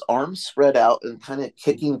he had his arms spread out and kind of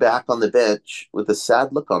kicking back on the bench with a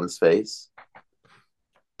sad look on his face.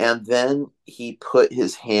 And then he put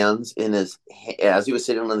his hands in as he was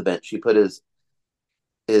sitting on the bench, he put his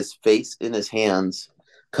face in his hands,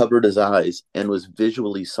 covered his eyes, and was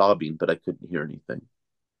visually sobbing, but I couldn't hear anything.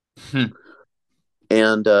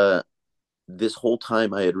 And this whole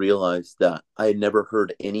time I had realized that I had never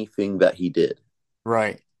heard anything that he did.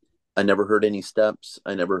 Right. I never heard any steps.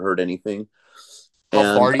 I never heard anything.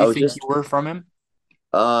 How far do you think you were from him?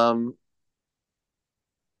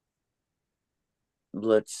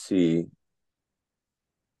 Let's see.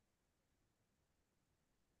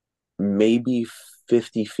 Maybe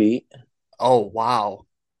 50 feet. Oh, wow.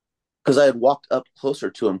 Because I had walked up closer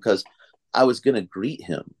to him because I was going to greet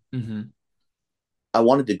him. Mm-hmm. I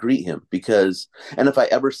wanted to greet him and if I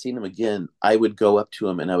ever seen him again, I would go up to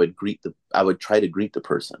him and I would try to greet the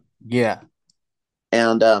person. Yeah.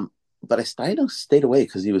 And, but I stayed away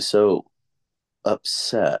because he was so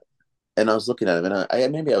upset. And I was looking at him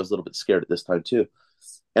and maybe I was a little bit scared at this time too.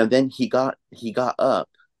 And then he got up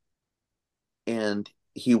and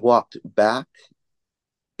he walked back.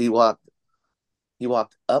 He walked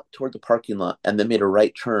up toward the parking lot and then made a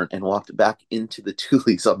right turn and walked back into the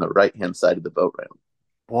Tulies on the right-hand side of the boat ramp.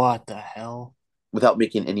 What the hell? Without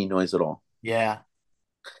making any noise at all. Yeah.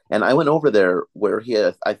 And I went over there where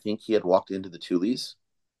I think he had walked into the Tulies.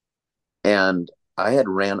 And I had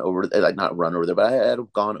not run over there, but I had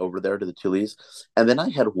gone over there to the Tulies. And then I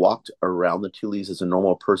had walked around the Tulies as a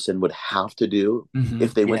normal person would have to do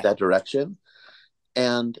if they went that direction.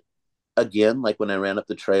 And again, like when I ran up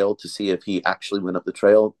the trail to see if he actually went up the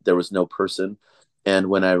trail, there was no person. And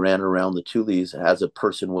when I ran around the Tulies, as a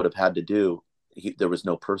person would have had to do, there was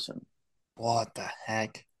no person. What the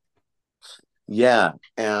heck? Yeah.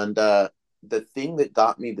 And the thing that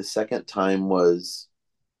got me the second time was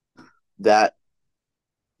that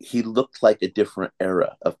he looked like a different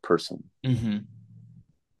era of person. Mm-hmm.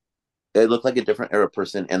 It looked like a different era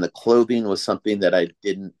person, and the clothing was something that I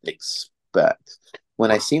didn't expect. When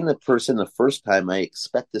I seen the person the first time, I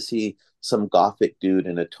expect to see some gothic dude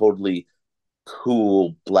in a totally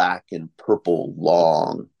cool black and purple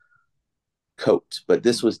long coat, but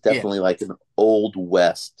this was definitely like an old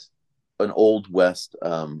west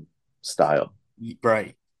style.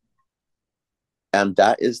 Right. And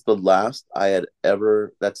that is the last I had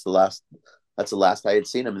ever. That's the last I had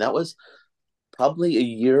seen him, and that was probably a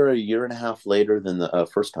year and a half later than the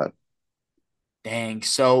first time. Dang.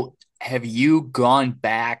 So have you gone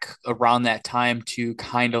back around that time to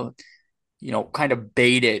kind of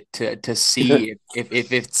bait it to see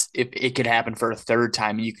if it could happen for a third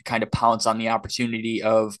time, and you could kind of pounce on the opportunity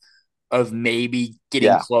of maybe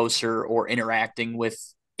getting closer or interacting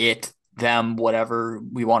with them, whatever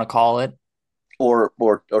we want to call it? Or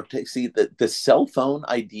see the cell phone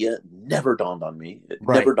idea never dawned on me. It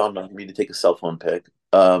never dawned on me to take a cell phone pic.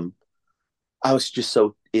 I was just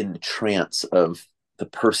so in the trance of the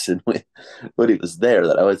person when he was there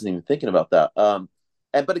that I wasn't even thinking about that.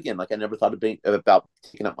 But again, like I never thought about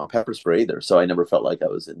taking out my pepper spray either, so I never felt like I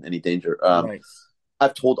was in any danger. Right.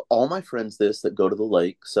 I've told all my friends this that go to the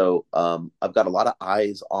lake, so I've got a lot of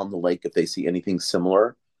eyes on the lake if they see anything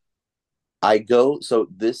similar. So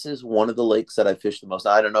this is one of the lakes that I fish the most.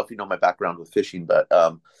 I don't know if you know my background with fishing, but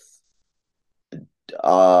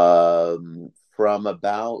from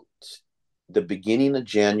about the beginning of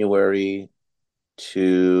January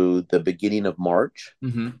to the beginning of March,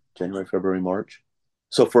 January, February, March.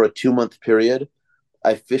 So for a 2-month period,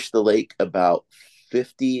 I fished the lake about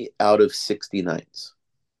 50 out of 60 nights.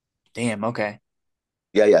 Damn. Okay.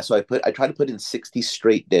 Yeah. So I try to put in 60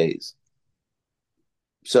 straight days.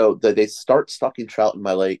 So they start stocking trout in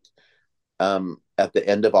my lake at the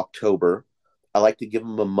end of October. I like to give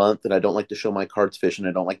them a month, and I don't like to show my cards fishing.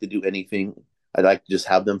 I don't like to do anything. I like to just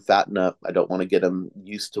have them fatten up. I don't want to get them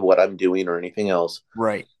used to what I'm doing or anything else.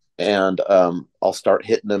 Right. And I'll start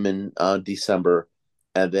hitting them in December,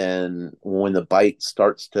 and then when the bite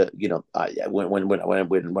starts to,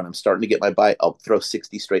 when I'm starting to get my bite, I'll throw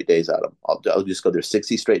 60 straight days at them. I'll just go there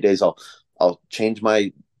 60 straight days. I'll change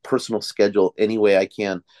my personal schedule any way I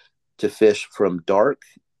can to fish from dusk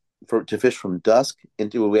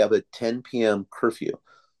into, we have a 10 p.m. curfew.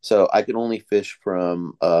 So I can only fish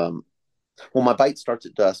from my bite starts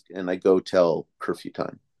at dusk and I go till curfew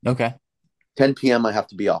time. Okay. 10 p.m. I have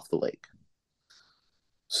to be off the lake.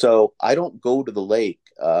 So I don't go to the lake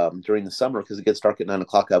during the summer because it gets dark at 9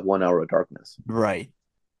 o'clock. I have 1 hour of darkness. Right.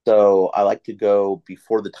 So I like to go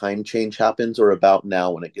before the time change happens, or about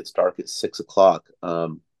now when it gets dark at 6 o'clock.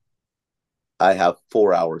 I have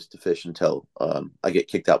 4 hours to fish until I get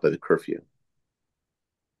kicked out by the curfew.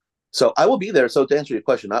 So I will be there. So to answer your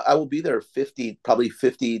question, I will be there probably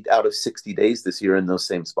 50 out of 60 days this year in those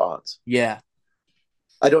same spots. Yeah.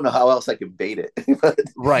 I don't know how else I can bait it.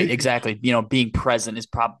 Right, exactly. Being present is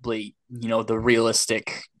probably, the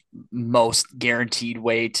realistic, most guaranteed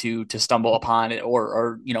way to stumble upon it,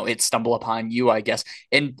 or it stumble upon you, I guess.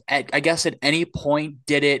 And I guess at any point,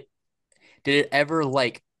 did it ever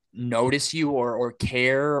like notice you or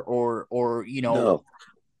care or No,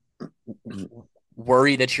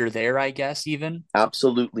 worry that you're there, I guess, even?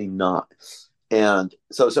 absolutely not. And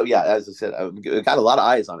so yeah, as I said, I've got a lot of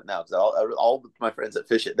eyes on it now because all my friends that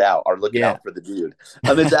fish it now are looking out for the dude.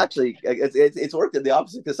 It's actually it's worked in the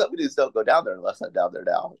opposite, because some dudes don't go down there unless I'm down there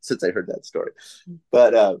now, since I heard that story.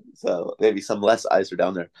 But so maybe some less eyes are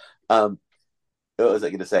down there. What was I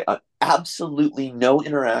going to say? Absolutely no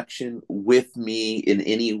interaction with me in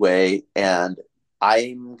any way, and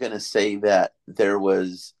I'm going to say that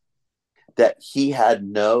he had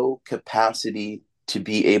no capacity to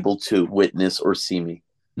be able to witness or see me.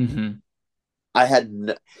 Mm-hmm. I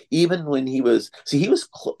had even when he was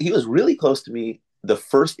really close to me the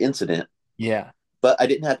first incident. Yeah. But I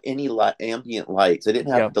didn't have any ambient lights. I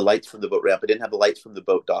didn't have the lights from the boat ramp. I didn't have the lights from the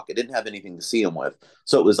boat dock. I didn't have anything to see him with.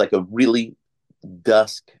 So it was like a really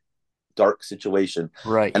dark situation.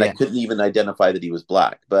 Right. And I couldn't even identify that he was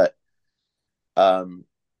black. But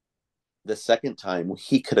the second time,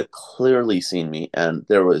 he could have clearly seen me, and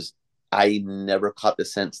I never caught the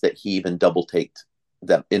sense that he even double taked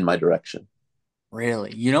them in my direction.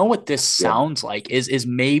 Really? You know what this sounds like is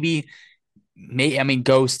maybe, I mean,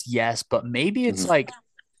 ghost, yes, but maybe it's like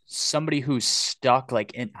somebody who's stuck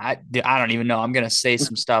like in, I don't even know. I'm going to say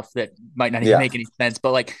some stuff that might not even make any sense,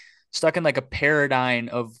 but like stuck in like a paradigm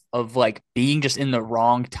of like being just in the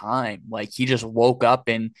wrong time. Like he just woke up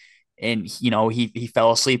and he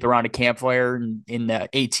fell asleep around a campfire in the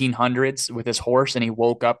 1800s with his horse, and he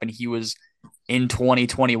woke up and he was in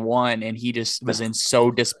 2021, and he just was in so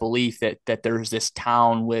disbelief that there's this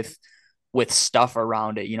town with stuff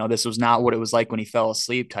around it. This was not what it was like when he fell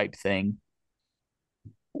asleep, type thing.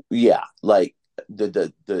 Yeah, like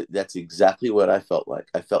that's exactly what I felt like.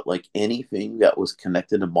 I felt like anything that was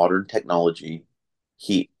connected to modern technology,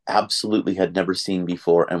 he absolutely had never seen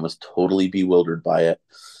before and was totally bewildered by it.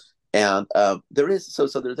 And there's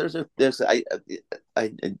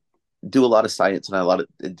I do a lot of science, and I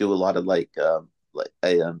do a lot of I'm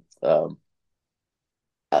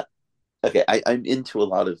into a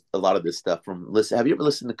lot of this stuff. Have you ever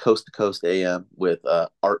listened to Coast AM with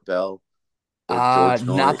Art Bell or George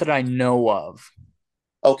Norrie? Not that I know of.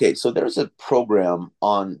 Okay, so there's a program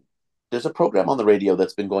on the radio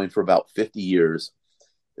that's been going for about 50 years.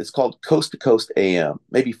 It's called Coast to Coast AM,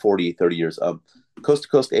 maybe 40, 30 years. Coast to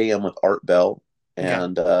Coast AM with Art Bell,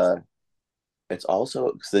 and it's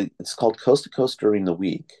called Coast to Coast during the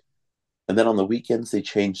week, and then on the weekends they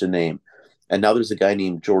change the name, and now there's a guy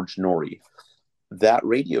named George Norrie. That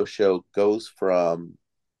radio show goes from,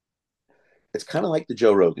 it's kind of like the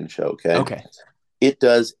Joe Rogan show, okay? It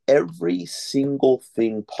does every single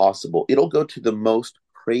thing possible. It'll go to the most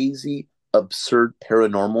crazy, absurd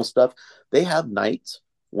paranormal stuff. They have nights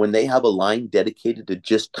when they have a line dedicated to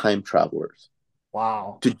just time travelers.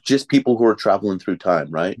 Wow. To just people who are traveling through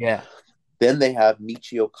time, right? Yeah. Then they have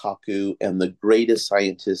Michio Kaku and the greatest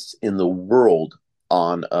scientists in the world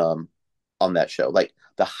on that show, like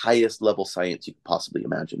the highest level science you could possibly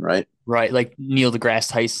imagine, right? Right, like Neil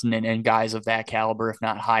deGrasse Tyson and guys of that caliber, if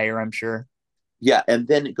not higher, I'm sure. Yeah, and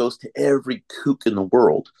then it goes to every kook in the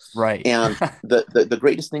world. Right. And the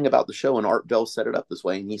greatest thing about the show, and Art Bell set it up this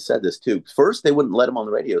way, and he said this too. First, they wouldn't let him on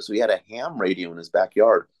the radio, so he had a ham radio in his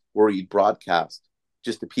backyard where he'd broadcast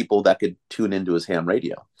just to people that could tune into his ham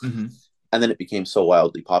radio. Mm-hmm. And then it became so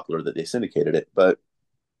wildly popular that they syndicated it. But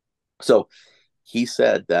so he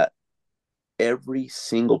said that every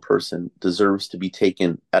single person deserves to be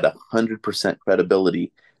taken at 100%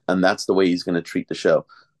 credibility, and that's the way he's going to treat the show.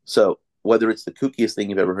 So whether it's the kookiest thing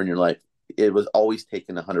you've ever heard in your life, it was always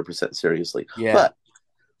taken 100% seriously. Yeah. But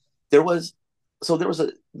there was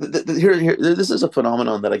this is a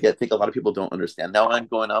phenomenon that I think a lot of people don't understand. Now I'm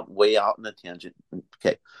going up way out in a tangent.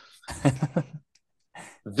 Okay.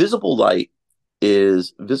 Visible light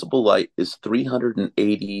is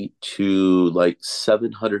 380 to like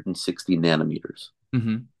 760 nanometers.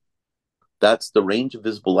 Mm-hmm. That's the range of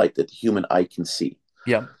visible light that the human eye can see.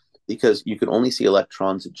 Yeah. Because you can only see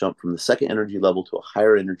electrons that jump from the second energy level to a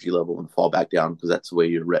higher energy level and fall back down, because that's the way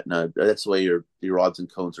your retina, that's the way your rods and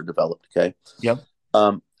cones are developed. Okay. Yep.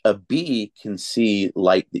 A bee can see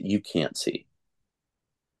light that you can't see.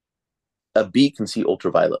 A bee can see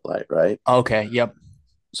ultraviolet light, right? Okay. Yep.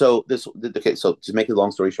 So so to make a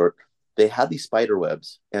long story short, they had these spider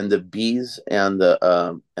webs, and the bees and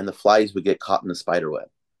the flies would get caught in the spider web.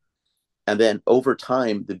 And then over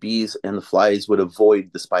time, the bees and the flies would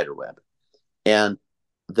avoid the spider web. And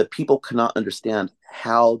the people could not understand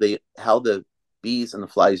how the bees and the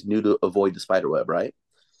flies knew to avoid the spider web, right?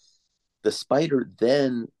 The spider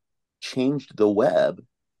then changed the web,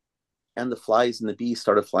 and the flies and the bees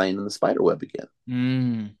started flying in the spider web again.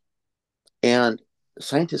 Mm. And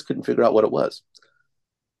scientists couldn't figure out what it was.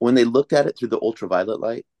 When they looked at it through the ultraviolet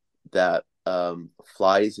light that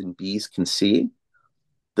flies and bees can see,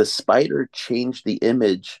 the spider changed the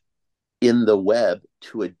image in the web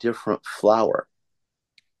to a different flower.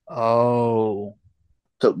 Oh.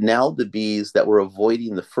 So now the bees that were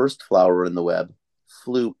avoiding the first flower in the web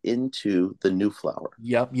flew into the new flower.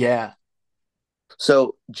 Yep. Yeah.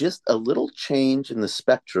 So just a little change in the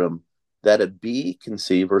spectrum that a bee can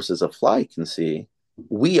see versus a fly can see,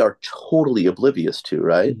 we are totally oblivious to,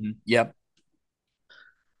 right? Mm-hmm. Yep.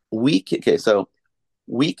 So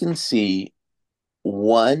we can see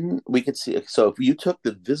so if you took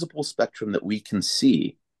the visible spectrum that we can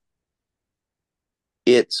see,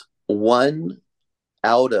 it's 1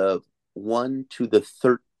 out of 1 to the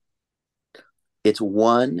third. It's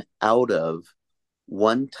 1 out of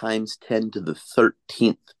 1 times 10 to the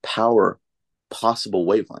 13th power possible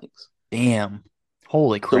wavelengths. Damn.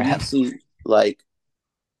 Holy crap. So we see like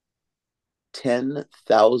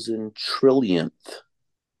 10,000 trillionth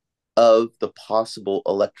of the possible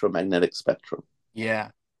electromagnetic spectrum. Yeah.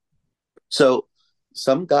 So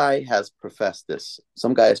some guy has professed this,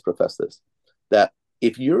 that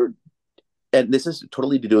if you're, and this is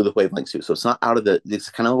totally to do with the wavelengths too, so it's not it's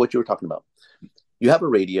kind of what you were talking about. You have a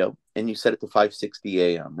radio and you set it to 560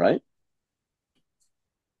 AM, right?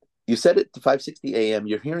 You set it to 560 AM,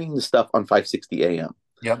 you're hearing the stuff on 560 AM.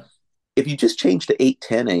 Yep. If you just change to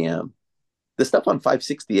 810 AM, the stuff on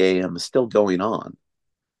 560 AM is still going on.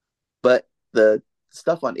 But the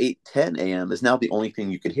stuff on 810 AM is now the only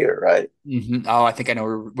thing you could hear, right? Mm-hmm. Oh, I think I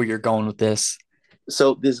know where you're going with this.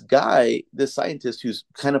 So this scientist who's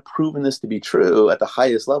kind of proven this to be true at the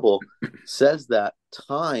highest level, says that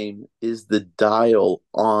time is the dial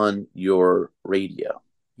on your radio.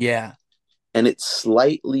 Yeah. And it's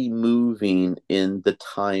slightly moving in the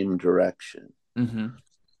time direction. Mm-hmm.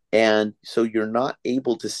 And so you're not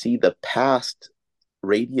able to see the past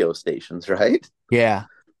radio stations, right? Yeah.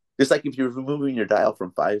 Just like if you're moving your dial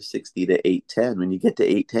from 560 to 810, when you get to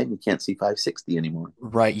 810, you can't see 560 anymore.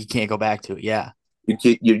 Right. You can't go back to it. Yeah.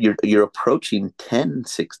 You're approaching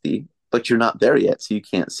 1060, but you're not there yet, so you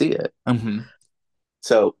can't see it. Mm-hmm.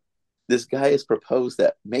 So this guy has proposed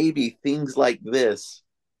that maybe things like this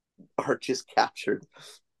are just captured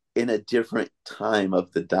in a different time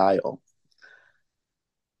of the dial.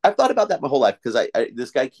 I've thought about that my whole life because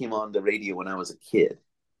this guy came on the radio when I was a kid.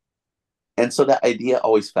 And so that idea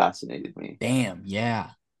always fascinated me. Damn,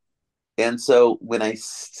 yeah. And so when I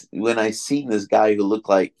seen this guy who looked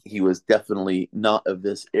like he was definitely not of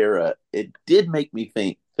this era, it did make me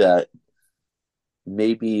think that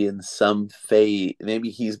maybe in some phase, maybe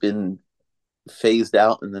he's been phased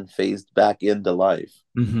out and then phased back into life.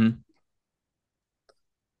 Mm-hmm.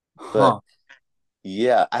 But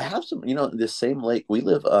yeah, I have some, this same lake we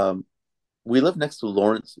live next to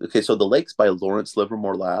Lawrence. Okay, so the lake's by Lawrence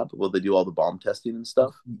Livermore Lab, where they do all the bomb testing and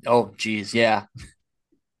stuff. Oh, geez, yeah.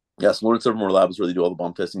 Yes, Lawrence Livermore Lab is where they do all the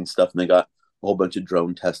bomb testing and stuff, and they got a whole bunch of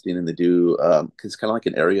drone testing, and they do, because it's kind of like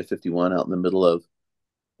an Area 51 out in the middle of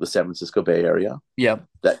the San Francisco Bay Area. Yeah.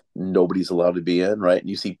 That nobody's allowed to be in, right? And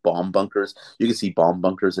you see bomb bunkers. You can see bomb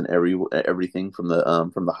bunkers in everything from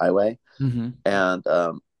the highway. Mm-hmm. And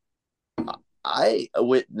I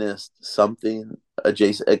witnessed something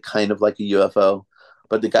adjacent, kind of like a UFO,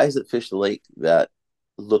 but the guys that fish the lake that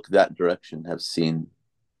look that direction have seen.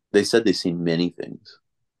 They said they've seen many things.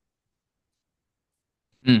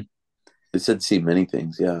 They said they've seen many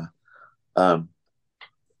things. Yeah.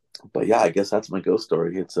 But yeah, I guess that's my ghost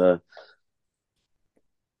story. It's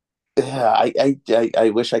yeah,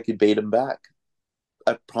 I wish I could bait him back.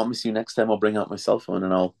 I promise you next time I'll bring out my cell phone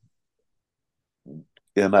and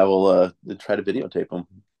I will try to videotape him.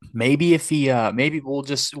 Maybe if he maybe we'll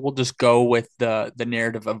just go with the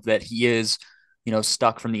narrative of that he is,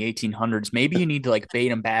 stuck from the 1800s. Maybe you need to like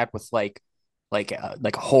bait him back with like a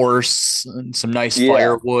horse and some nice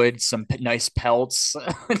firewood, some nice pelts.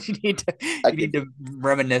 you need to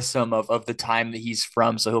reminisce him of the time that he's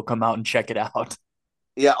from, so he'll come out and check it out.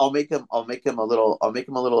 Yeah, I'll make him a little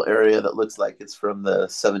area that looks like it's from the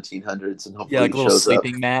 1700s, and hopefully like a he little shows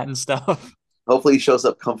sleeping up. mat and stuff. Hopefully he shows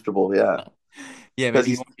up comfortable. Yeah. Yeah,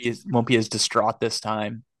 maybe he won't be as distraught this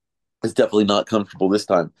time. It's definitely not comfortable this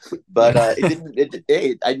time, but it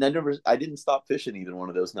didn't. I didn't stop fishing either one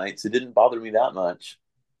of those nights. It didn't bother me that much.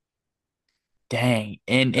 Dang,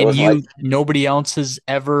 and you nobody else has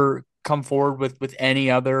ever come forward with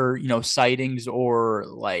any other sightings or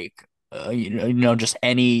like just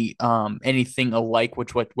any anything alike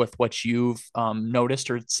with what you've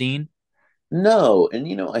noticed or seen. No,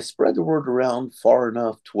 and I spread the word around far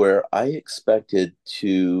enough to where I expected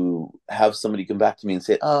to have somebody come back to me and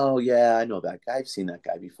say, "Oh yeah, I know that guy. I've seen that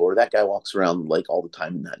guy before. That guy walks around like all the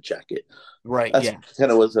time in that jacket." Right. That's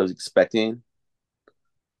kind of what I was expecting.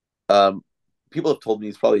 People have told me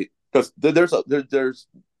it's probably because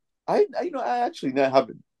I actually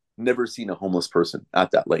have never seen a homeless person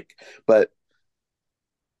at that lake, but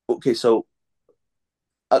okay, so.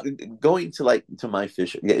 Going to my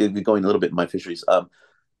fish, going a little bit in my fisheries.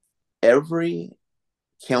 Every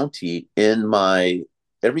county in my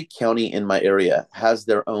area has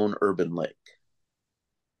their own urban lake.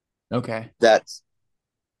 Okay. That's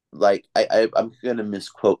like I'm gonna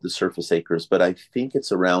misquote the surface acres, but I think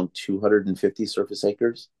it's around 250 surface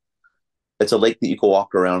acres. It's a lake that you can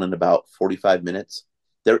walk around in about 45 minutes.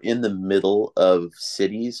 They're in the middle of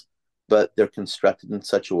cities, but they're constructed in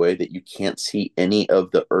such a way that you can't see any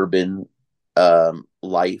of the urban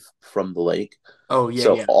life from the lake. Oh yeah.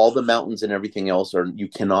 So all the mountains and everything else you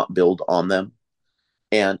cannot build on them.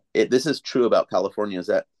 And this is true about California, is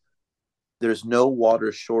that there's no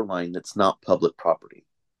water shoreline that's not public property.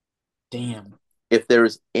 Damn. If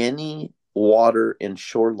there's any water in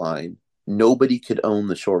shoreline, nobody could own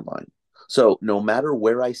the shoreline. So no matter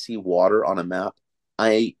where I see water on a map,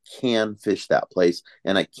 I can fish that place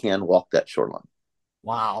and I can walk that shoreline.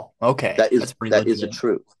 Wow. Okay. That is a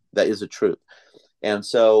truth. That is a truth. And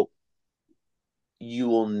so you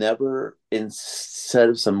will never, instead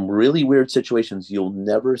of some really weird situations, you'll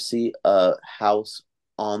never see a house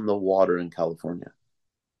on the water in California.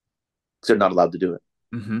 Because they're not allowed to do it.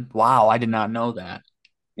 Mm-hmm. Wow. I did not know that.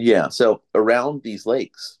 Yeah. So around these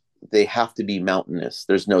lakes, they have to be mountainous.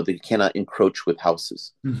 They cannot encroach with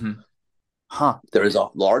houses. Mm-hmm. Huh. There is a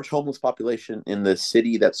large homeless population in the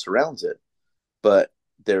city that surrounds it, but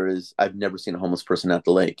I've never seen a homeless person at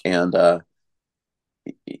the lake. And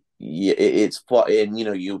it's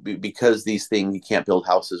and because these things, you can't build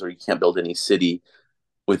houses or you can't build any city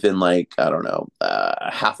within like, I don't know,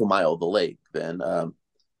 half a mile of the lake, then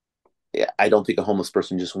I don't think a homeless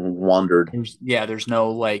person just wandered. There's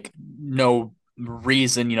no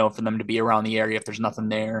reason, for them to be around the area if there's nothing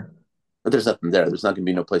there. But there's nothing there. There's not going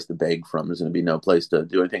to be no place to beg from. There's going to be no place to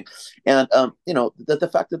do anything. And, the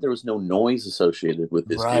fact that there was no noise associated with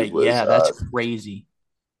this dude was, that's crazy.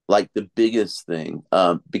 Like the biggest thing,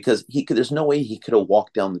 because there's no way he could have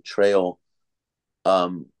walked down the trail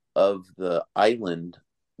of the island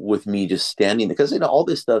with me just standing there. Because, all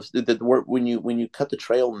this stuff, when you cut the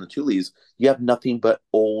trail in the tules, you have nothing but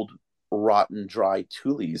old, rotten, dry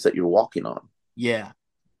tules that you're walking on. Yeah.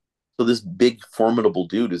 So this big, formidable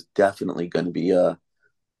dude is definitely going to be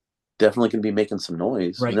making some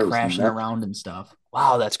noise, right? Crashing around and stuff.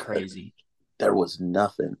 Wow, that's crazy. There was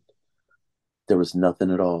nothing. There was nothing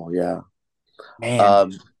at all. Yeah,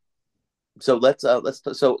 man. So I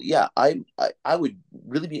would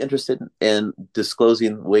really be interested in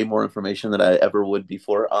disclosing way more information than I ever would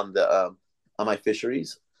before on my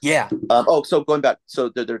fisheries. Yeah. So going back, so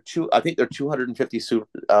there are I think there are 250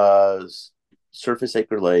 surface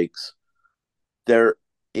acre lakes. They're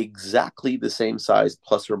exactly the same size,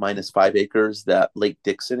 plus or minus 5 acres, that Lake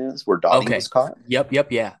Dixon is, where Dottie Okay. was caught.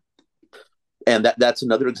 Yep. Yeah. And that's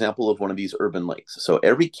another example of one of these urban lakes. So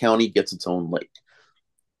every county gets its own lake,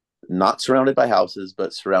 not surrounded by houses,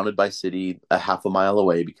 but surrounded by city a half a mile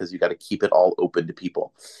away, because you got to keep it all open to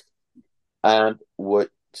people. And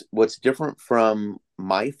what's different from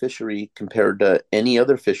my fishery compared to any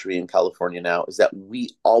other fishery in California now is that we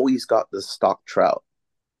always got the stock trout.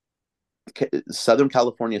 Southern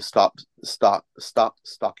California stopped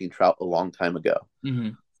stocking trout a long time ago.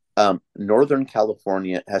 Mm-hmm. Northern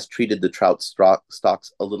California has treated the trout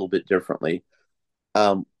stocks a little bit differently.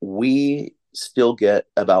 We still get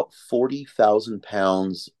about 40,000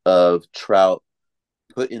 pounds of trout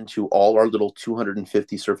put into all our little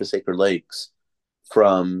 250 surface acre lakes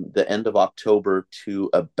from the end of October to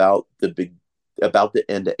about the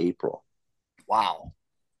end of April. Wow.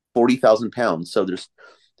 40,000 pounds. So there's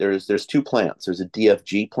two plants. There's a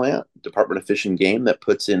DFG plant, Department of Fish and Game, that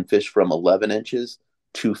puts in fish from 11 inches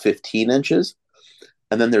to 15 inches.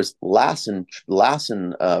 And then there's Lassen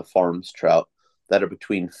Farms trout that are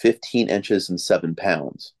between 15 inches and 7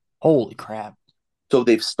 pounds. Holy crap. So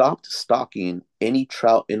they've stopped stocking any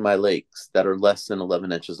trout in my lakes that are less than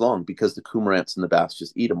 11 inches long, because the cormorants and the bass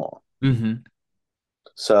just eat them all. Mm-hmm.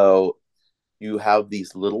 So you have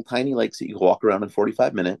these little tiny lakes that you can walk around in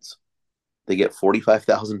 45 minutes. They get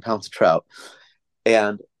 45,000 pounds of trout.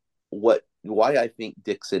 And why I think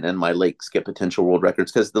Dixon and my lakes get potential world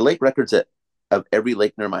records, because the lake records of every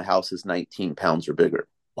lake near my house is 19 pounds or bigger.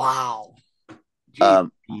 Wow.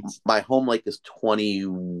 My home lake is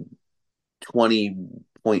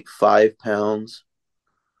 20.5 pounds.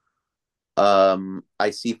 I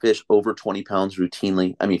see fish over 20 pounds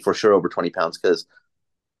routinely. I mean, for sure over 20 pounds, because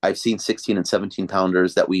I've seen 16 and 17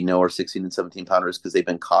 pounders that we know are 16 and 17 pounders because they've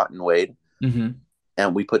been caught and weighed. Mm-hmm.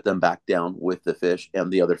 And we put them back down with the fish,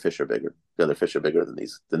 and the other fish are bigger. The other fish are bigger than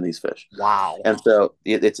these fish. Wow. And so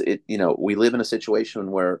we live in a situation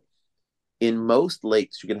where in most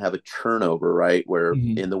lakes you're going to have a turnover, right? Where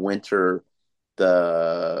in the winter,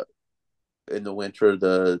 the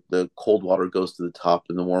cold water goes to the top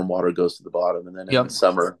and the warm water goes to the bottom, and then in the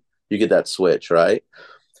summer you get that switch, right?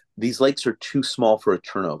 These lakes are too small for a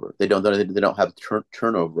turnover. They don't have a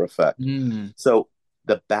turnover effect. So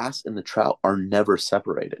the bass and the trout are never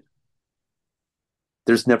separated.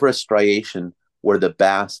 There's never a striation where the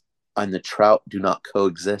bass and the trout do not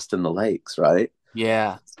coexist in the lakes, right?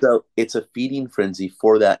 Yeah. So it's a feeding frenzy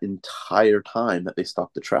for that entire time that they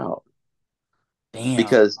stock the trout. Damn.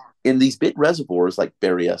 Because in these big reservoirs like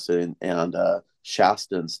Berryessa and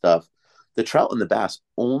Shasta and stuff, the trout and the bass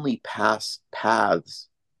only pass paths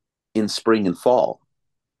in spring and fall,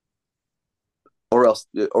 or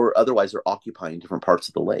otherwise they're occupying different parts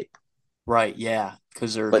of the lake. Right. Yeah.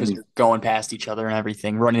 Because they're going past each other and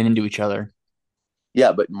everything, running into each other.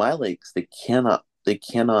 Yeah, but my lakes, they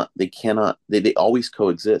always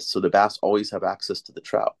coexist. So the bass always have access to the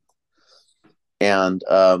trout. And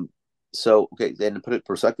so, okay, then to put it in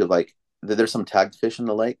perspective, like there's some tagged fish in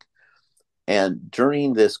the lake. And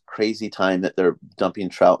during this crazy time that they're dumping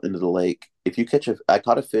trout into the lake, I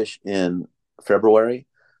caught a fish in February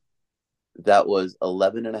that was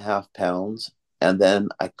 11.5 pounds. And then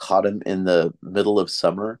I caught him in the middle of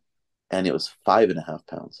summer and it was 5.5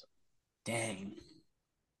 pounds. Dang.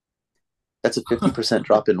 That's a 50%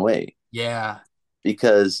 drop in weight. Yeah.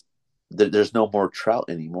 Because there's no more trout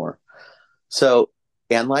anymore. So,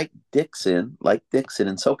 and like Dixon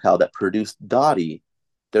and SoCal that produced Dottie,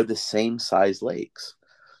 they're the same size lakes.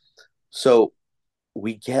 So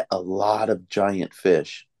we get a lot of giant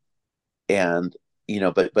fish. And,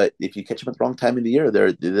 but if you catch them at the wrong time of the year,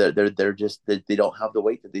 they don't have the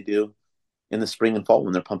weight that they do in the spring and fall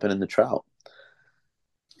when they're pumping in the trout.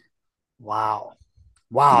 Wow.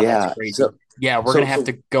 Yeah. That's crazy. So, we're going to have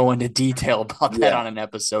to go into detail about that on an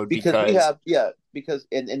episode because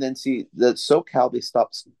and then see the SoCal, they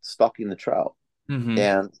stopped stocking the trout. Mm-hmm.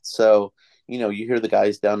 And so, you hear the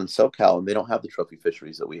guys down in SoCal and they don't have the trophy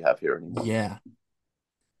fisheries that we have here anymore. Yeah.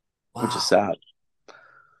 Wow. Which is sad.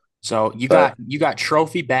 So you got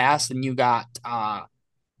trophy bass and you got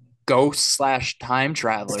ghost/time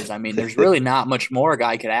travelers. I mean, there's really not much more a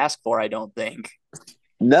guy could ask for, I don't think.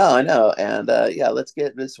 No, I know. And next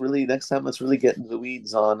time, let's really get into the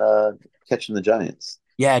weeds on catching the giants.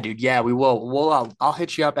 Yeah, dude. Yeah, we will. I'll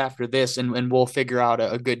hit you up after this and we'll figure out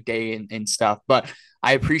a good day and stuff. But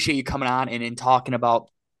I appreciate you coming on and talking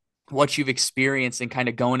about what you've experienced and kind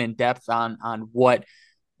of going in depth on what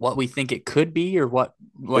we think it could be or what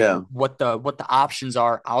the options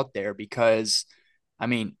are out there, because I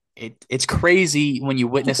mean, it's crazy when you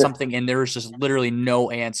witness something and there's just literally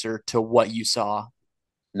no answer to what you saw.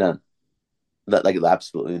 None. Like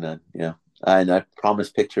absolutely none. Yeah. And I promise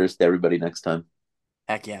pictures to everybody next time.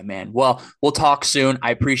 Heck yeah, man. Well, we'll talk soon.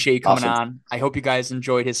 I appreciate you coming Awesome. on. I hope you guys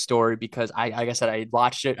enjoyed his story because like I said, I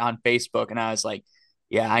watched it on Facebook and I was like,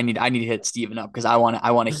 yeah, I need to hit Steven up because I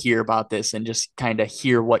want to hear about this and just kind of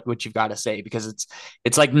hear what you've got to say because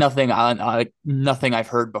it's like nothing I've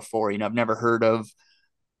heard before. I've never heard of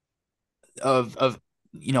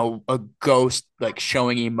a ghost like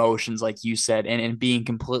showing emotions like you said and being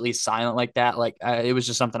completely silent like that. Like it was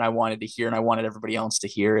just something I wanted to hear and I wanted everybody else to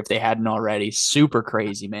hear if they hadn't already. Super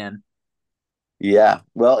crazy, man. Yeah.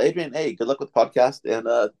 Well, Adrian, hey, good luck with the podcast,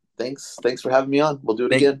 and thanks for having me on. We'll do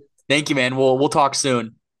it again. Thank you, man. We'll talk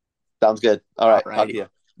soon. Sounds good. All right. Talk to you.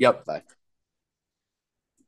 Yep. Bye.